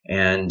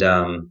 And,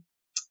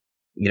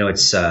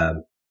 it's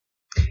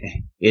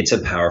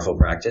a powerful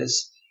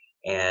practice.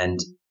 And,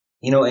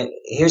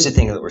 here's the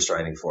thing that we're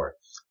striving for.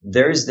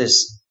 There's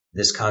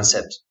this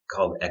concept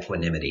called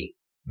equanimity.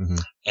 Mm-hmm.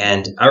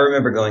 And I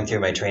remember going through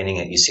my training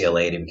at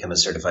UCLA to become a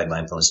certified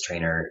mindfulness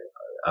trainer.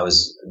 I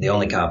was the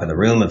only cop in the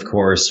room, of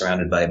course,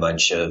 surrounded by a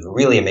bunch of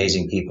really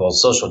amazing people,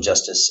 social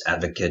justice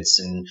advocates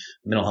and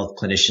mental health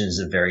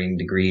clinicians of varying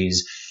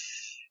degrees.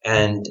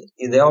 And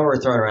they all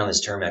were throwing around this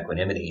term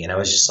equanimity. And I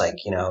was just like,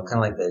 kind of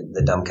like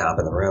the dumb cop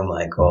in the room,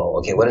 like, well,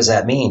 okay, what does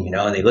that mean?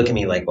 And they look at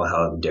me like, well,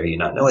 how dare you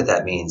not know what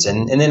that means?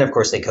 And then of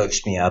course they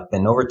coached me up.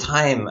 And over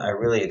time, I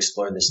really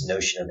explored this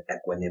notion of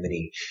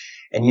equanimity.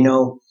 And,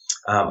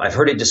 I've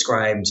heard it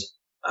described,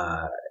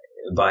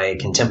 by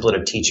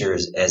contemplative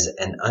teachers as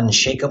an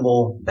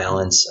unshakable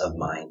balance of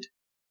mind.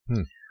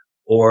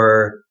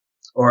 Or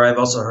I've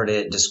also heard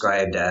it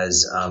described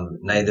as,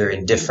 neither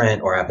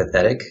indifferent or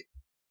apathetic,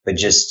 but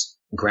just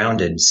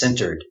grounded,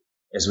 centered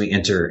as we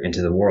enter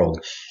into the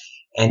world.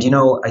 And,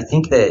 I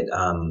think that,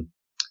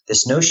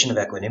 this notion of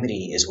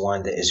equanimity is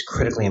one that is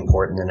critically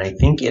important. And I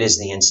think it is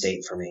the end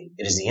state for me.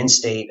 It is the end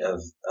state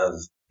of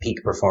peak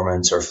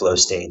performance or flow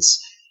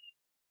states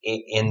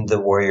in the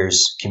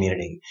Warriors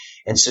community.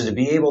 And so to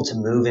be able to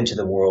move into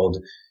the world,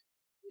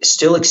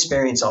 still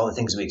experience all the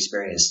things we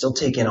experience, still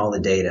take in all the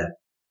data,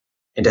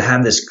 and to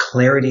have this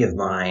clarity of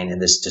mind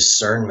and this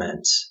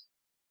discernment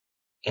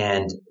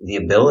and the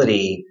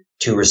ability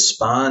to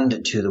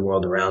respond to the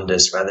world around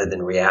us rather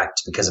than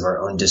react because of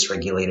our own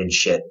dysregulated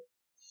shit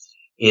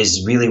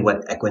is really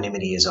what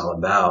equanimity is all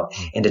about.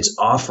 And it's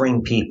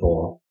offering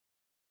people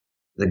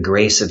the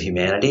grace of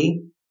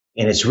humanity.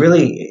 And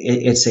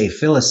it's a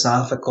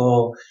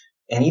philosophical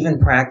and even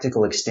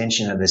practical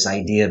extension of this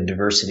idea of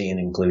diversity and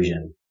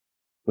inclusion,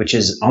 which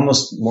is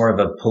almost more of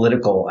a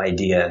political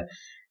idea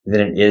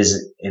than it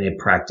is in a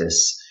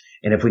practice.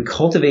 And if we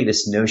cultivate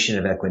this notion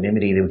of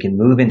equanimity, that we can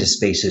move into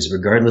spaces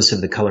regardless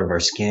of the color of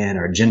our skin,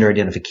 our gender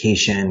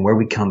identification, where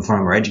we come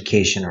from, our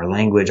education, our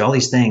language, all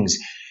these things,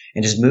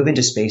 and just move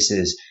into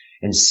spaces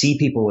and see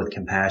people with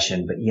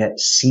compassion, but yet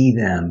see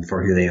them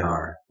for who they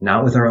are,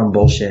 not with our own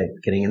bullshit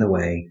getting in the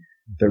way,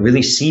 but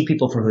really see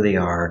people for who they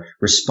are,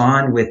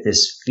 respond with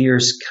this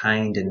fierce,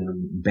 kind,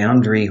 and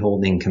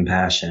boundary-holding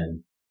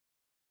compassion.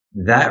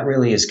 That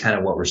really is kind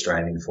of what we're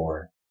striving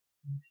for.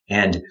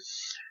 And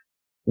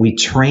we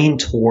train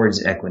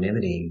towards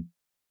equanimity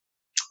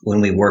when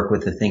we work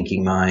with the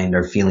thinking mind,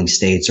 our feeling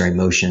states, our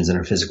emotions, and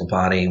our physical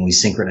body, and we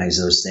synchronize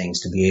those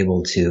things to be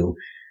able to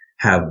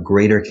have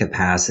greater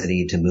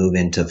capacity to move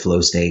into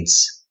flow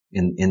states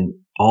in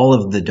all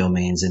of the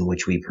domains in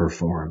which we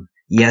perform.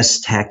 Yes,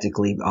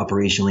 tactically,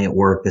 operationally at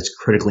work, that's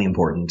critically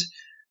important.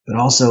 But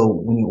also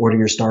when you order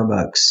your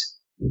Starbucks,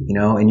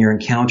 and your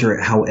encounter,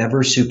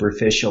 however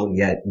superficial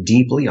yet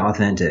deeply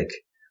authentic,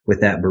 with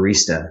that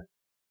barista,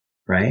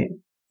 right?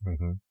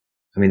 Mm-hmm.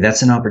 I mean,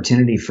 that's an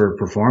opportunity for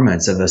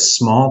performance of a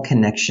small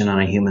connection on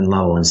a human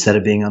level. Instead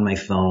of being on my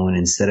phone,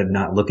 instead of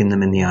not looking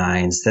them in the eye,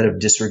 instead of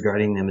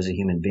disregarding them as a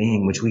human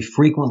being, which we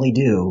frequently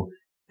do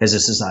as a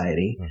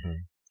society,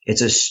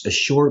 it's a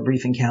short,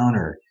 brief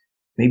encounter.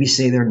 Maybe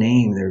say their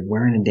name. They're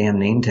wearing a damn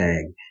name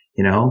tag,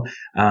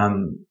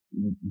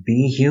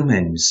 be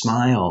human,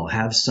 smile,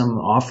 have some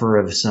offer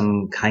of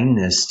some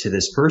kindness to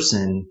this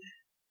person,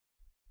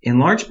 in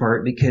large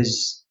part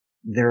because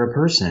they're a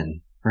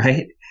person,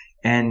 right?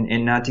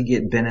 And not to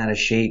get bent out of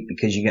shape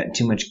because you got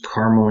too much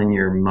caramel in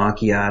your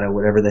macchiato,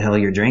 whatever the hell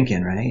you're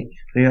drinking, right?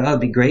 But,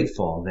 be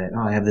grateful that,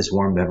 I have this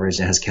warm beverage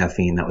that has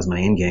caffeine. That was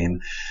my end game.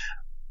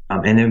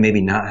 And then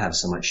maybe not have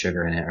so much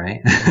sugar in it,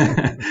 right?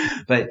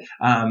 But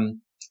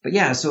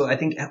yeah, so I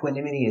think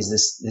equanimity is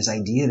this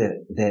idea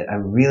that I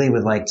really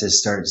would like to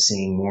start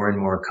seeing more and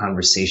more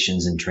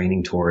conversations and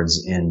training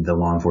towards in the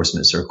law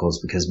enforcement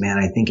circles, because man,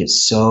 I think it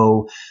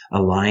so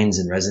aligns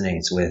and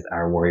resonates with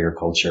our warrior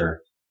culture.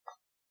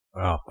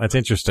 Wow, that's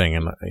interesting,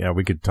 and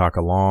we could talk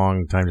a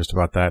long time just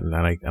about that, and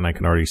I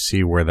can already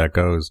see where that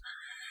goes.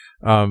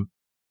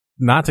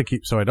 Not to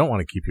keep, so I don't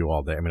want to keep you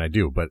all day. I mean, I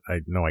do, but I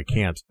know I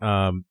can't.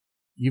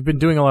 You've been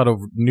doing a lot of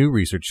new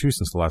research too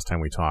since the last time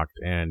we talked,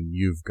 and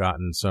you've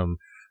gotten some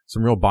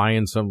real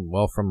buy-in,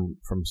 from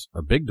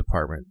a big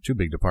department, 2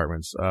 big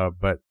departments.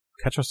 But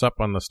catch us up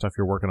on the stuff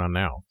you're working on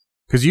now,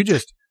 because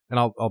and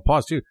I'll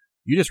pause too.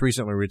 You just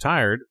recently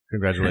retired.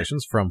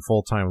 Congratulations from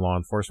full-time law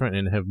enforcement,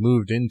 and have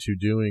moved into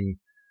doing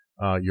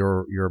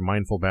your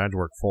mindful badge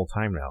work full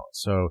time now.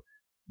 So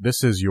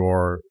this is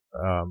your,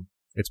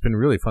 it's been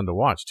really fun to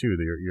watch too.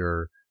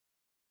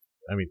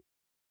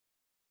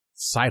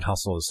 Side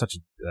hustle is such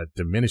a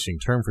diminishing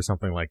term for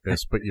something like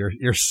this, but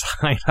your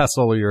side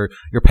hustle, your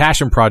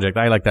passion project,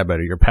 I like that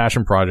better. Your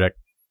passion project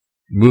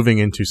moving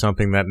into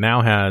something that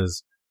now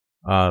has,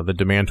 the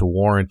demand to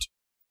warrant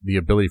the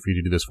ability for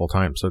you to do this full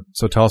time.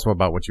 So tell us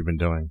about what you've been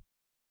doing.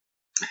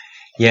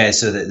 Yeah,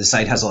 so the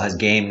side hustle has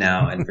game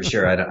now, and for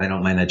sure, I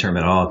don't mind that term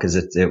at all, because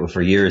it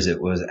for years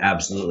it was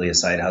absolutely a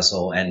side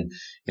hustle, and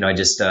I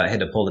just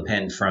had to pull the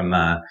pin from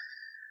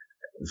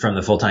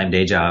the full-time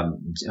day job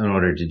in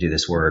order to do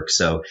this work.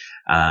 So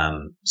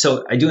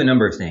I do a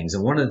number of things,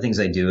 and one of the things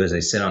I do is I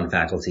sit on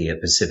faculty at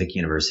Pacific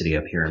University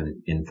up here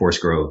in Forest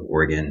Grove,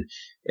 Oregon,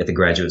 at the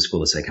Graduate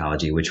School of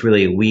Psychology, which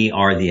really we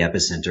are the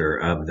epicenter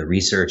of the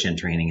research and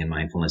training in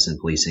mindfulness and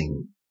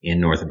policing in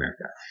North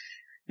America,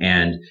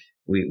 and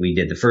we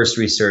did the first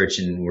research,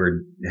 and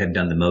have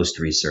done the most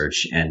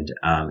research. And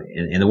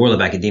in the world of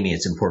academia,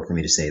 it's important for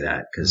me to say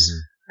that, because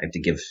I have to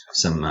give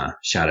some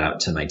shout out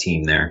to my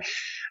team there.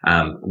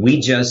 We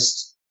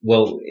just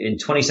Well, in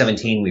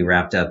 2017, we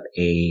wrapped up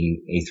a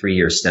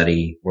 3-year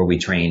study where we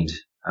trained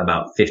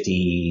about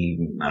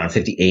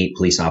 58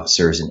 police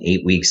officers in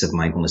 8 weeks of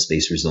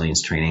mindfulness-based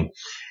resilience training.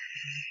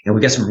 And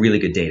we got some really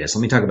good data. So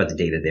let me talk about the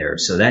data there.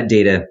 So that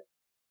data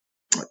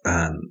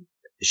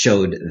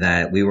showed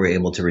that we were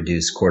able to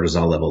reduce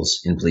cortisol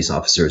levels in police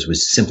officers with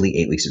simply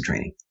 8 weeks of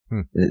training.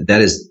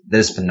 That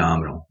is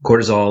phenomenal.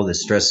 Cortisol, the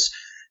stress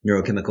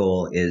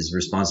neurochemical, is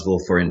responsible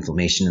for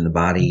inflammation in the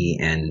body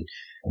and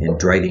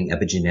driving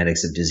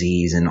epigenetics of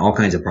disease and all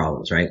kinds of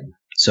problems, right?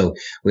 So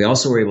we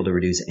also were able to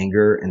reduce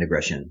anger and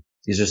aggression.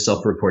 These are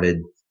self-reported,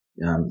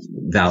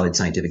 valid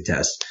scientific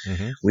tests.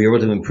 Mm-hmm. We were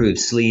able to improve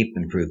sleep,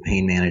 improve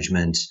pain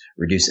management,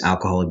 reduce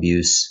alcohol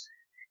abuse,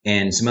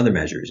 and some other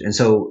measures. And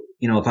so,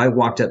 if I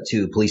walked up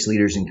to police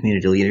leaders and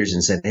community leaders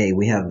and said, hey,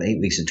 we have 8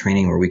 weeks of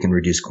training where we can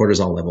reduce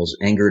cortisol levels,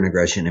 anger and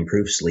aggression,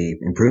 improve sleep,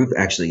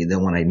 actually, the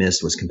one I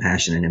missed was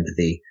compassion and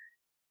empathy.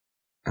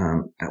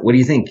 What do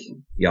you think,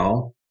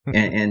 y'all?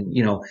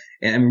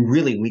 And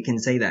really, we can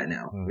say that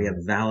now. We have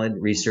valid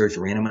research,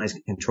 randomized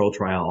control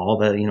trial, all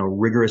the,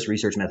 rigorous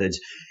research methods.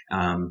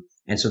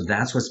 And so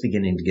that's what's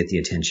beginning to get the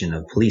attention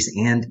of police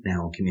and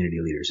now community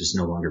leaders. It's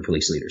no longer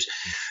police leaders.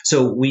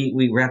 So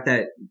we wrapped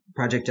that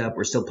project up.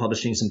 We're still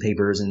publishing some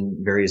papers in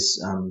various,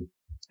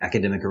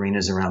 academic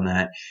arenas around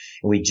that.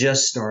 And we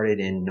just started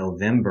in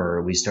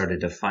November. We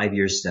started a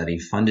 5-year study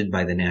funded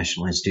by the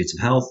National Institutes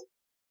of Health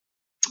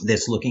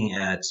that's looking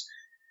at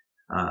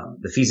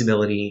the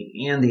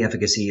feasibility and the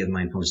efficacy of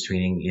mindfulness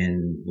training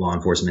in law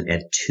enforcement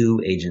at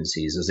 2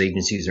 agencies. Those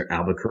agencies are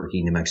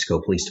Albuquerque, New Mexico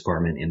Police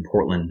Department and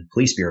Portland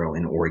Police Bureau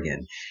in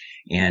Oregon.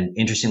 And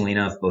interestingly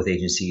enough, both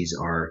agencies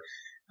are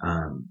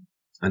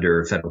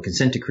under federal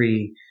consent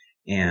decree.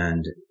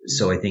 And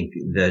so I think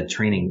the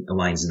training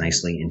aligns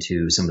nicely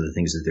into some of the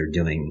things that they're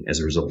doing as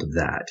a result of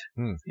that.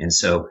 And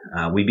so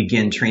we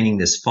begin training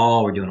this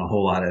fall. We're doing a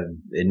whole lot of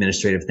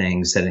administrative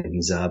things, setting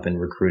things up and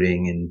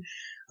recruiting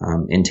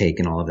and intake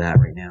and all of that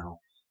right now.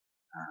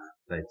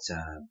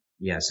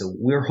 So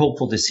we're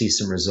hopeful to see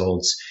some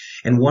results.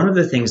 And one of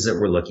the things that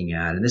we're looking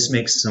at, and this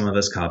makes some of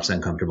us cops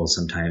uncomfortable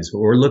sometimes,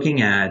 but we're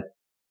looking at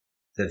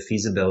the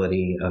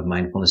feasibility of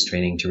mindfulness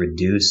training to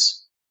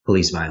reduce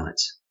police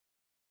violence.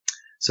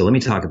 So let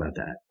me talk about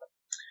that.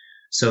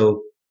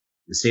 So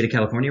the state of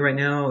California right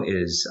now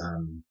is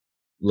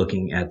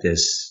looking at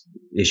this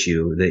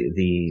issue.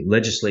 The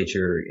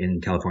legislature in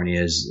California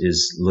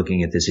is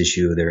looking at this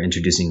issue. They're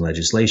introducing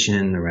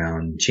legislation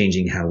around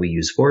changing how we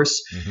use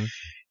force. Mm-hmm.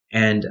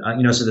 And,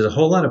 so there's a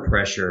whole lot of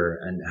pressure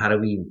on how do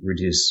we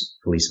reduce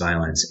police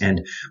violence.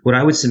 And what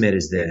I would submit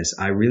is this.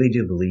 I really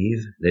do believe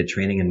that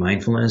training in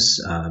mindfulness,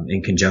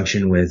 in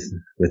conjunction with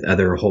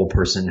other whole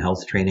person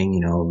health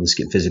training, let's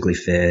get physically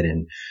fit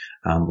and,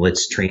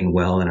 let's train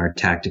well in our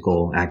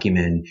tactical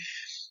acumen.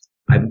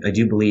 I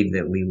do believe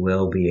that we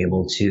will be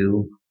able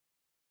to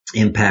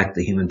impact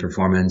the human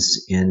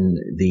performance in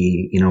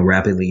the,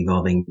 rapidly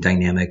evolving,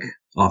 dynamic,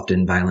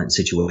 often violent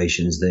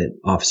situations that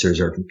officers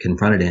are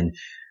confronted in.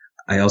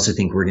 I also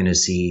think we're going to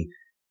see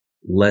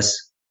less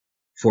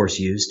force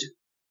used.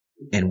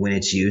 And when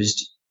it's used,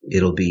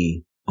 it'll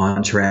be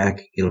on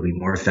track. It'll be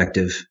more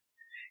effective.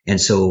 And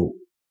so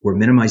we're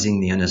minimizing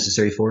the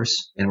unnecessary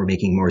force and we're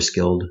making more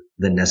skilled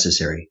the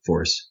necessary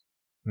force.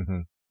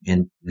 Mm-hmm.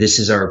 And this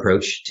is our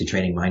approach to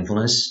training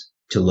mindfulness,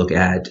 to look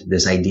at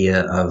this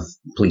idea of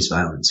police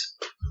violence.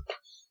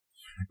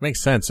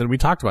 Makes sense. And we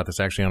talked about this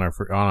actually on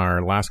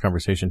our last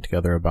conversation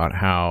together about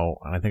how,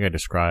 I think I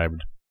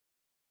described,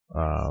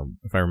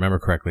 if I remember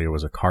correctly, it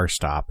was a car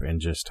stop and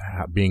just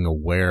being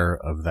aware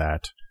of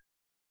that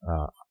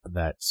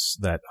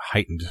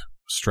heightened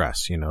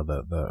stress,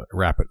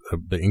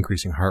 the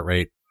increasing heart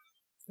rate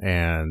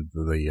and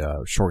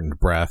the shortened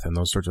breath and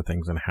those sorts of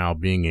things, and how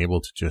being able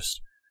to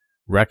just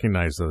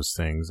recognize those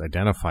things,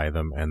 identify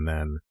them, and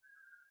then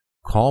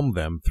calm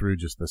them through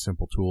just the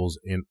simple tools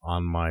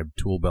on my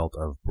tool belt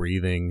of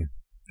breathing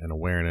and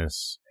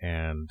awareness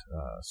and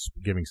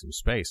giving some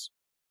space.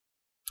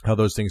 How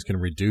those things can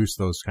reduce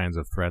those kinds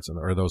of threats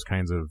or those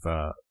kinds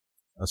of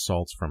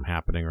assaults from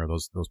happening, or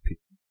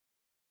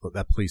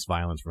that police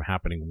violence from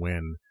happening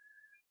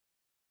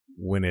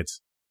when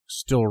it's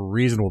still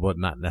reasonable but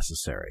not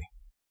necessary.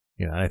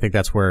 And I think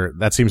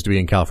that seems to be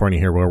in California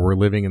here, where we're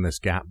living in this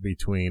gap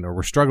between, or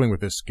we're struggling with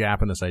this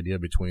gap and this idea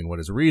between what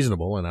is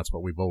reasonable, and that's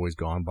what we've always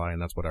gone by,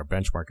 and that's what our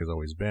benchmark has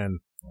always been.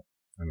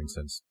 I mean,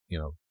 since,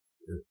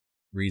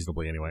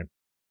 reasonably anyway.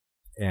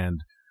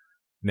 And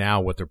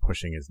now what they're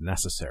pushing is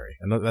necessary.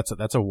 And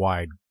that's a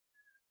wide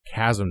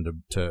chasm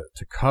to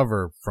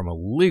cover from a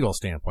legal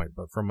standpoint,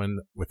 but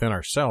within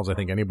ourselves, I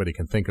think anybody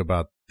can think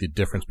about the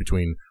difference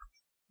between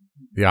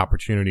the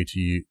opportunity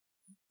to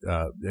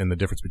and the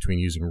difference between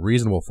using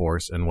reasonable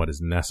force and what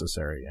is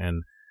necessary,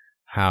 and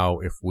how,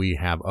 if we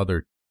have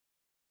other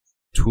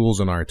tools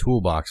in our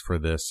toolbox for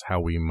this,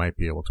 how we might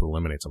be able to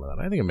eliminate some of that.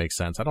 I think it makes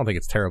sense. I don't think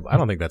it's terrible. I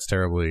don't think that's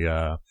terribly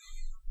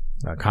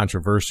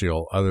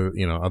controversial, other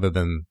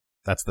than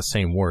that's the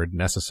same word,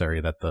 necessary,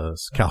 that the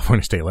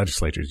California state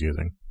legislature is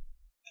using.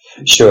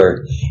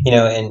 Sure.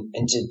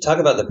 And to talk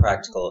about the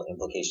practical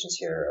implications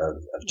here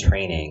of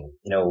training,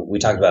 we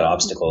talked about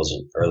obstacles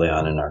early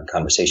on in our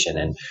conversation.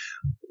 And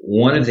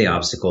one of the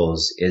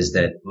obstacles is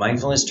that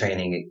mindfulness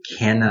training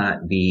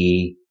cannot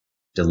be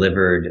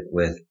delivered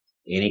with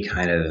any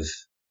kind of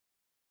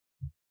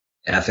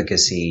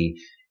efficacy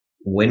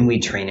when we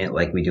train it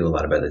like we do a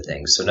lot of other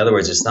things. So in other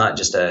words, it's not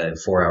just a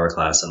 4-hour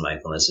class on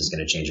mindfulness is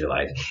going to change your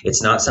life.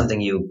 It's not something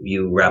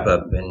you wrap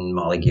up in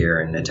Molly gear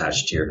and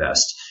attach to your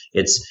vest.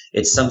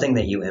 It's something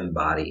that you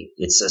embody.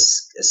 It's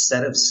a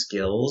set of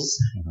skills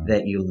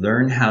that you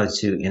learn how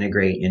to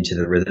integrate into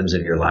the rhythms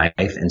of your life.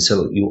 And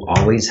so you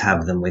always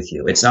have them with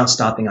you. It's not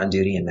stopping on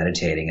duty and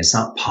meditating. It's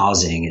not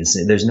pausing.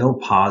 There's no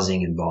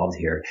pausing involved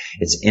here.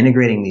 It's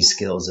integrating these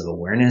skills of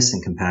awareness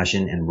and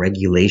compassion and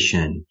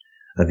regulation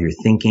of your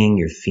thinking,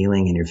 your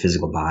feeling, and your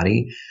physical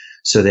body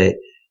so that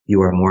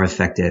you are more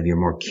effective, you're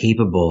more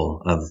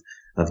capable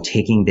of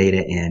taking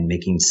data in,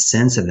 making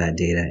sense of that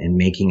data, and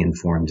making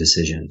informed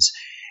decisions.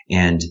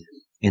 And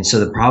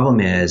so the problem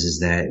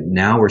is that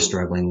now we're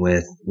struggling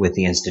with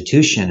the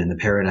institution and the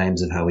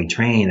paradigms of how we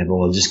train of,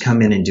 well, just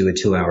come in and do a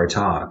 2-hour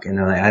talk. And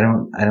I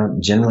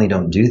don't generally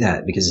don't do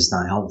that because it's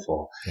not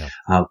helpful.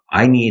 Yeah.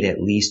 I need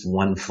at least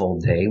one full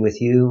day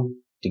with you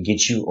to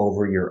get you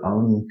over your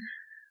own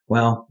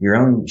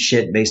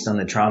shit based on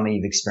the trauma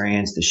you've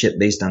experienced, the shit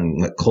based on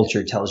what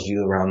culture tells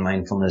you around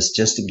mindfulness,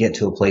 just to get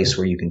to a place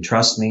where you can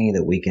trust me,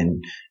 that we can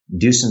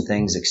do some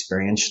things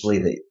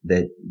experientially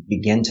that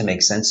begin to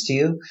make sense to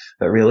you.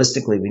 But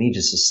realistically, we need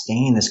to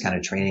sustain this kind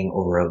of training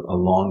over a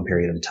long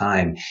period of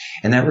time.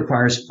 And that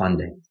requires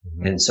funding.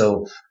 Mm-hmm. And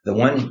so the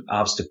one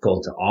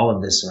obstacle to all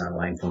of this around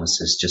mindfulness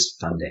is just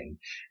funding.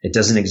 It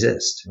doesn't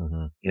exist.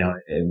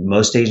 Mm-hmm.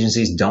 Most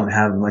agencies don't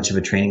have much of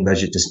a training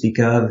budget to speak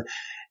of.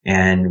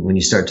 And when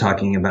you start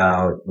talking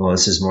about, well,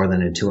 this is more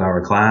than a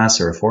 2-hour class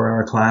or a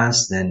 4-hour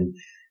class, then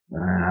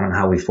I don't know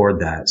how we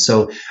afford that.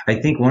 So I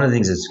think one of the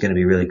things that's going to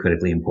be really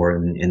critically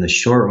important in the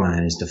short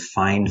run is to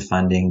find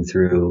funding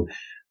through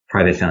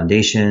private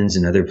foundations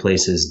and other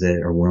places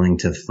that are willing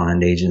to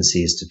fund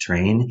agencies to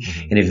train.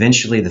 Mm-hmm. And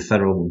eventually the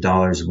federal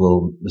dollars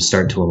will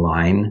start to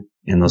align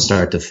and they'll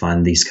start to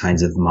fund these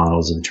kinds of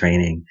models of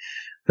training.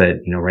 But,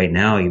 right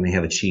now you may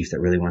have a chief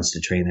that really wants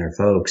to train their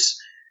folks,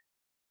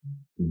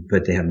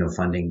 but they have no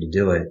funding to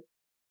do it.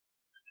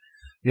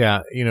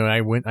 Yeah.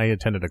 I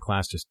attended a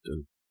class just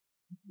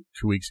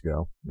 2 weeks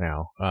ago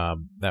now.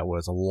 That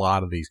was a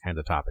lot of these kinds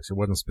of topics. It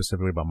wasn't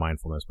specifically about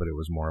mindfulness, but it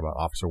was more about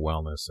officer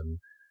wellness and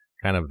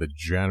kind of the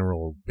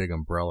general big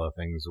umbrella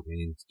things that we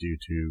need to do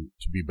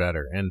to be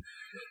better. And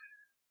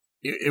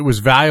it was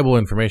valuable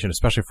information,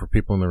 especially for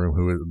people in the room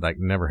who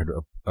never had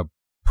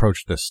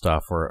approached this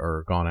stuff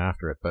or gone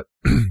after it. But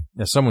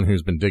as someone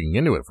who's been digging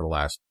into it for the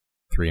last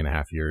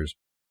 3.5 years,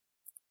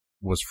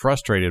 was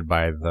frustrated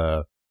by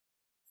the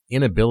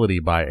inability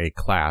by a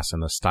class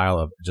and the style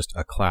of just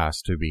a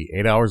class to be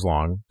 8 hours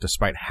long,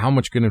 despite how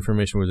much good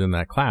information was in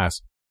that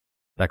class.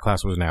 That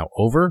class was now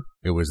over.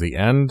 It was the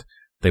end.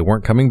 They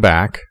weren't coming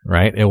back,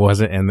 right? It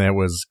wasn't, and there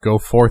was go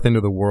forth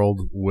into the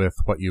world with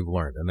what you've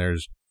learned.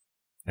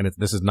 And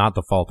this is not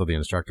the fault of the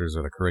instructors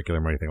or the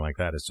curriculum or anything like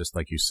that. It's just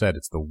like you said,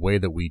 it's the way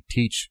that we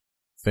teach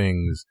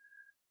things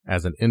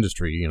as an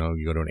industry. You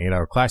go to an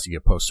 8-hour class, you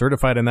get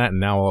post-certified in that, and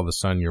now all of a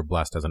sudden you're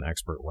blessed as an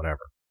expert, whatever.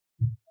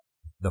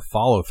 The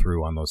follow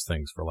through on those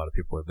things for a lot of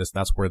people,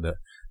 that's where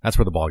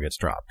the ball gets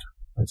dropped,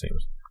 it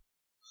seems.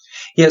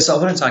 Yeah. So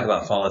I want to talk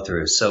about follow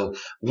through. So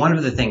one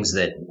of the things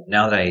that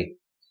now that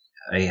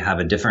I have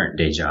a different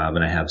day job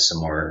and I have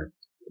some more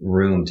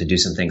room to do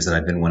some things that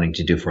I've been wanting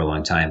to do for a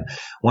long time,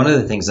 one of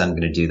the things I'm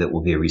going to do that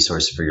will be a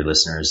resource for your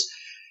listeners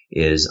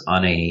is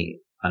on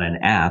an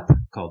app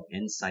called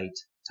Insight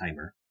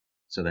Timer.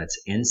 So that's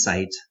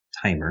Insight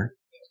Timer.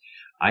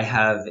 I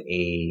have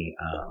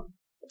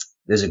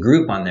there's a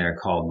group on there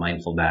called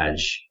Mindful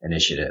Badge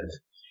Initiative.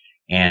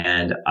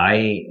 And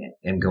I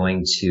am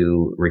going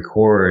to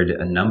record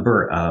a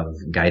number of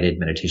guided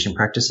meditation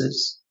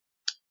practices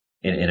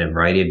in a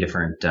variety of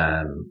different,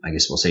 I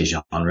guess we'll say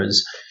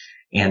genres.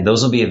 And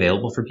those will be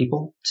available for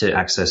people to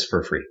access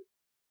for free.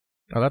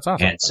 Oh, that's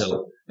awesome.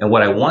 And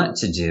what I want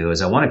to do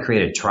is I want to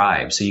create a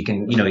tribe. So you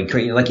can, you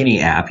create, like any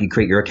app, you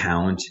create your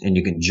account and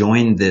you can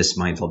join this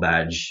Mindful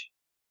Badge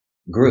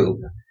group.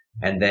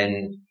 And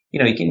then,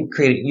 you can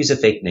use a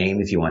fake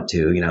name if you want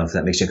to, if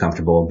that makes you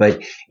comfortable,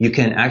 but you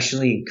can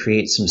actually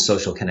create some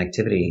social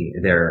connectivity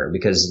there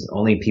because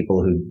only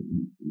people who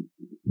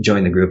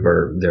join the group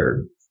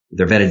they're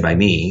vetted by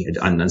me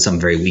on some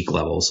very weak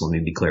level. So let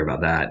me be clear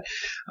about that.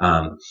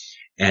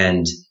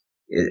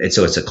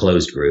 So it's a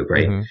closed group,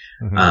 right?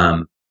 Mm-hmm.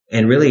 Mm-hmm.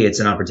 And really it's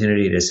an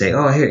opportunity to say,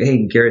 oh,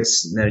 hey,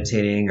 Garrett's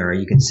meditating, or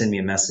you can send me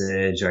a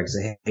message, or I can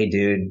say, hey,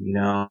 dude,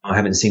 I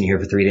haven't seen you here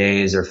for 3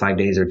 days or 5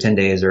 days or 10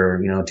 days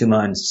or, 2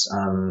 months.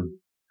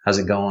 How's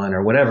it going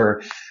or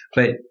whatever?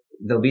 But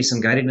there'll be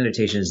some guided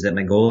meditations that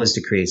my goal is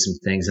to create some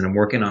things. And I'm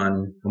working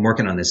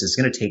on this. It's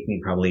going to take me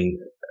probably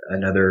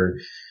another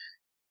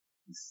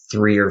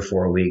 3 or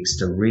 4 weeks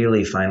to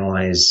really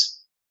finalize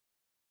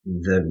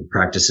the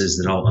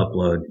practices that I'll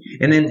upload,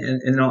 and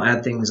then I'll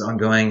add things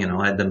ongoing, and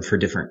I'll add them for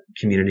different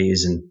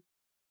communities, and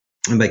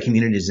by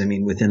communities I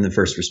mean within the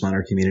first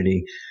responder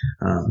community.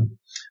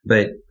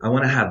 But I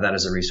want to have that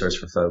as a resource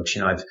for folks.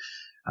 I've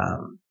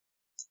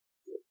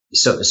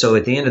so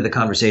at the end of the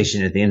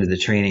conversation, at the end of the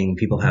training,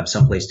 people have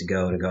some place to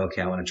go,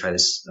 okay, I want to try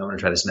this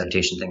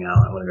meditation thing out.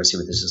 I want to go see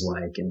what this is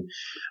like. And,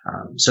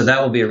 so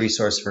that will be a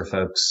resource for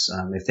folks.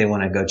 If they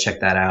want to go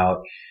check that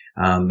out,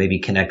 maybe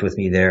connect with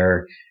me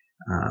there.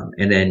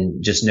 And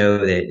then just know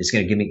that it's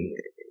going to give me,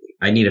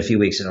 I need a few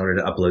weeks in order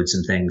to upload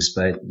some things,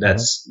 but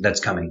that's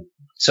coming.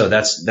 So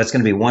that's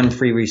going to be one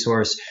free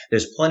resource.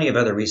 There's plenty of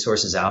other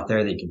resources out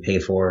there that you can pay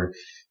for,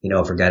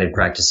 for guided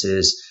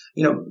practices.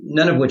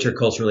 None of which are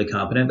culturally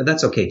competent, but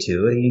that's okay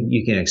too.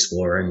 You can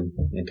explore and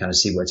kind of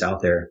see what's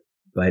out there.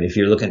 But if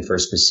you're looking for a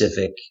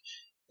specific,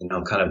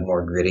 kind of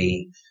more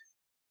gritty,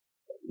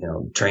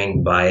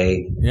 trained by,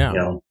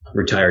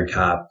 retired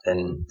cop,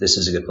 then this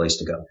is a good place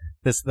to go.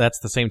 That's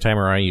the same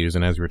timer I use.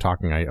 And as we were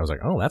talking, I was like,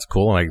 oh, that's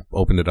cool. And I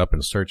opened it up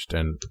and searched,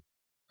 and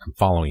I'm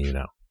following you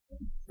now.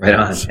 Right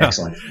on. So,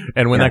 excellent.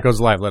 And when that goes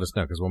live, let us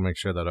know, because we'll make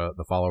sure that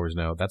the followers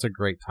know. That's a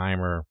great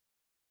timer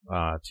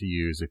to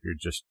use if you're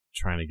just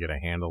trying to get a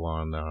handle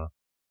on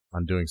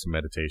doing some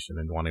meditation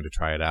and wanting to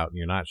try it out, and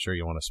you're not sure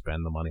you want to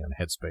spend the money on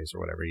Headspace or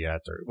whatever yet,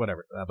 or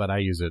whatever. But I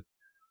use it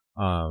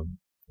and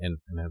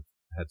have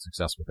had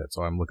success with it,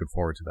 so I'm looking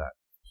forward to that.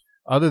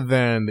 Other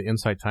than the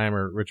Insight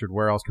Timer, Richard,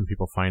 where else can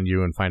people find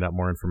you and find out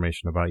more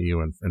information about you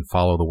and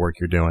follow the work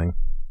you're doing?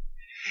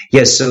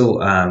 Yes, so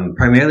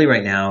primarily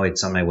right now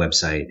it's on my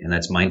website, and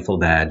that's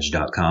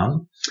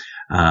mindfulbadge.com.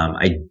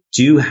 I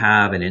do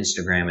have an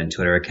Instagram and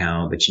Twitter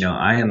account, but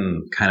I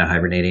am kind of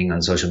hibernating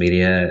on social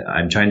media.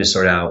 I'm trying to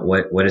sort out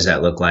what does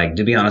that look like.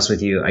 To be honest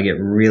with you, I get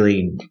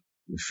really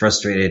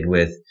frustrated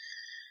with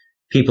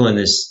people in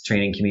this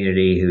training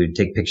community who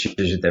take pictures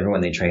with everyone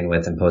they train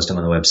with and post them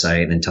on the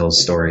website and then tell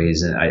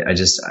stories. And I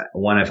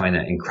find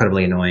that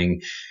incredibly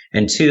annoying.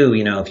 And two,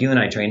 if you and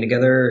I train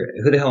together,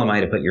 who the hell am I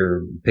to put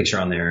your picture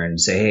on there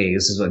and say, hey,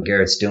 this is what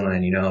Garrett's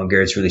doing.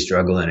 Garrett's really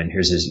struggling, and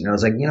here's his,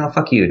 it's like,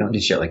 fuck you. Don't do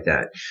shit like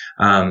that.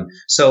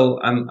 So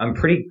I'm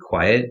pretty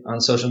quiet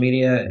on social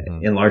media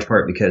in large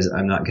part because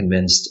I'm not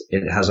convinced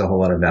it has a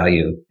whole lot of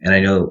value. And I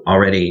know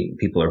already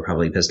people are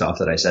probably pissed off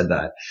that I said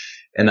that,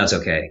 and that's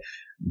okay.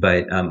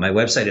 But my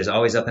website is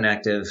always up and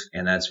active,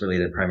 and that's really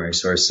the primary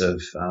source of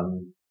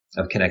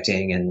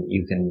connecting. And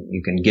you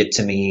can get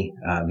to me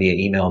via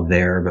email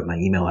there, but my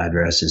email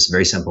address is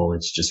very simple.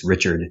 It's just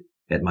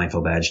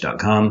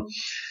richard@mindfulbadge.com.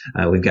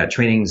 We've got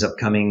trainings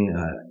upcoming.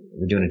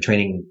 We're doing a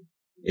training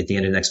at the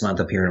end of next month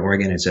up here in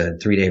Oregon. It's a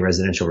 3-day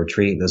residential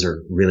retreat. Those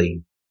are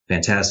really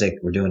fantastic.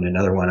 We're doing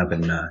another one up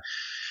in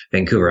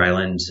Vancouver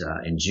Island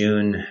in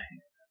June.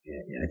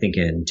 I think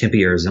in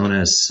Tempe,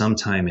 Arizona,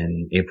 sometime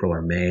in April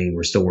or May.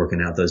 We're still working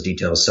out those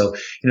details. So,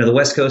 the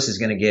West Coast is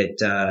going to get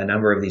a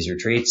number of these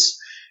retreats.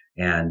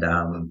 And,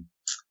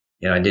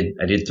 I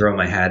did throw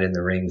my hat in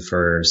the ring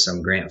for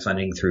some grant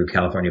funding through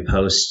California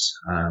Post.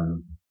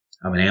 I'm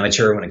an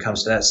amateur when it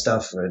comes to that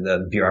stuff, or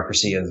the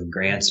bureaucracy of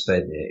grants,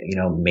 but,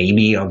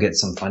 maybe I'll get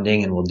some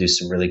funding and we'll do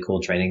some really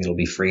cool training that'll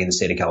be free in the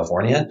state of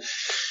California,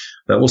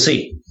 but we'll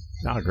see.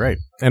 Oh, great.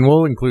 And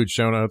we'll include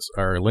show notes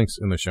or links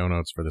in the show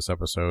notes for this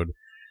episode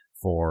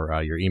for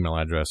your email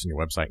address and your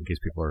website in case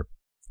people are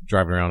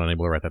driving around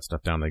unable to write that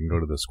stuff down. They can go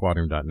to the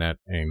squadroom.net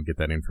and get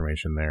that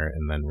information there,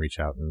 and then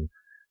reach out and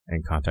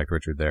contact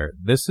Richard there.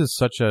 This is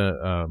such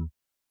a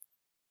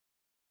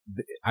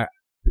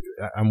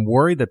I'm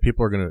worried that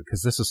people are going to,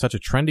 because this is such a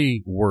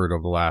trendy word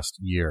over the last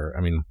year.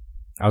 I mean,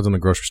 I was in the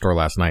grocery store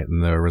last night,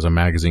 and there was a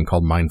magazine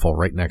called Mindful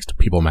right next to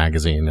People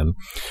magazine, and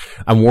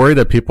I'm worried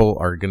that people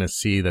are going to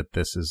see that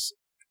this is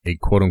a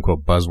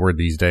quote-unquote buzzword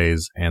these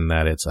days, and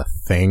that it's a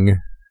thing,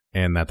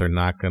 and that they're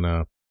not going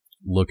to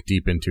look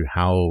deep into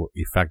how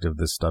effective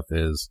this stuff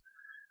is.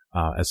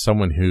 As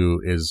someone who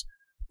is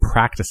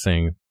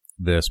practicing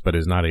this but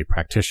is not a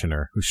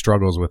practitioner, who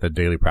struggles with a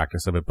daily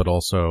practice of it, but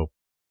also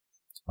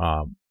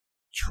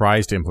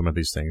tries to implement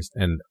these things,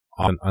 and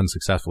often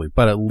unsuccessfully,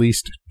 but at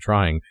least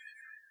trying,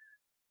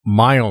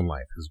 my own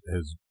life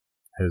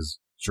has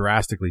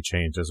drastically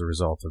changed as a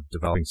result of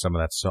developing some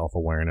of that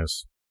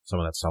self-awareness, some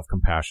of that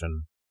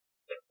self-compassion.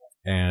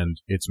 And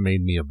it's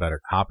made me a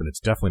better cop, and it's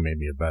definitely made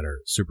me a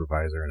better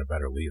supervisor and a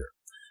better leader.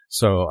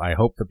 So I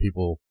hope that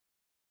people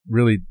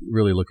really,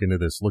 really look into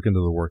this, look into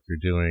the work you're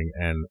doing,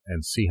 and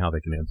see how they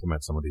can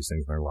implement some of these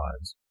things in their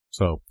lives.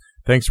 So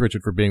thanks,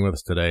 Richard, for being with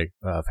us today.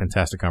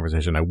 Fantastic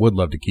conversation. I would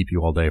love to keep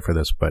you all day for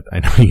this, but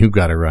I know you've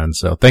got to run.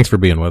 So thanks for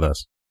being with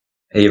us.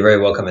 Hey, you're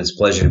very welcome. It's a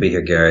pleasure to be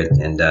here, Garrett,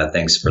 and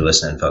thanks for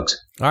listening, folks.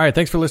 All right,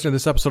 thanks for listening to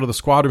this episode of The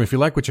Squad Room. If you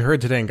like what you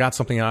heard today and got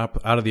something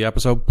out of the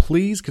episode,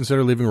 please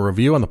consider leaving a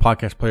review on the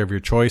podcast player of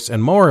your choice,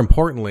 and more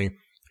importantly,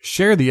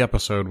 share the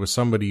episode with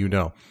somebody you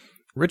know.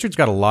 Richard's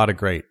got a lot of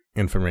great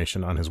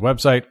information on his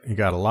website. He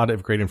got a lot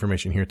of great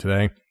information here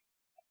today.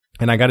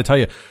 And I got to tell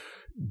you,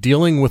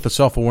 dealing with the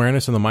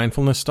self-awareness and the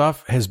mindfulness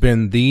stuff has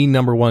been the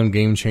number one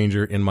game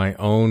changer in my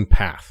own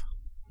path.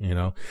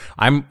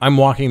 I'm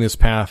walking this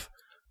path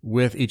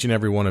with each and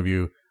every one of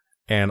you.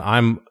 And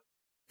I'm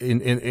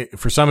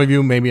for some of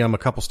you, maybe I'm a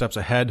couple steps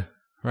ahead,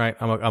 right?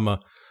 I'm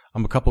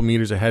a couple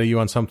meters ahead of you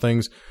on some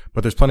things,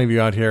 but there's plenty of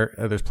you out here.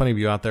 There's plenty of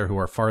you out there who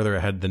are farther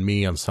ahead than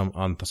me on some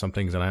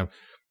things, and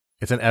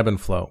it's an ebb and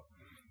flow.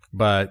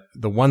 But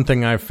the one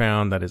thing I've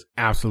found that has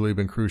absolutely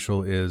been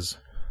crucial is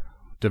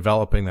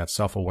developing that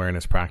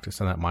self-awareness practice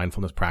and that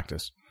mindfulness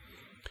practice.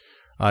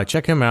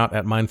 Check him out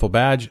at Mindful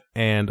Badge,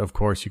 and of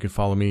course, you can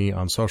follow me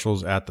on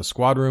socials at the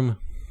Squad Room,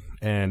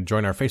 and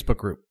join our Facebook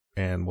group,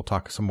 and we'll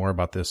talk some more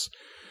about this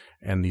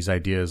and these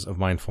ideas of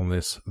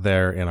mindfulness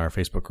there in our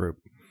Facebook group.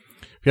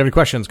 If you have any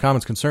questions,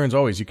 comments, concerns,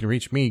 always, you can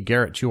reach me,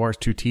 Garrett,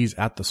 2Rs2Ts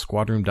at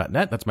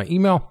thesquadroom.net. That's my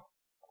email.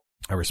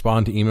 I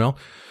respond to email,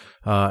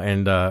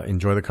 and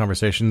enjoy the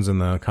conversations and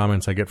the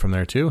comments I get from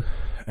there too.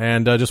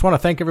 And just want to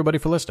thank everybody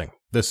for listening.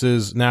 This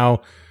is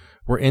now,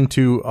 we're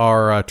into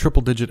our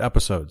triple-digit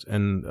episodes,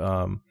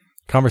 and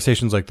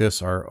conversations like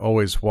this are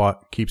always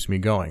what keeps me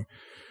going.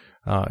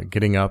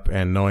 Getting up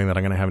and knowing that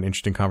I'm going to have an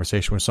interesting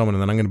conversation with someone,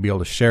 and then I'm going to be able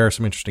to share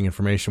some interesting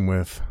information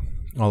with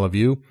all of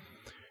you.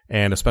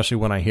 And especially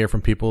when I hear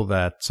from people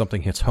that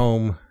something hits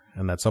home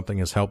and that something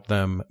has helped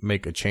them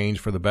make a change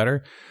for the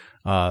better,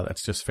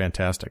 that's just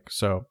fantastic.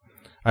 So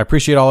I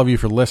appreciate all of you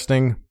for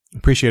listening.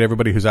 Appreciate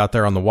everybody who's out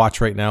there on the watch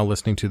right now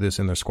listening to this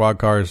in their squad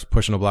cars,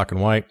 pushing a black and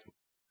white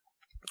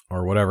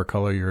or whatever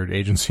color your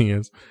agency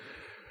is.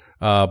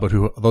 But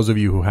those of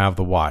you who have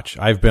the watch,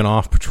 I've been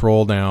off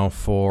patrol now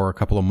for a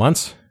couple of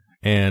months,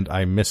 and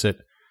I miss it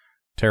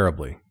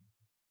terribly.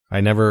 I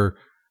never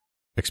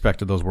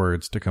expected those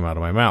words to come out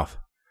of my mouth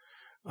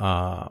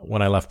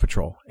when I left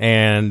patrol.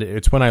 And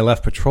it's when I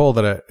left patrol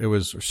that it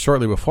was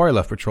shortly before I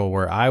left patrol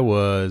where I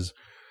was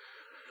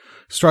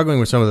struggling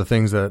with some of the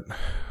things that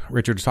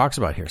Richard talks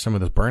about here, some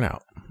of this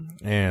burnout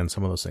and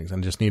some of those things,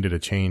 and just needed a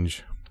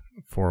change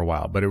for a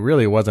while. But it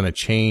really wasn't a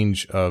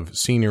change of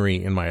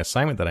scenery in my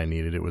assignment that I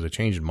needed. It was a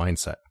change in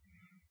mindset.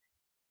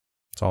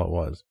 That's all it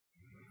was.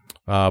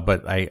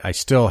 But I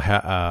still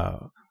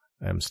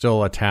am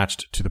still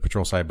attached to the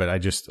patrol side.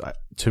 But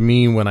to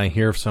me, when I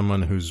hear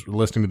someone who's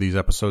listening to these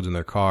episodes in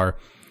their car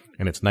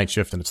and it's night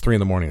shift and it's 3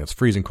 a.m, it's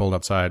freezing cold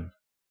outside,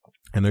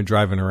 and they're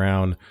driving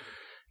around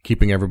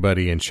keeping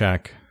everybody in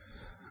check,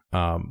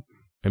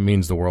 it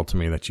means the world to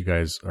me that you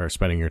guys are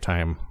spending your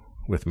time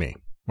with me.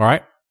 All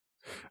right?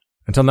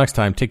 Until next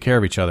time, take care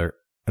of each other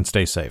and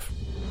stay safe.